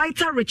e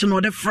vital rich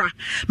no de fra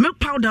milk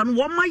powder no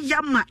wo ma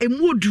yama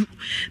emuodu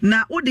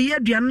na wode ye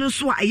aduane no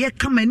so a ye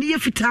kama ni ye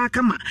fitaa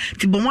kama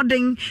ti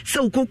bomoden se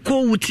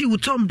ukoko wo tea wo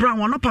tom brown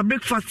wo no pa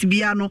breakfast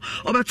bia no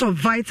obeto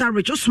vital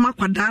rich osuma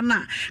kwada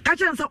na ka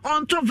chen se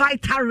onto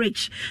vital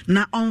rich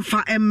na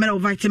onfa emere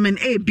vitamin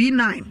A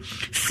B9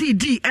 C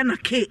D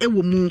and K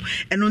ewo mu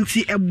eno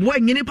nti ebo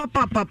anyini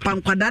papa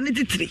kwada ne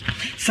titiri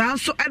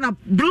sanso na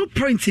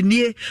blueprint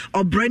nie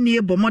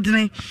obranie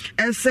bomoden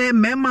ese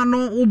mema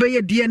no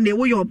ubeye DNA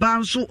wo yo ba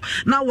nso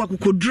na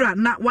wakokodura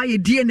na waye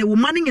DNA wo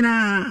mane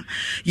nyina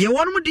ye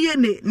wonum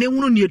DNA ne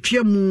hunu ne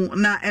atua mu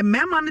na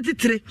mema no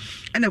titire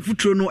na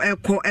futuro no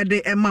ekọ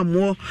ede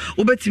emamo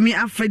obetimi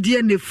afa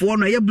DNA fo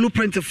no ye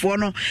blueprint fo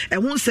no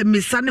ehun se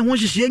misa ne ho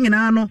hyehye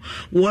nyina no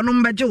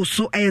wonum beje wo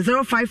so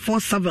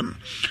 0547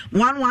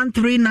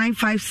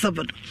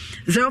 113957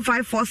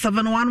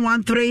 0547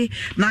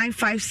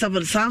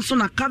 113957 sanso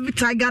na Cavi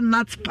Tiger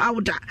nut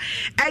powder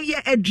eye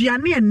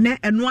aduane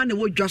eno ane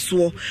wo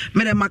dwaso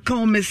mere maka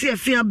o mesi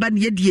afia ba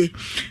ne yedie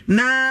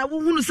na wo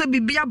hunu se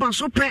bibia ba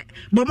so pe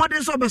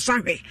bomode so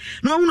besahwe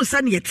na wo hunu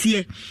se ne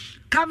yetie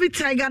Cavi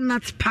Tiger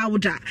nut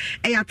powder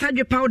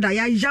atadwe powder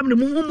ya jam ne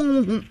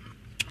mu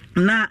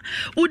na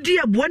udi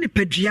aboa ni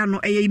padua no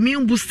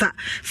immune booster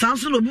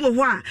sanso no bi wo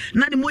ho a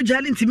na de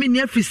moja ntimi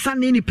ni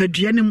afisane ni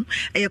padua nim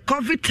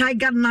Cavi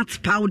Tiger nut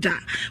powder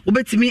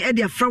obetimi e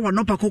de afra wa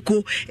no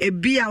pakoko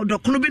bia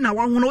odokono bi na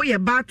wa hono wo ye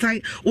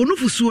batai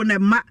onufusuo na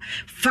ma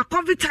fa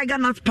Cavi Tiger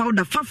nut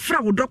powder fa fra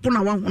odokono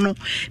na wa hono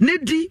ne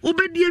di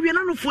obedi awie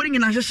na no fo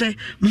nyina hyehye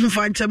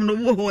mfa nchem no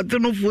wo ho de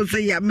no fo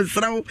se ya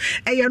mesrawo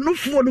no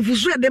fo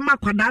onufusuo de ma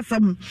kwada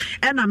asam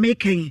e na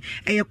meken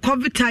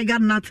Cavi Tiger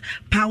nut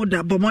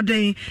powder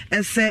bomoden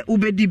ese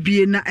ubedi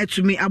bie na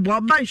etumi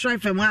aboaba Insure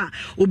FM a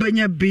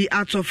ubenya bi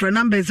atofre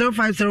number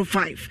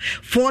 0505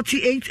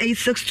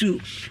 48862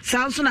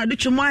 Samson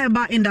aduchumo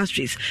eba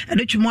industries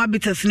aduchumo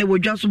abites ne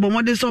wodwaso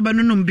bomode so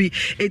benunum bi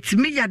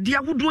etimi yade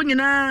ahodo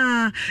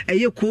nyina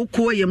eye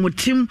kokoo ye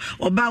motim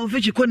oba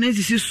ofechi ko na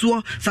sisi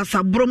suo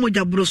sasabro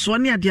mojabro so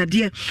ne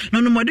ade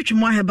no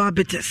aduchumo eba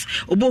abites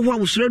obo ho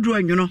awusredu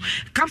anwono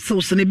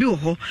capsules ne bi wo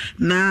ho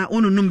na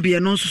onunum bi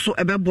no so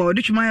ebebo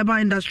aduchumo eba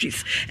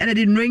industries ene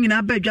de nro nyina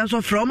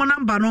abadwaso from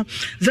number no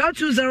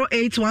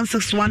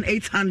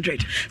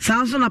 0208161800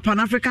 sounds on a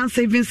Pan-African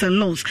Savings and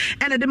Loans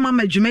and the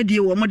mama jumedi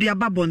wo mo de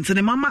ababont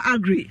ne mama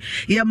agri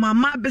ya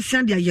mama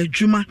besian de ya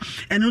juma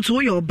and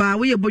to your bar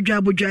we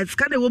bodwa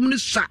ska de wo mu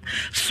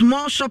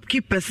small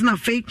shopkeepers na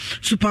fe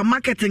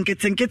supermarket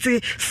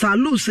nkete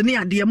saloons ne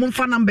ade mo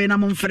mfa number na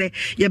mo mfre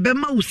ye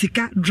bema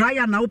usika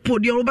dryer na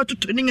opodi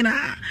obetutu ni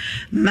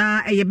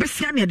na ye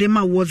besian de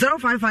ma wo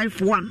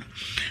 0551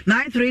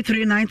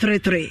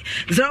 933933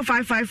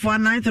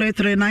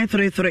 0551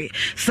 933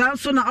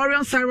 Samson na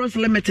Orion Cyrus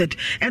Limited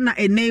and na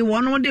ene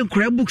one de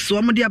nkra books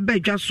wo mo de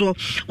abadwa so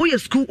wo ye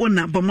school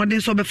owner but mo de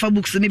so be fa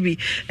books ne bi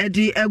e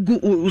de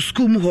egu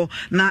school mu ho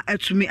na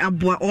atumi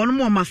aboa on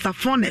mo master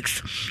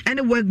phonics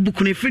any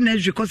workbook ne free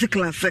nursery course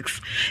class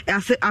 6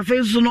 ase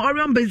afezo no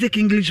Orion basic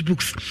English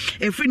books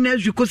e free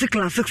nursery course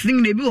class 6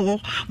 ning ne bi ho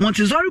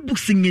Montessori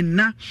books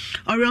nyina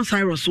Orion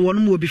Cyrus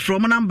one mo bi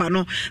from number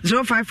no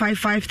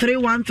 0555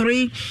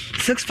 313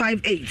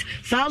 658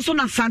 Samson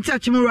na Sante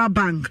Achimura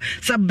Bank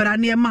sa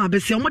brane ma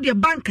besi omo de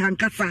bank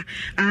ankasa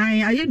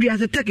ayedua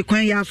se take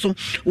kwan ya so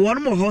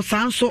wonom ho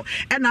sanso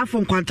e na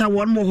afo nkwanta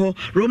wonom ho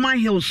Roman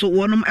Hills so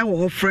wonom e wo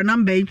ho frɛ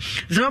number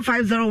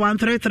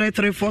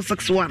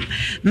 0501333461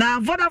 na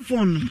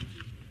Vodafone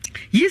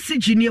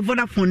ECG near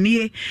Vodafone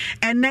near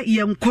and that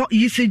young call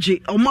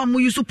ECG or mom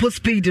we used to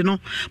postpaid no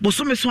but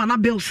some so na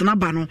bills na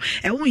bano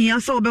and we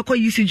answer obeko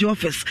ECG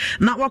office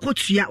na wako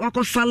tia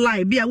wako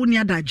salai be a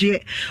unia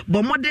daje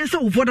but more than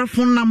so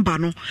Vodafone number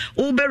no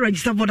o be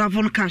register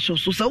Vodafone cash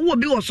so wo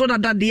be so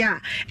that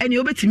dia and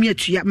you betimi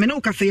atua me no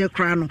ka say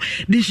kra no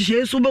this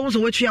she so be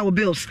so watua our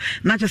bills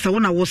na just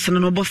wona wo sene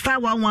no but star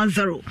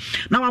 110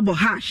 na wabo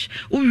hash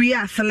we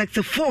are select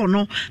 4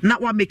 no na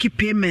wa make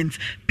payment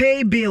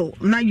pay bill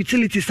na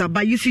utilities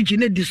by UCG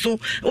ne di so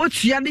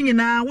what ya ni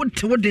na what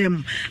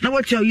them na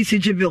what your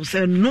UCG bills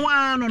no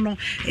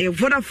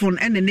Vodafone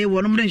and the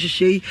one of them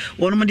she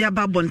one of their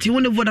babonti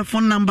one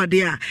Vodafone number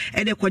there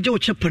and the kwaje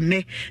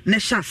ochepone ne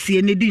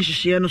shase ne di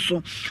she no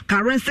so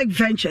Currency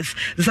Ventures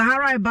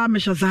Zahara Eba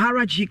Mesha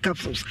Zahara G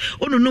capsules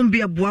ono no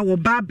bia boa wo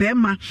ba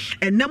bema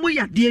and nemu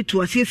yade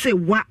to asese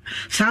wa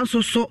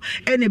sanso so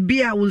and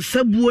bia wo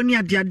sabuo ni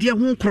ade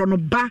ho kro no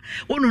ba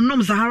ono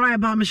nom Zahara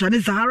Eba Mesha ne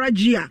Zahara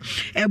G a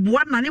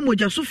eboa na ne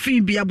moja so fi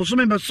bia so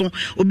member so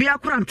obi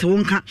akorante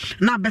wonka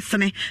na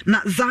besene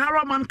na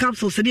Zahara man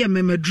capsules de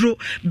memedro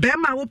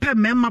bema wo pe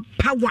mema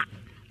power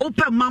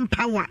open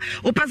manpower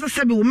open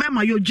sebi wo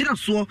mema yo gina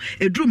so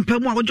edru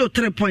mpamu a wojo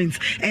 3 points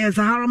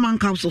Zahara man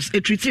capsules a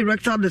treat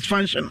erectile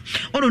dysfunction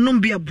ono no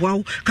bia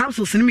boawo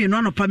capsules ni me no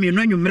anopa me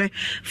no anwumre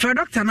for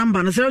doctor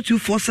number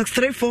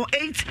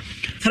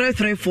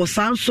 0246348334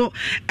 sanso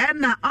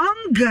na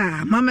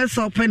anga mama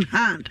open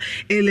hand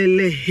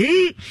elele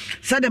he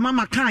said the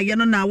mama kan ye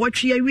no na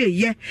watwe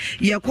awie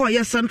ye call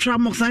ye central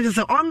mox san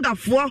say anga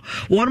fo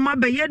won ma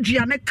be ye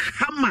duane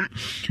kama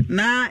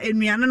na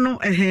enuane no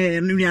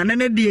enuane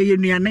ne de ye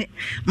enuane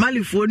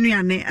malifo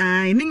nuane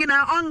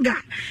ningina onga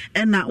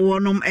na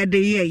wonom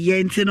ede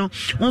ye nti no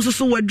wonso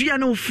so wadua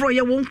ne ofro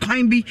ye won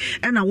kwan bi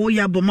na wo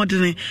ya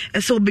bomodene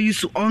so be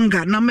use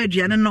onga na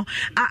maduane no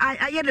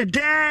aye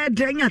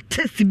de nya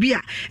test bi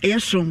a ye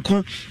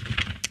sonko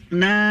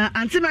na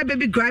anti my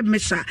baby gripe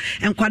mesha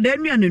enkwada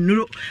anu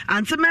anenuro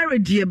anti Mary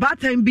die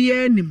batam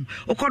bia anim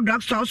okọ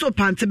drugstore so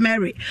panti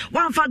Mary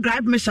wan fa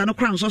gripe mesha no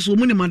kran so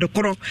muni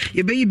mandokoro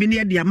ye be yibi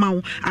ne de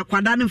amawo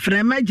akwada no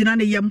frema gina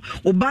ne yam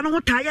oba no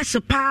hota ye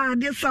sepa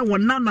de sa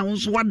wona na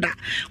wonso wada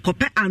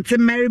kope anti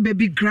Mary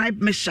baby gripe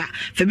mesha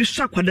fa bi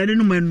so akwada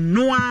no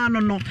manoa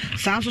no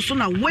sa so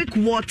na wake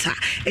water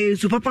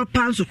so papa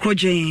pan so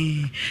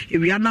krojen e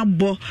wi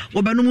anabo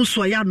oba no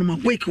muso ya no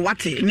wake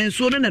water ne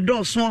so ne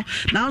do so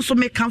na so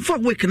make for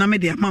week na me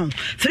the amount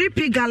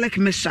 3p garlic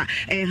mixture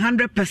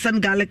 100%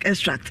 garlic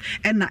extract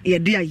and na ye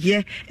dia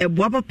ye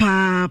eboa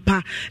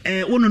papa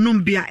wono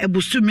numbia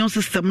ebusu immune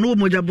system no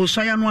moja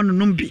boso ya no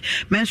numbi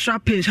menstrual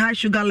pain high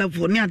sugar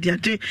level ni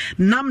ade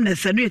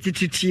numbness no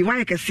etititi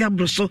why kese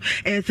abroso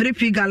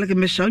 3p garlic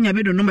mixture nya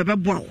be do no me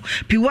beboa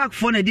pi work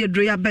for na dey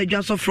dro ya ba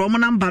dwa so from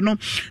number no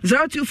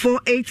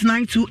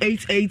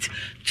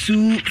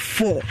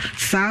 0248928824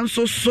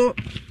 sanso so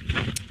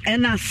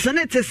and a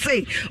senator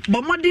say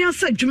but modern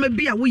said dwuma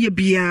bi a wo ye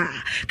bia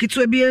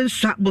kitwa bi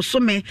ensa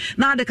bosome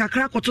na de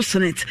kakra koto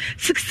senate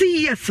 60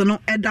 years no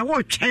eda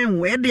wo twen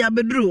wo ede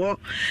abeduru ho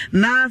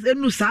na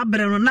enu sa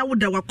abre no na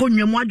woda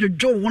wakonwa mu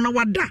adwojo wo na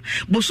wada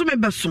bosome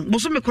beso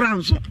bosome kura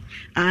nso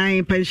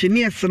ai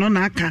pensioners no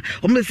na aka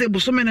o me say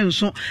bosome ne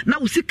nso na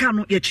usika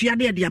no ye twia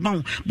de de aba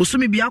ho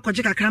bosome bia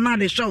akoje kakra na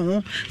de hwe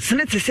ho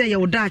senate say ye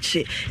woda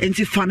ache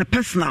enti fa na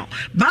personal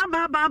ba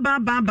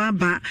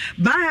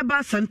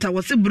heba center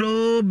was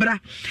bra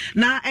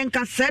na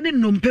enka sene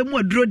nompemu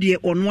aduro de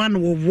onwa no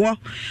wo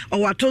o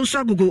wato nso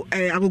agogo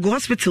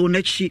hospital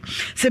na chi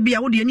se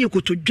bia wo de ne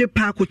ekotodwe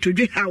pa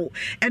kotodwe hawo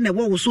ene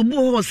wo so bu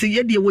ho se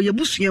ye de wo ye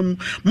busuam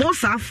mo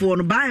saafo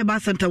no ba eba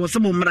center wo se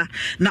momra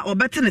na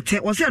obete ne te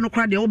wo se no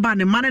kra de wo ba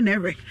ne mane na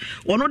ewe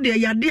wono de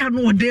yade ha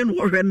no de no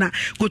hwe na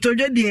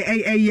kotodwe de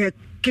eye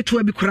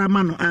ketwa bi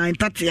kurama no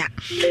intatia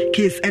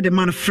case at the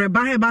man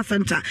Freba Heba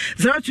Center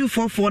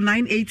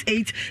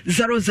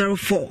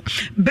 0244988004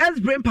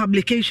 Best Brain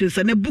Publications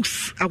and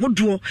books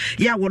awodo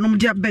ya wonom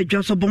dia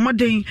bedwa so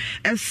bomoden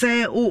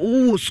ese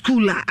wo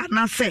school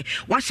na say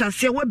what shall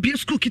say we be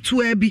school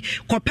ketwa bi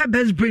kope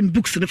Best Brain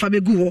books ne fa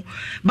begu ho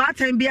ba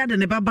time bia de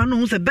ne baba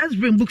no say Best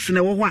Brain books ne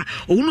wo ho a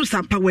owunu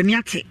sampa wani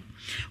ate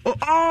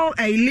all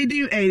a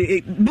leading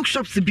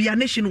bookshops to be a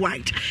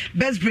nationwide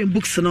Best Brain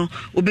books no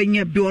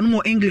obenya bi on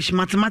more English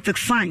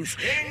mathematics science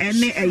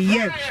and a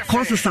year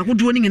courses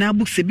ahudo ni na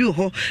books bi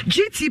ho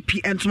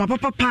GTP and to my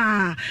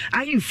papa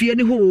I fear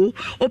ni ho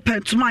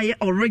open to my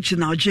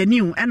original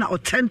genuine and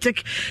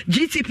authentic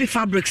GTP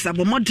fabrics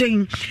abo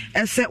modern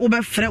ese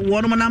obefre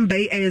one number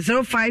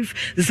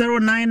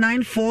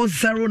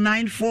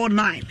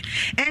 0509940949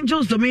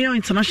 Angels Dominion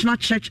International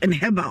Church in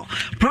Hebel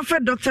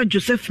Prophet Dr.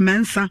 Joseph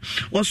Mensah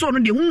also no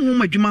de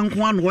honhom adwuma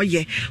nko an wo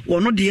ye wo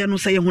no de no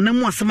say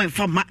honam asema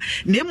fa ma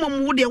na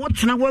emom wo de wo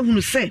tena wo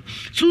hunu say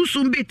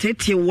susum bi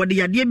tete wo de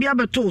yade bi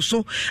abeto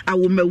so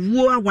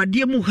awomawuo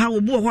awade mu ha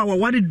wo bo ho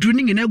awade duru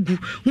ni na gu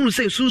hunu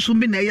say susum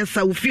bi na ye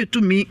sa wo fie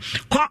to mi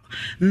ko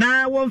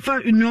na wo fa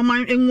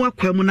nneoma enwu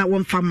akwamu na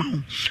wo fa ma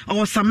ho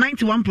or some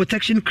 91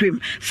 protection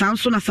cream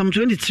Samsung na some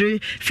 23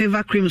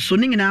 favor cream so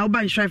ni na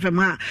oba nhwa fam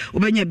ha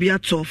obenya bia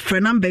to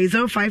phone number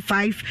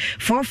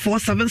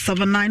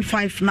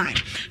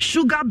 05544777959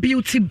 Sugar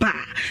Beauty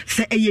Bar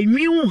say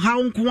eyenwi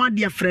ha nko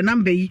ade afre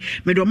number yi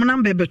me do mo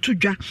number beto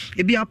dwa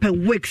e bia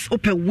open wigs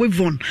open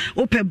wavon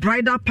open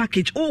bridal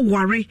package o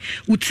worry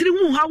utiri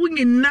hu ha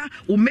nyina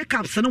o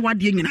makeups na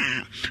wade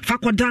nyina fa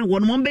kodan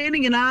won mo be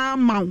nyina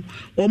ma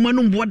o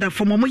manu boda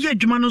for mo ye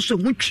adwuma no so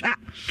hu twa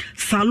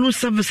salon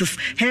services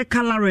hair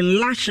coloring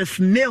lashes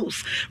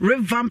nails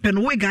revamping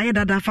wig aye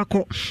dada fa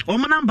ko o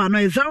mo number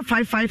no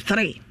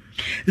 0553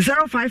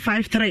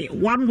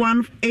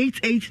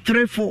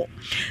 0553-118834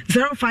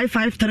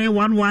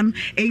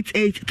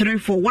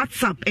 0553-118834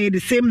 WhatsApp the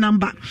same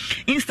number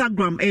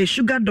Instagram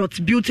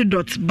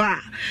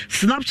sugar.beauty.bar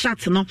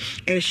Snapchat no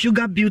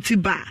sugar beauty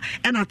bar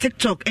and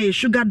TikTok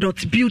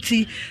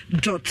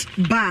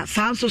sugar.beauty.bar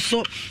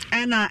so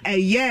and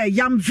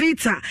yam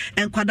vita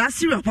and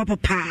kwadasi papa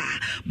pa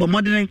but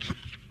modern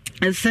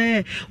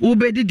say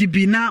obedi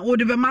dibina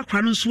ode be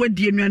makra no so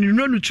adi anuane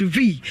no to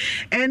v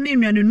ene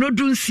anuane no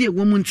dunsie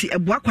womunti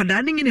ebo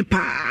akwada ne ngini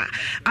pa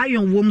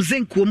iron wom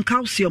zinc wom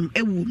calcium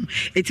ewum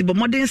eti bo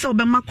modern say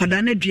obe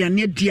makwada na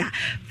aduane dia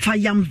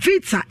fayam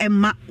vita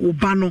emma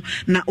obano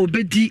na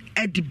obedi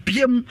edi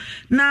biem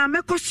na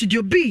meko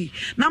studio b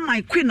na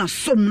my queen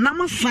asom na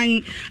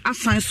masan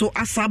asan so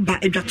asaba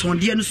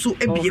edwatonde no so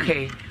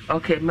ebiem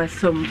okay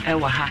masom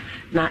ewa ha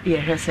na ye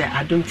hwese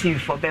Adom TV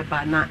for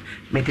beba na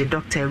me the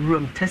doctor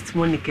room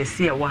testimony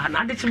kesi ewa ha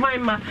na de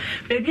chimaima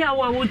baby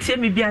awa wo tie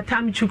me bia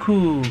tam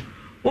chuku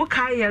wo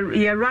kai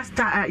ye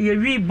rasta ye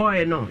re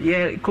boy no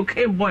ye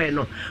cocaine boy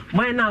no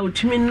boy na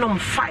utimi nom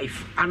 5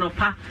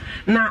 anopa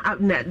na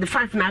the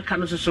 5 na aka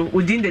no so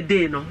within the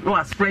day no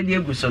spread ye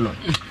gu so no.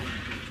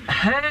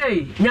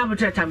 Hey,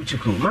 nyabuta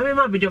tamchuku. Mama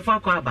ma bidio fa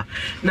kwa aba.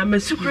 Na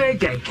mesukure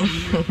gay.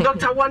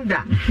 Dr.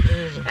 Wonder.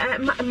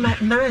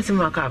 Na wese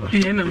makaba.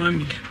 Ye na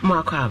mami.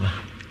 Makaba.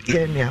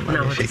 Ye ni ama.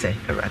 Na what say?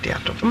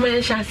 Radiato.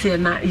 Me sha say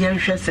na ye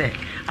hwe say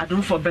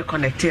Adom for be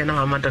connect na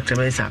mama Dr.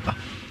 Mensapa.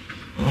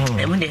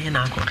 Emu de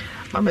na akọ.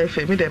 Mama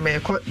efe me de me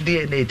ko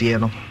DNA de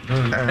no.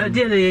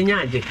 DNA ye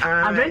nyaje.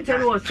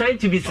 Abrenten was trying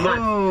to be smart.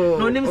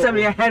 No nim say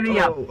me hurry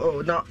up.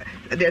 Oh no.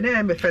 The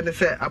name me friend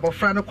say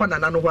abofra no kwana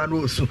na no ho no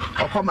osu.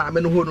 Okoma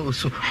me no ho no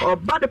osu.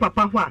 Oba de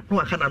papa ho a no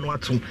aka na no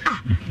atum.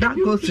 That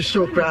goes to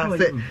show cra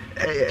say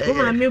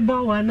Oma me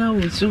ba wa na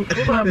osu.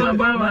 Baba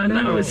ba wa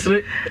na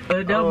osu.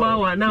 Da ba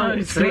wa na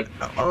osu.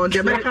 On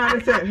the make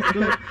say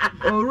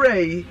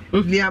Ray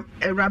nia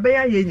Rabe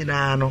ya ye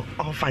nyina no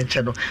o fa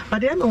nche no.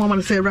 But the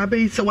woman say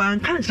Rabe say wan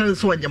kan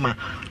so anyama.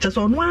 Just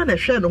on one na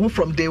hwe no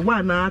from day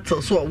one na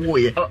till so wo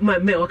ye.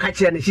 Me o ka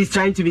kire she's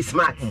trying to be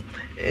smart.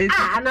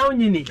 Now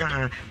onyini.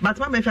 But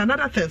mama, if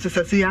another thing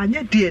says, see, I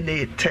need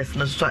DNA test,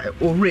 no, so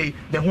already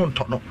the whole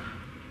no.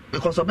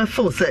 Because of my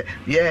phone say,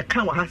 yeah,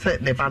 can't have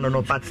said never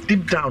no, but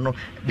deep down, no,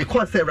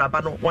 because say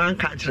Rabano one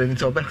country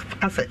into a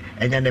asset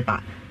and your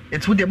neighbor.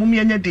 It's with the mummy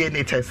and your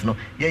DNA test, no,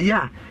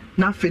 yeah.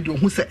 Nothing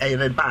who say a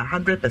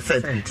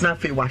 100%.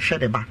 Nothing was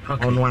shed about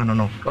on one or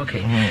no.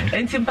 Okay.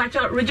 And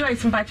Simpacho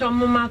rejoice in Pacho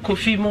Mama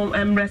Kofi Mom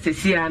Embrace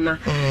Siana.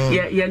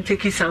 Yeah,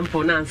 take his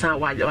sample Nansa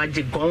while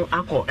you go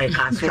uncle and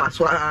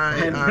castle.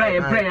 And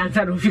pray and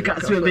said if you can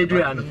swim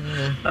Adrian.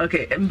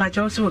 Okay, and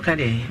Pacho so can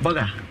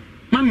Boga.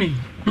 Mami,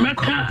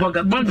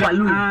 Boga Boga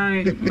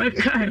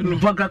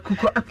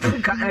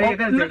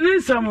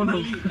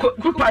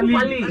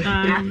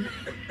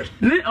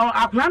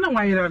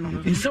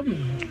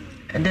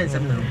and then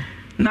some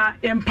na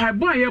empire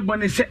boy ye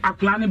bone se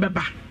akula ne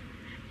beba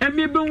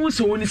emi be hu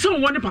so woni so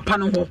woni papa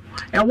no ho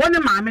e woni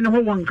maame no ho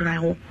won gran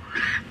ho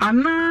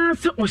ana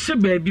se o se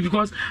baby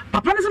because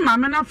papa ne se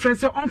maame na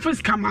fresh on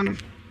first kama no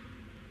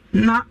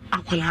na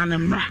akula ne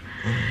mra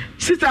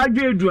sister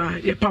adwedu a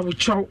ye pa wo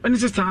chow eni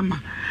sister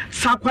ama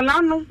sa akula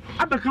no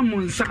abeka mo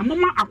nsa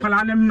mama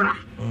akula ne mra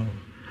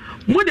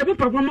mo de bo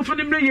papa mo fa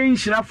ne mra ye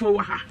nhirafo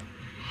wa ha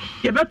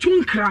ye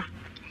betu nkra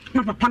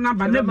na papa na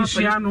ba na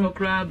bisia no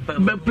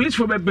police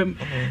for bebem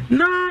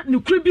na ne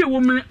kura bi e wo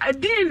me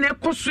adin na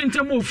ekoso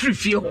ntem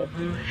ofrifie ho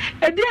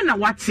adin na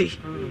wate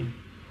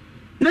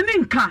na ne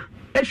nka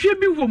ehwe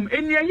bi wom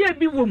eniaye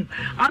bi wom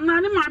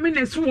ana ne maame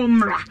na so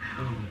omra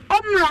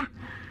omra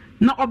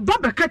na oba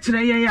beka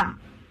kire ye ya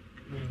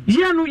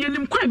ye no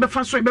yenim kwai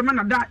befa so be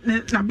na da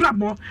na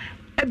brabo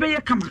ebe ye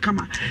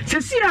kama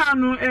sesi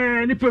ano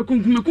ne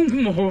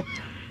pekunkum ho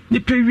ni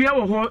pewia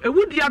wo ho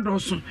ewudi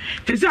adoso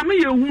tesi ame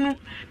ye hunu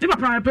ni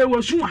papa pe wo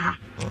su ha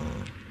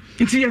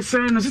nti ye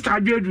sen no sister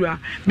adwedu a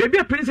baby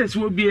a princess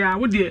wo bia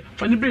wo de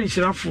fa ni brain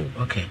shirafo.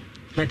 Okay,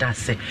 let us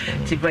say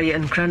ti ba ye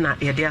nkra na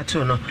ye de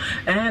ato no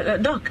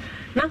doc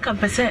nanka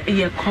pese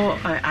ye ko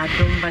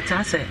Adom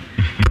batase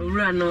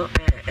owura no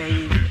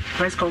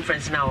press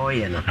conference now or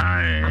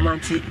I'm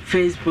anti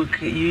Facebook,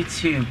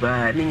 YouTube,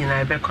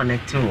 Nina be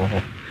connected to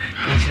her.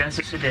 And she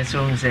also said there's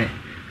some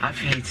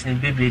affiliates in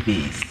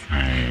babies.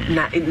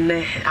 Now,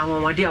 I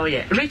want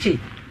to Richie,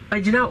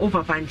 but you know,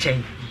 over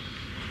Panchain.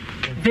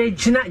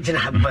 Vegina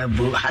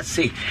Babu has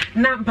say.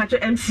 Now,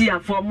 Patrick MC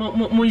for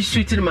more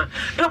shooting man.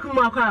 Doc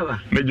Markava.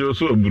 Major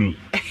so brew.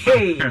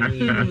 Hey,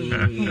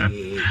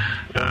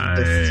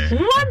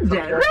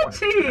 wonder,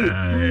 Richie.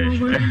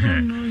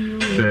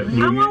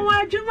 I'm a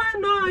white man,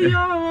 no,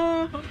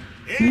 yo.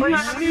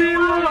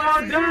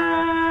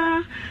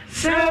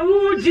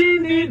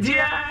 Saudi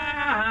Dia.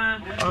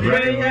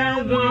 Obra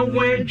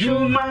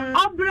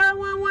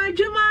wa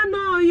juma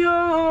no yo.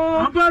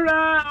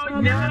 Obra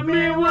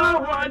nyame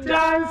wa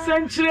dance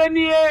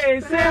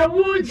entrenie se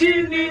wuji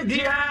ni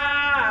dia.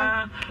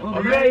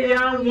 Obra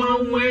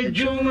wa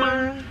juma.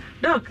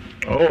 Doc.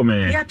 Oh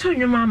man. Ya to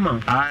nyuma mama.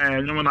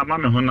 Nyuma na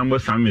mama ho na mo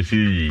sam me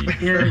see.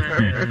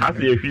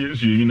 Ati e hwie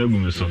nsu yi na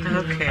gum so.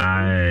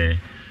 Okay.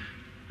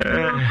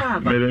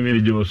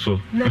 Mere Joso.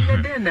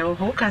 Na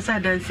ho kasa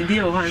dance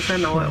dia o hansa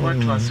na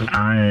what so.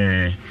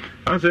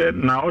 I said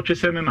na o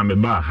twese ne na me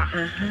ba ha.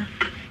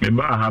 Me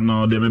ba ha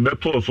no de me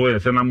beto so ye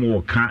se na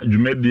mo ka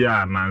dwumadi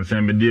a na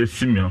nsen me de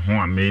asi me ho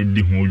a me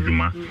di ho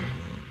dwuma.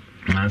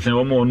 Na nsen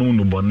wo mo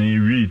no bone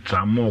wi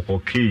tra mo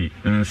koke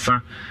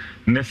nsa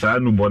ne sa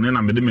no bone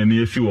na me de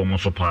mani asi wo mo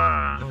so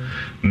pa.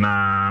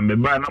 Na me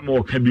ba na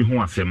mo ka bi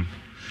ho asem.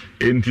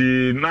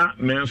 Enti na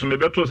me nso me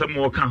beto se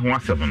mo ka ho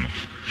asem no.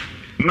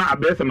 Na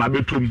abese ma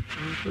betum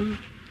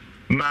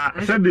na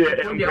said the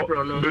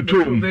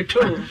betum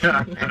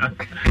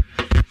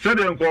said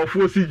the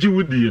nkofo si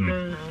jiwudi no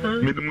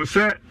me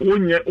say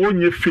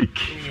onye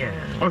fake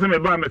o say me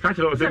ba me catch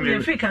o say me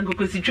fake an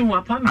go si twu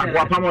apam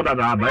da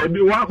da ba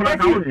e wa akora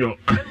ka onyo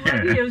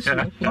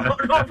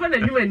o fa na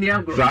dwuma ni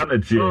agro za na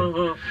tie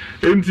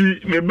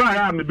enti me ba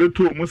ya me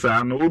betum mu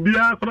sa no obi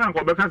akora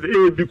nko be ka say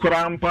e bi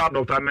kora mpa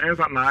Dr.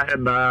 Mensa na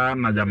heda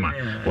na jama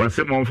o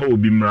say mo mfa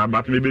obi mra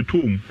but me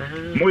betum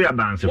mo ya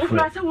dance fo o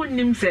say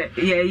wonnim say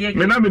ye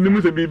me na me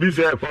nim say bibi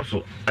say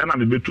ekoso e na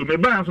me betum me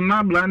ba so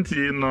na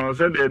blanty no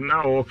say de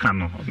na o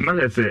kano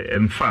na say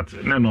in fact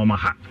na no ma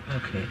ha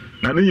okay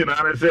na ni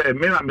nyina say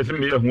me na me se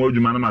me ye ho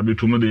adwuma na ma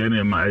betum de ye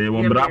na ma ye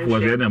wo brafo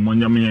ze na mo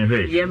nyam ye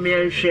hwe ye me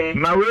hwe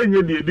na we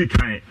nye de edi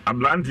kan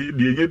ablanty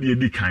de nye de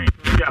edi kan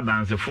ya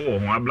dance fo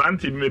ho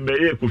ablanty me be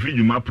ye kofi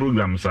dwuma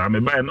program sa me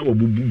ba na wo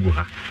bubugu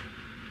ha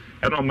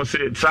and I must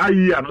say,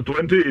 Sai, I'm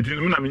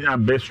 2018, I'm a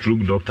best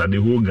stroke doctor,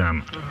 the whole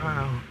Ghana.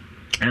 Wow.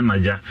 And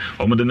Naja,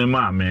 or Madame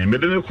Mamma,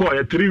 made a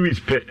call 3 weeks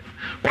pay.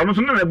 One of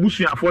them, a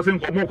bushing are forcing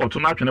Komoko to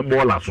knock in a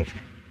ball.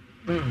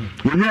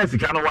 When yes, he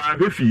can't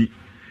want a fee,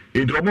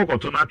 a dromoko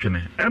to knock in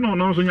it. And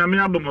on also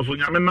Yamiadomos,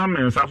 Yamanam,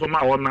 and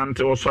Sasoma or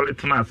Nante or Solid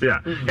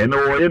Tenacia, and no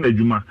way in the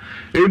Juma.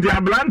 In the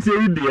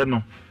Ablante, dear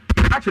no.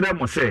 Actually, I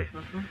must say,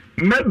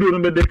 Medu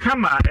no the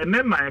camera and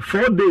then my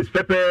 4 days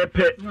pepe.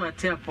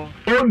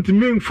 On to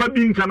me,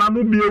 Fabian can I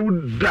be a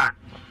wood da.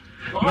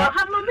 I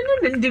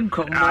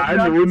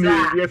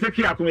know, yes, I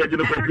can't come here to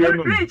the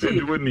Richie,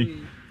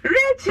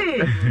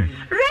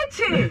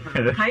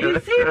 can you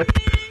see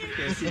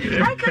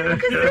me? I can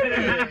see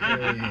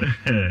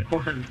me.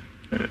 1,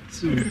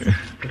 2,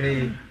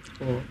 3,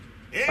 4,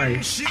 5.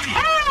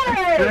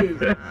 Hey!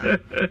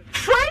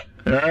 Fight!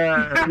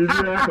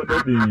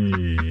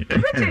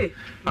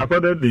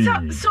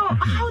 So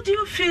how do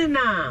you feel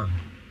now?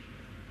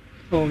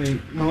 Oh,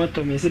 Mama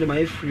told me, I said,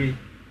 I'm free.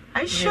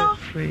 Are you sure?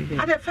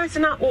 At the first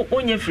now,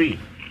 on you free.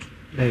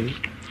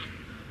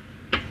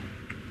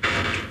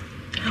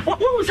 What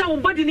was our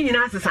body in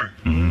your answer?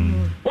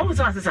 What was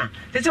our answer?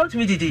 They told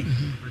me, Didi.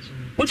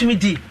 What me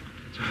did?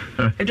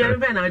 A driver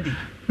Benadi.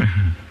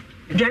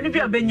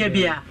 Janibia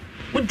Benyabia.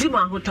 What do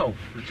my hotel?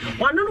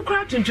 One no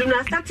crowd to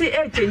Juna started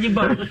 8 and you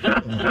both.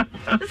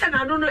 Listen,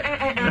 I don't know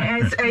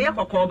as a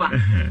Yakoba.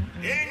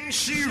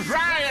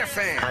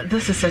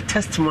 This is a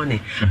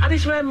testimony. I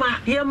just remember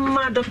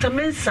my Dr.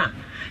 Mensa.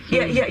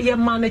 Yeah,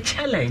 man, a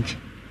challenge.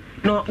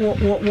 No,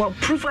 what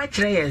proof I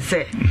try and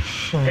say.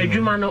 A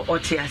Jumano or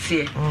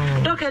Tiasia.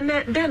 Doc, and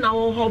then I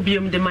will hobby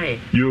him the may.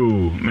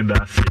 You,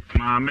 Medasi,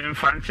 my main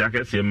fan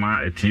jackets, your ma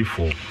a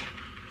T4.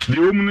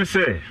 The woman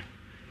say.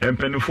 And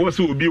pennyforce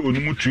will be on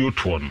Mutu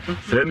Twan.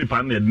 Say any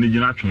pan at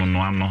Nijinational no,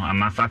 and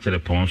not such a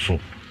ponso.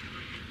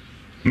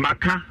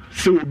 Maka,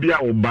 so be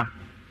our ba,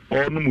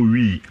 or no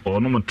movie, or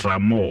no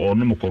tramo, or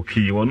no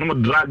cocky, or no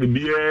drag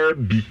be.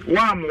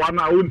 One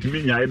I won't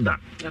mean either.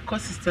 Your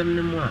cost system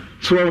no more.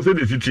 So I said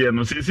the city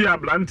and see a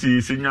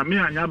blanty, sing a me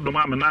and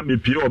Yadoma and I be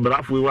pure, but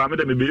after we were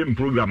made a baby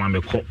program and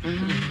the cop.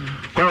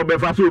 Quite a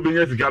bit will be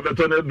yes,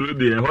 Gabeton do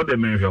the hot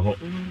man.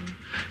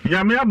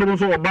 Yamia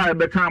don't buy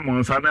the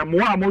commons and I'm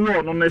one more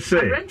on the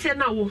say. Renting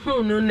now,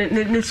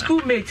 the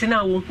schoolmates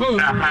now,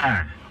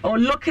 or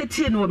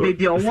locating or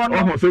baby or one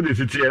of the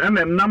city and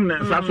then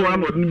numbness. That's why I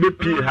wouldn't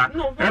be here.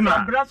 And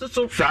I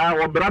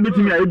or brother to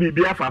me, I be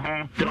for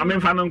home. I mean,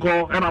 fan and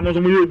call, and I'm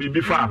also will be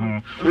before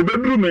home. We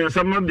bedroom and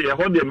some of the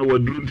hot them were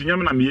doing to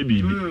Yamana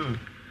maybe.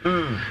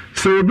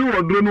 So obi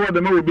wodro no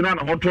wode ma obi na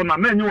ho to na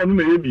enye wono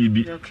na ye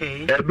bibi.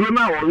 Okay. Edro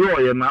na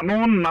oyo na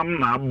no nam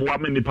na aboa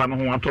me nipa no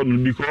ho ato no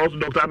because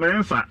Dr.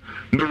 Mensa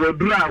me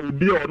wodro a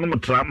obi ono mo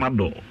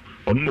tramadol,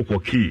 ono mo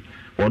koki,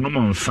 ono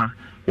mo nsa,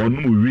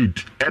 ono mo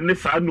weed. Ene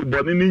sa no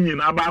bone ni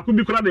nyina ba ko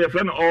bi kura de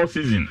friend all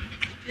season.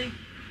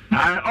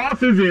 All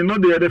season no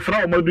de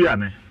fra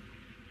omaduane.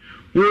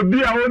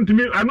 Obi a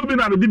wontimi anu bi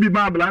na de bi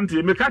ba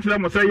blante me ka kire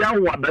mo say ya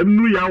wada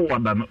nu ya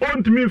wada no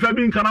ontimi fa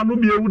bi nkana no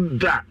bi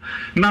ewuda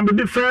na be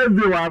the first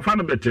day wa fa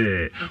no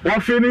bete wo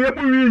fe ne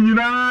yemu wi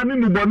nyina ne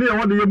nubone ye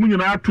wode yemu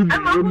nyina atu bi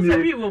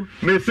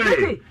me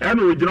say e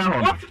na ogira ho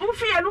wo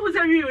fe ye no ho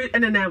say wi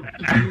enenam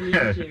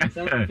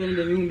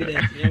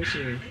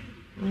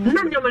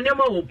nam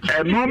nyama wo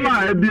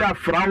normal e bi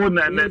afra wo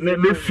na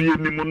ne fie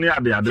ni mu ne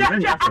ade ade na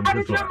nya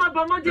so so ma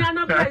ba mo dia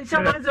na plan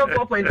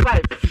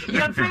 4.5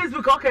 your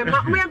Facebook okay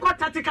me got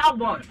tactical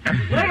board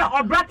where your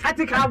obra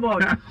tactical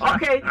board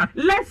okay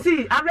let's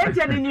see I'm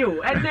entering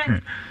you and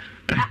then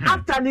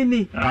after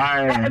nini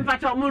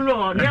but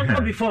omulo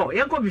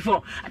yanko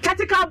before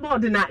tactical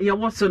board na ye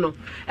wo so no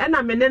and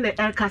na me ne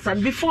kasa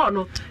before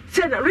no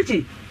said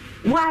Richie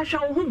why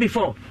show who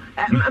before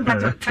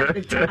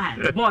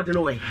board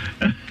no way.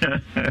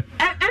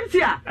 Empty.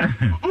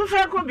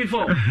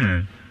 Before.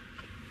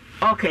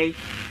 Okay.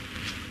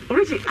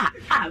 Richie,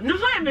 no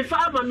why me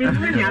farmer me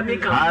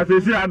make up. They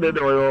say I did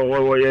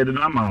the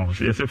normal.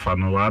 Yes, if I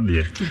know what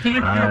dear.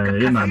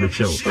 In the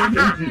show.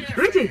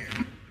 Richie,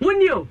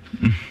 when you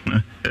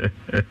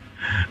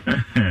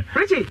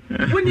Richie,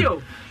 when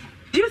you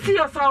do you see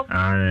yourself?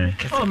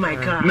 Oh my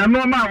God. Na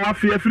no ma wa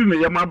fear free me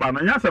yama ba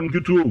na nyasam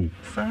kitu.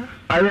 Sir.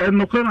 I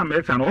no kana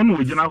American on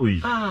we gina hui.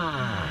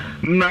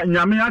 Na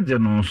nyame age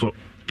no so.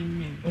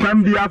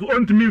 Kwam dia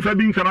ontimi fa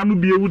bi nkana no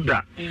bi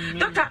ewuda.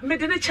 Doctor, me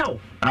de chow.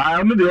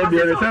 No de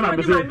dey say na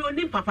be say.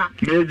 Me papa.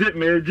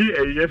 Meji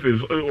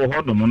eyefe o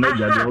hodom na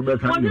gade o be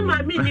kan. Oni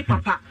ma mi ni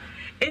papa.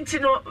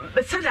 Enti no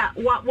sada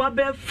wa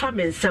be fa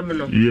me nsem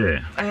no. Yeah.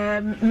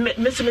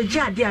 Me so me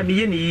jade a me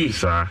ye ni yi.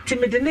 Ti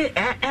me de ne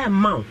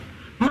ma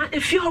ma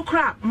if you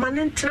cry man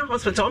enter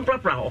hospital on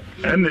proper ho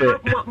and mo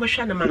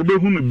hwa na ma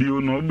obehunu bio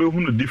no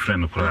obehunu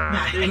different cry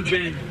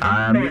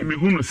me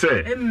hunu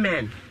say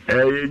amen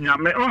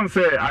nyame on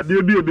say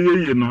ade bi obi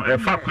yi no e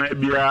fa kwan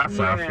bia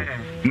asafo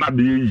na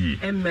be yi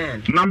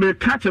amen na be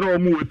ka kire o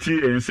mo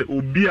oti en say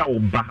obi a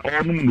oba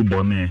onum no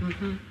bone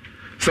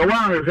so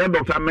one we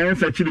Dr.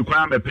 Mensa chiri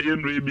kwan be peye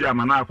nru bi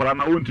ama na akwara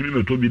na wontimi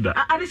meto bi da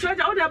ade so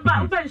o da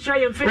ba o share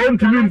your face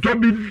wontimi meto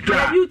bi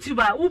da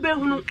YouTuber wo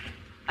behunu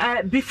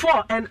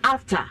before and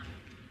after.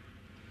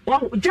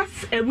 Well,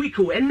 just a week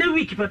and a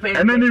week, Papa.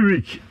 And any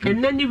week.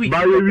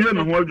 By a year,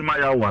 no hold my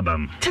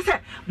awadam. Just a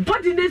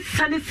body is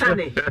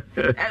sunny.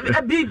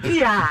 A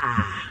baby.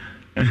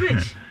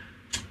 Rich,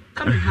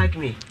 come and hug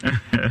me.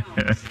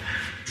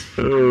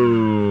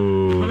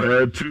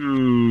 Oh,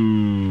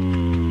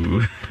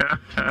 two.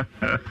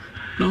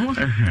 No.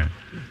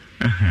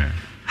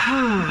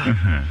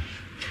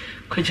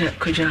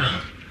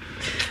 Kuja.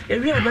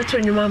 If you ever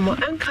turn your mama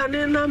and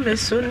canina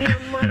miss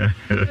Sunima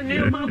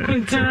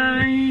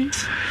Quintai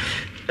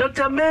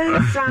Dr.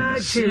 Mensa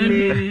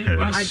Jimmy,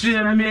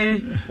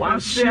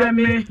 what's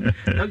me,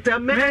 Dr.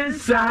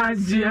 Mensa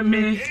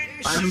Jimmy,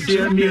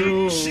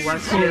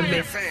 what's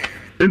me,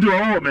 into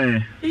all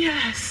me.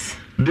 Yes.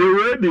 The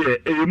way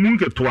the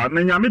munke to an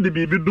yammy the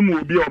baby do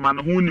will be a man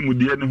who knew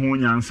the end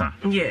who answer.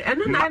 Yeah, and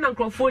then I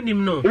don't phone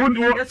him no.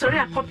 That's already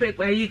a copy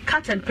where you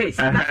cut and paste.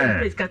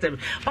 Cut and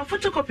but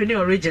photocopy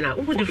the original.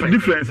 What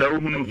difference?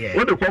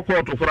 What the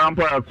court to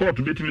Crampa a court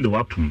to beat me the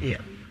watum. Yeah.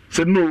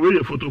 Said no way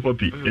a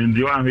photocopy and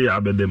the one here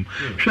about them.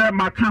 Share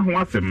my can't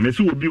want them,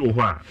 Messi will be a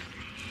while.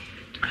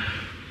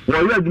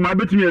 Well, you my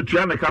betting me a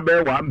Triana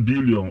Cabe 1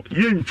 billion.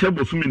 Ye in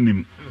Chebo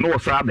Suminim, no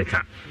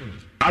Sadeka.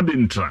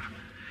 Adintra.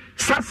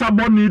 Sasa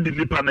boni di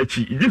nipa na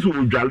chi this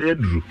will dwale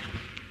aduru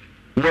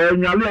wo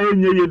nwale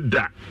enye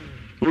da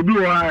obi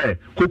wo ha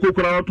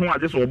kokokora oton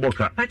age so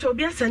oboka but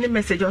obi asane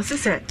message o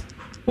se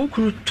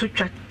ukuru to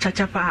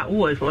chachapa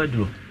wo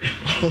aduru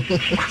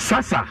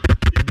sasa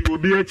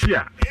obi achi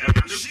a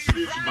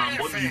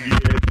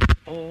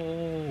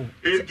oh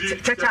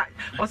chacha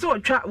also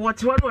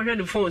what one on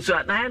the phone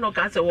so na no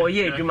ka say wo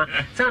ye adwuma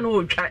san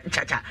no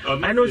chacha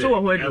I know so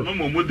wo aduru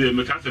no mo de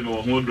me ka say me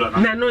wo aduru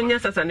na no nya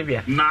sasa ne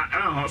bia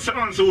na se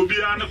on se obi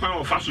an kwan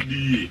o fa so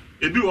di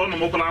ebi wo no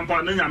mo kala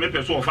mpa na nya me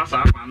pese o fa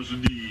sa apa no so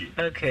di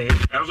okay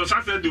and so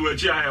sasa de wa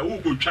chi a wo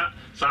ko twa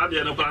sa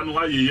de no kala no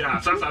wa ye ya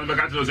sasa me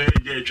ka say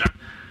je twa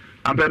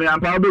ampeni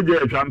ampa obeje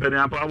atwa ampeni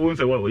ampa wo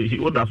nse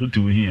wo da so ti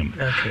wo him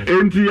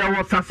enti ya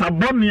wo sasa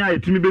boni a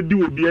etimi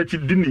bedi obi achi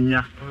di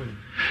ninya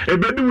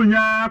ebedi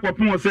wunya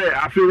kwapon se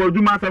afi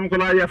wadwuma asam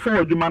kola ya fo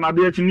wadwuma na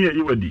de achi ne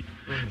yi wadi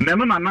na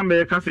no na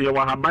me ka se ye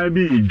wa haban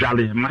bi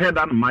dwale ma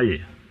heda no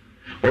maye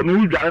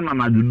onu dwale na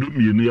najudu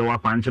mienu ye wa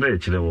pankere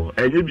ekire wo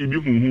enye bibi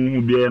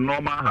huhu bi e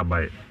normal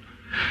haban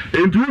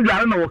enti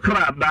dwale na wo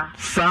krada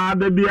saa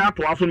da bi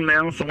ato aso ne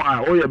nso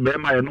a o ye be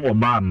ma ye no wo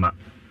ba na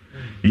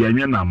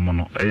yenye na mo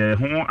no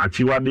ho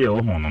achiwade e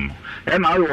ho no no e na